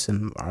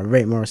Morrison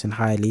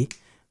highly.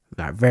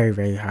 Like, very,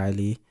 very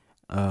highly.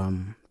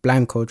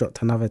 Blanco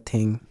dropped another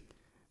thing.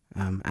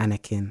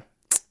 Anakin.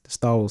 The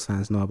Star Wars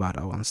fans know about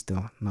that one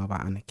still. Know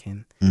about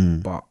Anakin.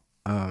 But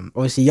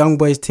obviously Young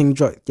Boy's thing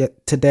dropped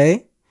yet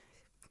today.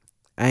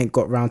 I ain't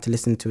got round to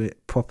listen to it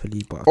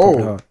properly, but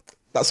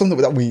that's something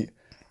that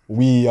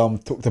we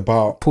talked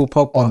about Paul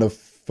Pogba on the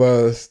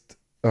first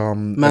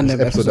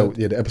episode.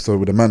 The episode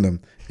with the Mandem.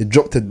 It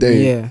dropped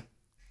today. Yeah,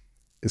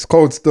 it's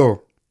cold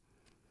still.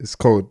 It's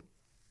cold.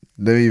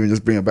 Let me even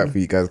just bring it back for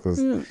you guys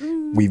because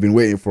we've been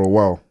waiting for a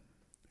while.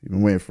 We've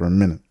been waiting for a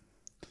minute.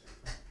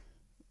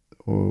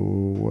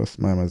 Oh, what's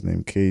my man's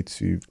name?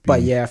 K2B.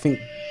 But yeah, I think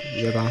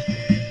you're gone.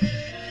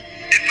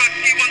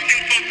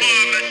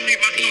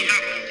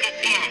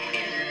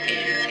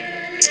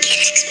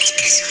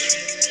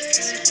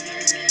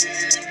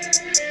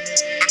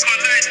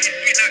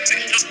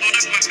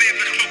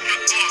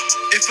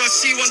 If I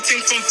see one thing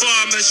from far,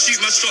 I'ma shoot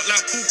my shot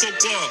like Coco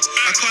Bar.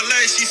 I can't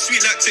lie, she's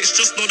sweet like Tix,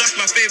 just know that's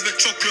my favorite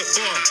chocolate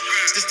bar.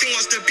 This thing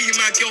wants to be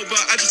my girl,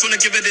 but I just wanna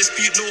give her this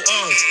beat, no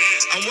R's.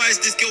 And why is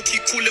this girl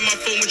keep calling my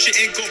phone when she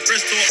ain't got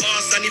breast or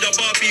ass? I need a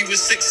Barbie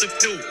with sex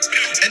appeal.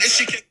 And if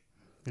she can...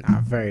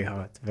 Nah, very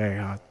hard, very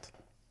hard.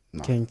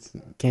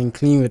 Came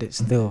clean with it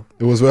still.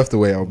 It was worth the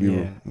wait, I'll be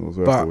real. It was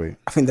worth But the wait.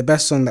 I think the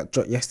best song that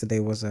dropped yesterday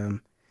was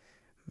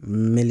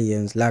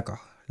Millions Lager.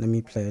 Let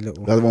me play a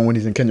little. That's the one when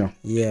he's in Kenya.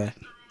 Yeah.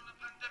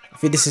 I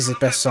think this is his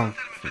best song.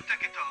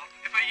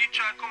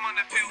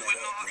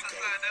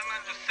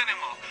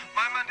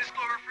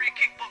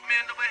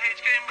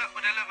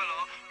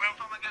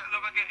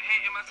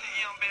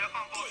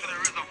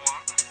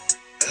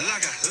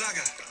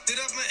 Lager. Did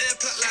have my ear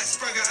plat like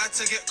Spragger. Had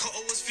to get caught,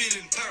 I was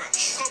feeling para.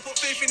 Can't put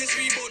faith in this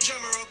Reebok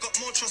jammer. I got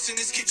more trust in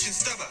this kitchen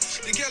stabber.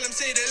 The girl them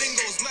say the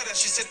lingo's madder.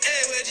 She said,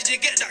 hey, where did you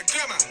get that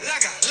grammar?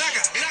 Lager.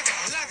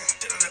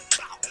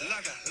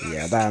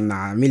 Yeah,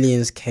 that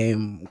Millions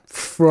came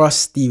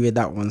frosty with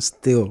that one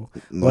still.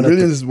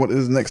 Millions is what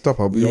is next up,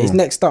 I'll be Yeah, real. he's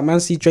next up. Man,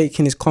 see Drake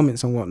in his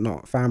comments and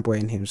whatnot,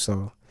 fanboying him.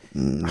 So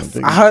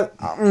think- I heard,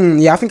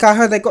 I think I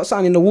heard they got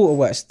something in the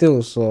waterworks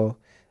still. So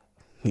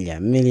yeah,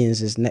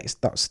 Millions is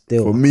next up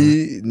still. For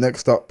me,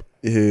 next up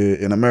here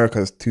in America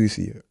is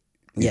 2C.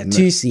 Yeah,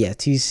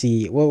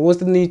 2C. What was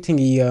the new thing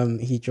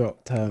he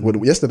dropped?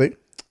 What, yesterday?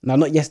 No,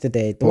 not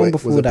yesterday. The one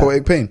before was it that.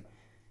 Poetic Pain?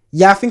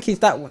 Yeah, I think it's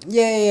that one.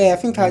 Yeah.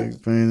 I think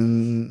Poetic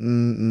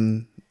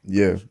Pain,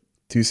 yeah,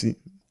 2C.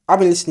 I've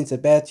been listening to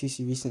Bear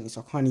 2C recently,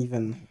 so I can't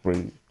even.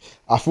 Brilliant.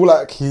 I feel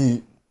like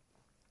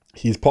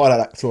he's part of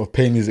that sort of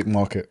pain music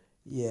market.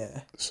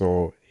 Yeah.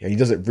 So yeah, he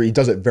does it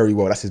very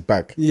well. That's his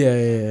bag.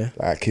 Yeah.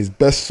 Like his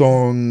best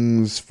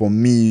songs for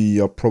me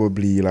are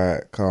probably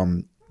like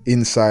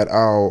Inside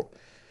Out,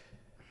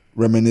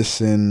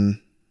 Reminiscing.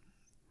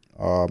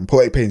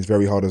 Poetic Pain is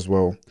very hard as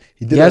well.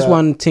 He has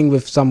one thing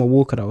with Summer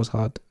Walker that was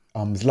hard.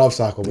 His Love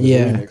Cycle, but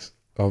Yeah. the remix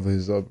of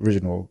his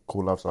original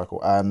called Love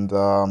Cycle,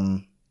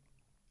 and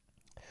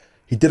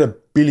he did a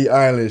Billie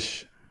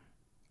Eilish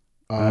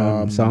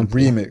Sample.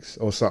 remix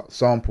or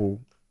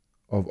sample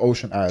of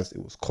Ocean Eyes.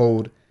 It was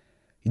cold.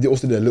 He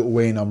also did a Lil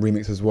Wayne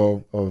remix as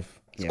well of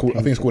I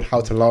think it's called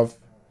How to Love.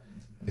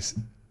 It's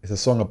a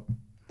song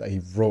that he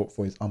wrote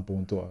for his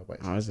unborn daughter, but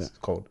it's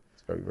cold.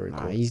 It's very, very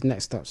cold. He's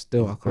next up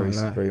still. I can't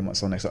lie. Very much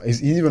so next up.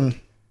 He's even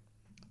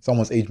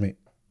someone's age mate.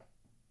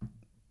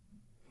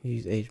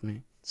 Who's age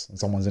mate?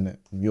 Someone's in it.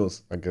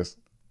 Yours, I guess.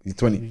 He's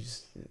 20.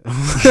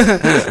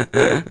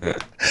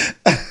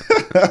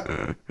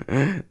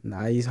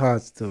 Nah, he's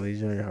hard still.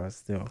 He's very hard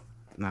still.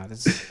 Nah,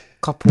 there's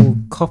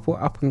couple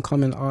up and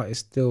coming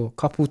artists still.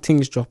 Couple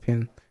things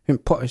dropping. I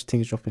think Potter's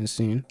things dropping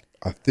soon.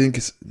 I think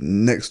it's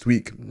next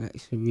week.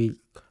 Next week.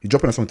 He's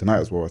dropping a song tonight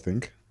as well, I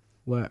think.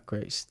 Work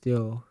rate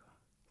still.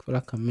 I feel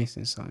like I'm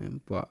missing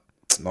something, but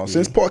No,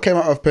 since Potter came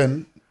out of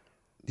Penn,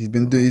 he's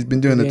been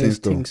doing the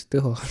thing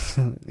still.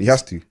 He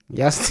has to.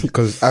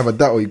 Because either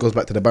that or he goes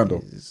back to the band.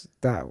 It's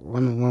that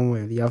one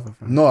way or the other.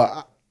 Fam. No,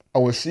 I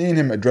was seeing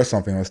him address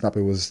something on Snap.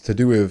 It was to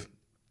do with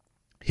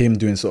him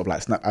doing sort of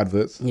like Snap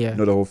adverts. Yeah. You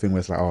know, the whole thing where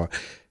it's like, oh,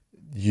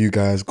 you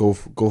guys go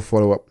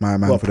follow up my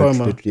man for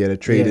the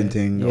trading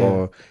thing, Yeah.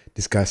 or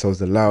this guy sells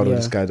the loud, or Yeah.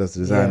 this guy does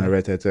the design,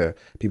 or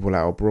people are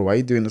like, oh, bro, why are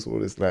you doing this? All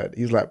this, like,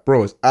 he's like,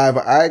 bro, it's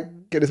either I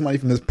get this money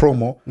from this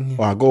promo,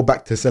 or I go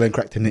back to selling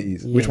crack to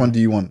nitties. Which one do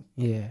you want?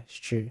 Yeah, it's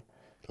true.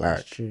 Like,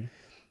 It's true.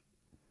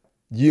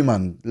 you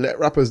man, let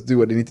rappers do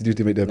what they need to do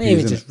to make their Not even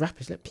views. just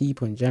rappers, let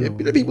people in general.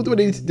 Let people do what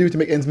they need to do to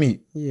make ends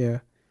meet. Yeah.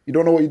 You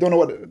don't know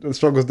what the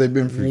struggles they've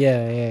been through.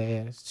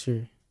 Yeah. It's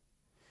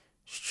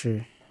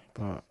true.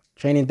 But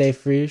training day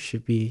 3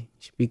 should be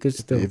good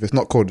still. If it's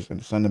not cold,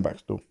 just send them back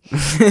still.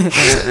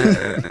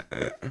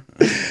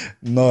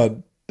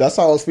 No, that's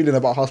how I was feeling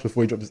about House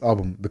before he dropped this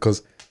album.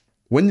 Because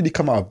when did he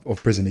come out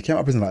of prison? He came out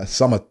of prison like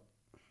summer.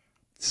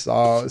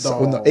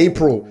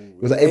 April.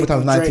 It was like April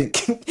times 19.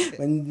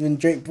 when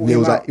Drake brought Yeah,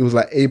 him out. it was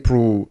like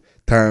April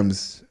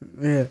times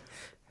Yeah.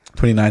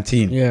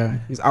 2019. Yeah.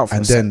 He's out for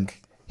And a then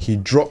sec. he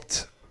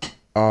dropped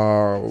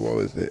what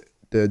was it?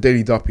 The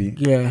Daily Duppy.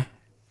 Yeah.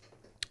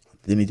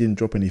 Then he didn't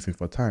drop anything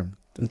for a time.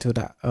 Until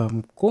that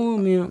call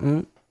me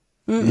Yeah,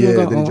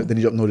 then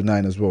he dropped No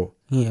Denying as well.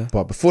 Yeah.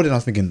 But before then I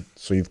was thinking,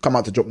 so you've come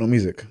out to drop no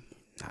music.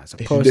 Nah, it's a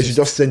They process. should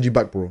just send you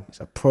back, bro. It's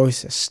a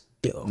process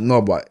still.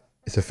 No, but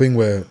it's a thing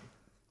where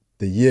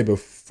the year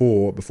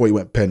before he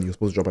went Penn, he was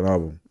supposed to drop an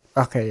album.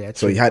 Okay, yeah.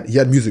 So True. he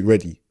had music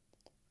ready.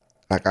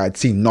 Like I'd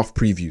seen enough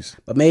previews.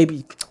 But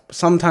maybe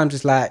sometimes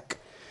it's like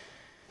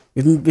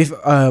with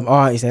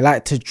artists, they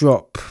like to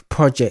drop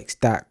projects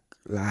that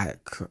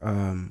like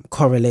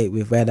correlate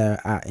with where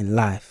they're at in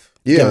life.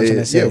 You get Yeah, what I'm trying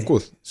yeah, to say? yeah, of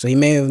course. So he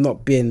may have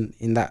not been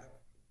in that,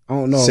 I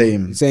don't know,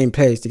 Same.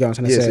 place. You get what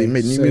I'm trying to Yeah, say? so he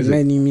made new He music.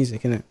 made new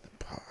music, innit?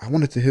 I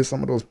wanted to hear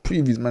some of those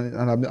previews, man,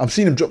 and I'm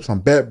seeing him drop some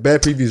bare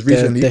previews The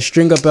recently.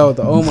 Stringer Bell,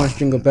 the Oman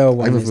Stringer Bell I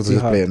one even is supposed too to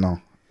just play hard. it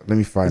now. Let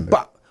me find it.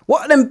 But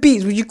what are them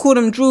beats? Would you call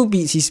them drill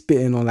beats he's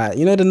spitting on? Like,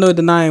 you know, the No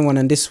Denying one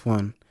and this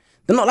one.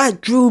 They're not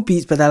like drill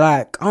beats, but they're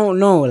like, I don't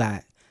know,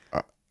 like.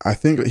 I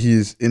think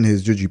he's in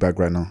his juju bag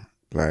right now.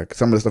 Like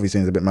some of the stuff he's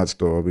saying is a bit mad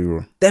still. I'll be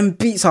real. Them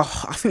beats are,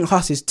 I think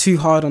Huss is too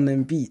hard on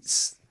them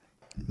beats.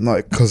 No,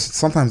 because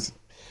sometimes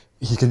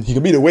he can be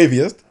the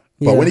waviest,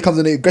 but Yeah. when he comes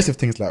in the aggressive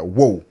things, like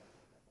whoa,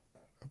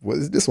 what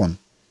is this one?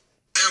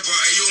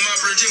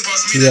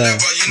 Yeah,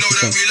 You know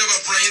that we love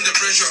applying the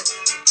pressure.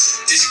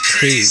 It's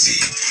crazy.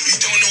 You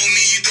don't know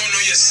me, you don't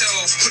know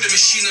yourself. Put the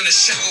machine on the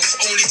shelf,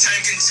 only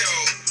time can tell.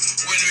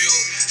 When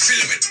we'll fill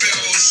him with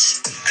bells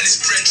and his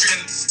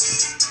brethren.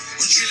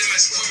 We drill him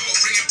as well,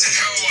 bring him to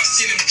hell. I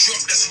seen him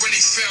drop, that's when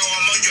he fell.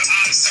 I'm on your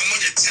ass, I'm on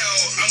your tail.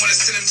 I'm gonna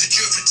send him to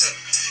Jupiter.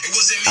 It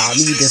wasn't me. I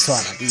need this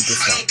one. I need this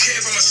I one. don't care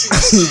if I'm a need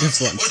this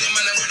superstar one. or the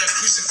man I'm gonna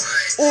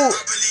crucify. Oh.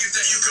 I believe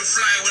that you can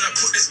fly when I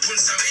put this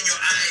bunsam in your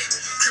eye.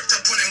 Crept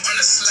up on him on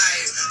a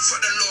slide. For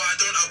the law, I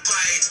don't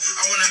abide.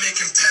 I wanna make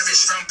him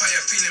perish.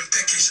 Vampire feeling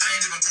peckish. I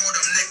ain't even pulled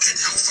up naked.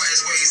 Hellfire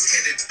is where he's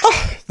headed.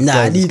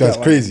 Nah, I This need guy's that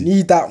one. crazy. I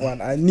need that one.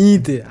 I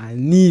need it. I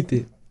need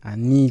it. I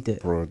need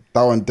it. Bro,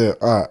 that one there,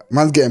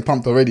 man's getting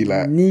pumped already.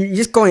 Like, You're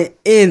just going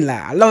in,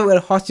 like, I love it when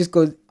Huss just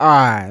goes,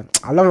 I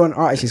love it when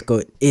artists just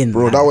go in.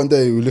 bro, like. that one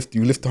there, you lift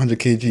 100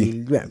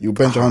 kg, you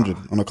bench 100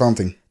 on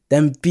accounting.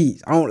 Them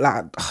beats, I don't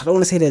want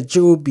to say they're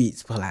drill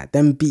beats, but like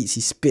them beats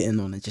he's spitting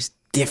on are just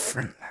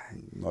different.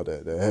 Like, No,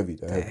 they're heavy.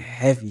 They're they're heavy.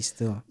 heavy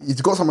still. He's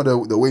got some of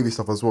the wavy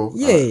stuff as well.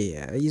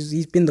 Yeah.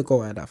 He's been the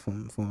goal at that for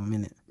a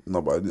minute.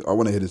 No, but I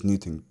want to hear this new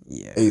thing.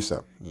 Yeah.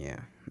 ASAP. Yeah.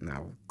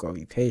 Now we've got to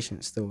be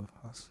patient still with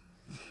us.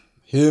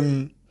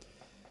 Him,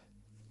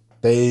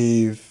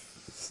 Dave,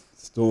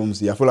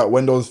 Stormzy. I feel like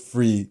when those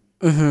three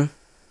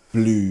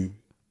blew,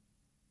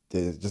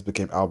 they just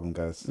became album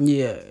guys.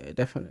 Yeah,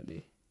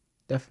 definitely.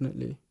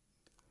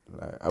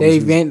 Like,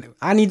 Dave,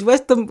 I need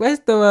where's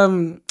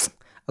the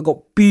I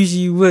got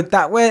Bougie Wood.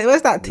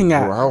 Where's that thing bro,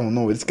 at? I don't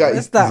know. This guy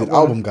Where's is that an one?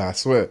 album guy. I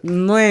swear.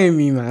 Annoying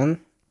me, man.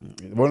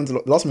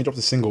 The last time he dropped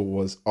a single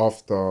was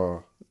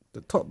after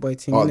The Top Boy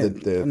team.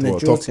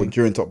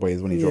 during Top Boy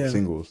is when he dropped Yeah.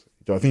 singles.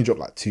 I think he dropped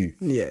like 2.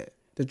 Yeah,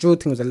 the drill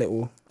thing was a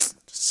little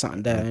just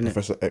something there, innit?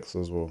 Professor X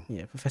as well.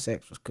 Yeah, Professor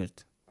X was good.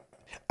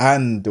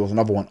 And there was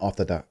another one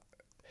after that.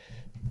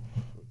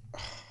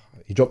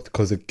 He dropped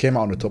because it came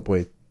out on the Top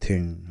Boy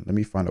thing. Let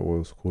me find out what it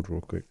was called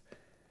real quick.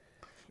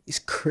 It's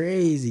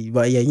crazy,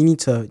 but yeah, you need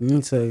to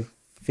not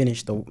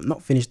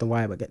finish the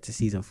Wire, but get to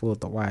season 4 of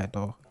the Wire.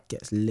 Though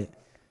gets lit.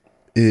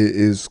 It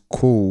is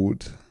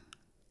called.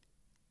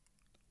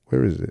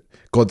 Where is it?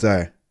 God's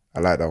Eye. I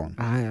like that one.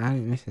 I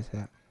didn't miss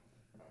that.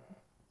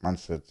 Man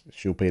said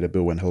she'll pay the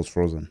bill when hell's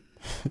frozen.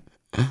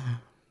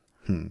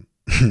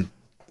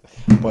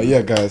 But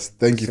yeah, guys,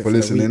 thank you for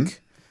listening.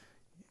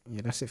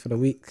 Yeah, that's it for the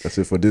week. That's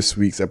it for this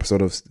week's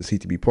episode of the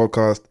CTB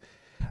podcast.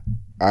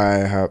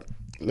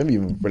 Let me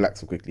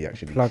relax quickly,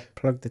 actually.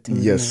 Plug the thing.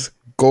 Yes,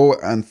 go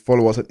and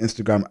follow us on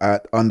Instagram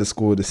at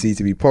 _the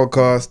CTB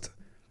podcast.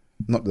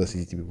 Not the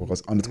CTB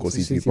podcast,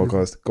 _CTB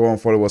podcast. Go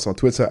and follow us on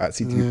Twitter at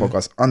CTB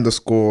podcast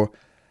 _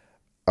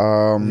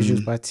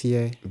 Visuals by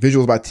TA.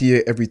 Visuals by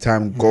TA every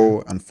time.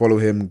 Go and follow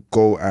him.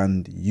 Go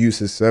and use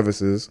his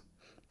services.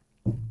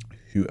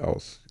 Who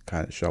else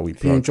shall we If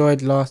you plug?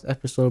 enjoyed last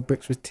episode,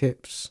 Bricks with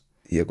Tips.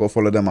 Yeah, go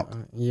follow them up.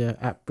 Yeah,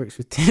 at Bricks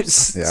with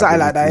Tips. Yeah, Something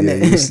like that, yeah,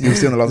 innit? you'll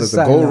see on the last episode.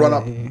 Something Go like run that,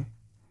 up yeah.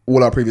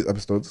 all our previous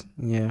episodes.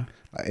 Yeah.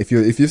 Like, if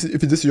this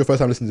is your first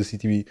time listening to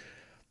CTV,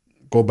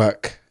 go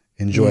back,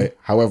 enjoy it.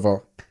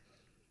 However,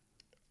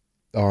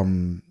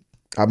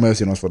 have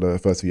mercy on us for the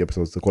first few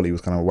episodes. The quality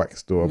was kind of whack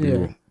still, I'll be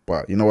real.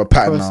 But you know what,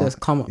 pattern Process, now.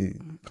 come up.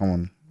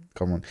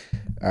 Come on.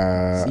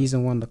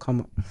 Season 1, the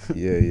come up.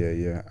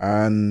 Yeah.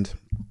 And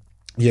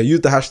yeah,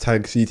 use the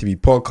hashtag CTV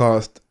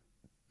podcast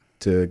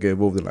to get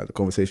involved in like the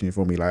conversation. You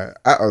feel me? Like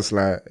at us,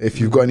 like if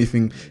you've got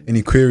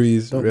any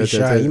queries, Don't be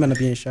shy. You might be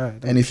being shy. Don't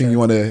be anything shy.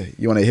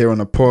 you wanna hear on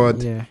the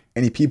pod, Yeah.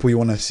 any people you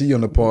wanna see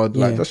on the pod,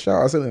 like Yeah. just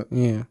shout us in it.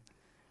 Yeah.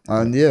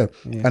 And yeah.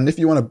 And if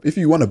you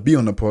wanna be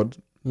on the pod,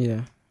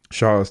 Yeah.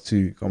 shout us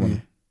too. Come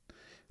on,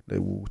 they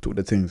will talk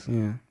the things.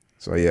 Yeah.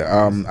 So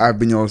yeah, I've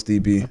been your host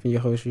DB. I've been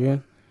your host,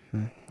 Rian.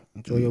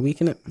 Enjoy your week,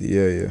 innit?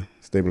 Yeah.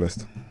 Stay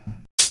blessed.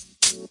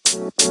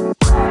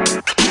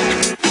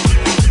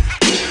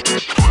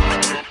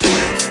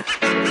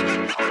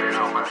 You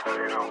know,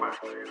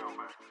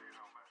 man.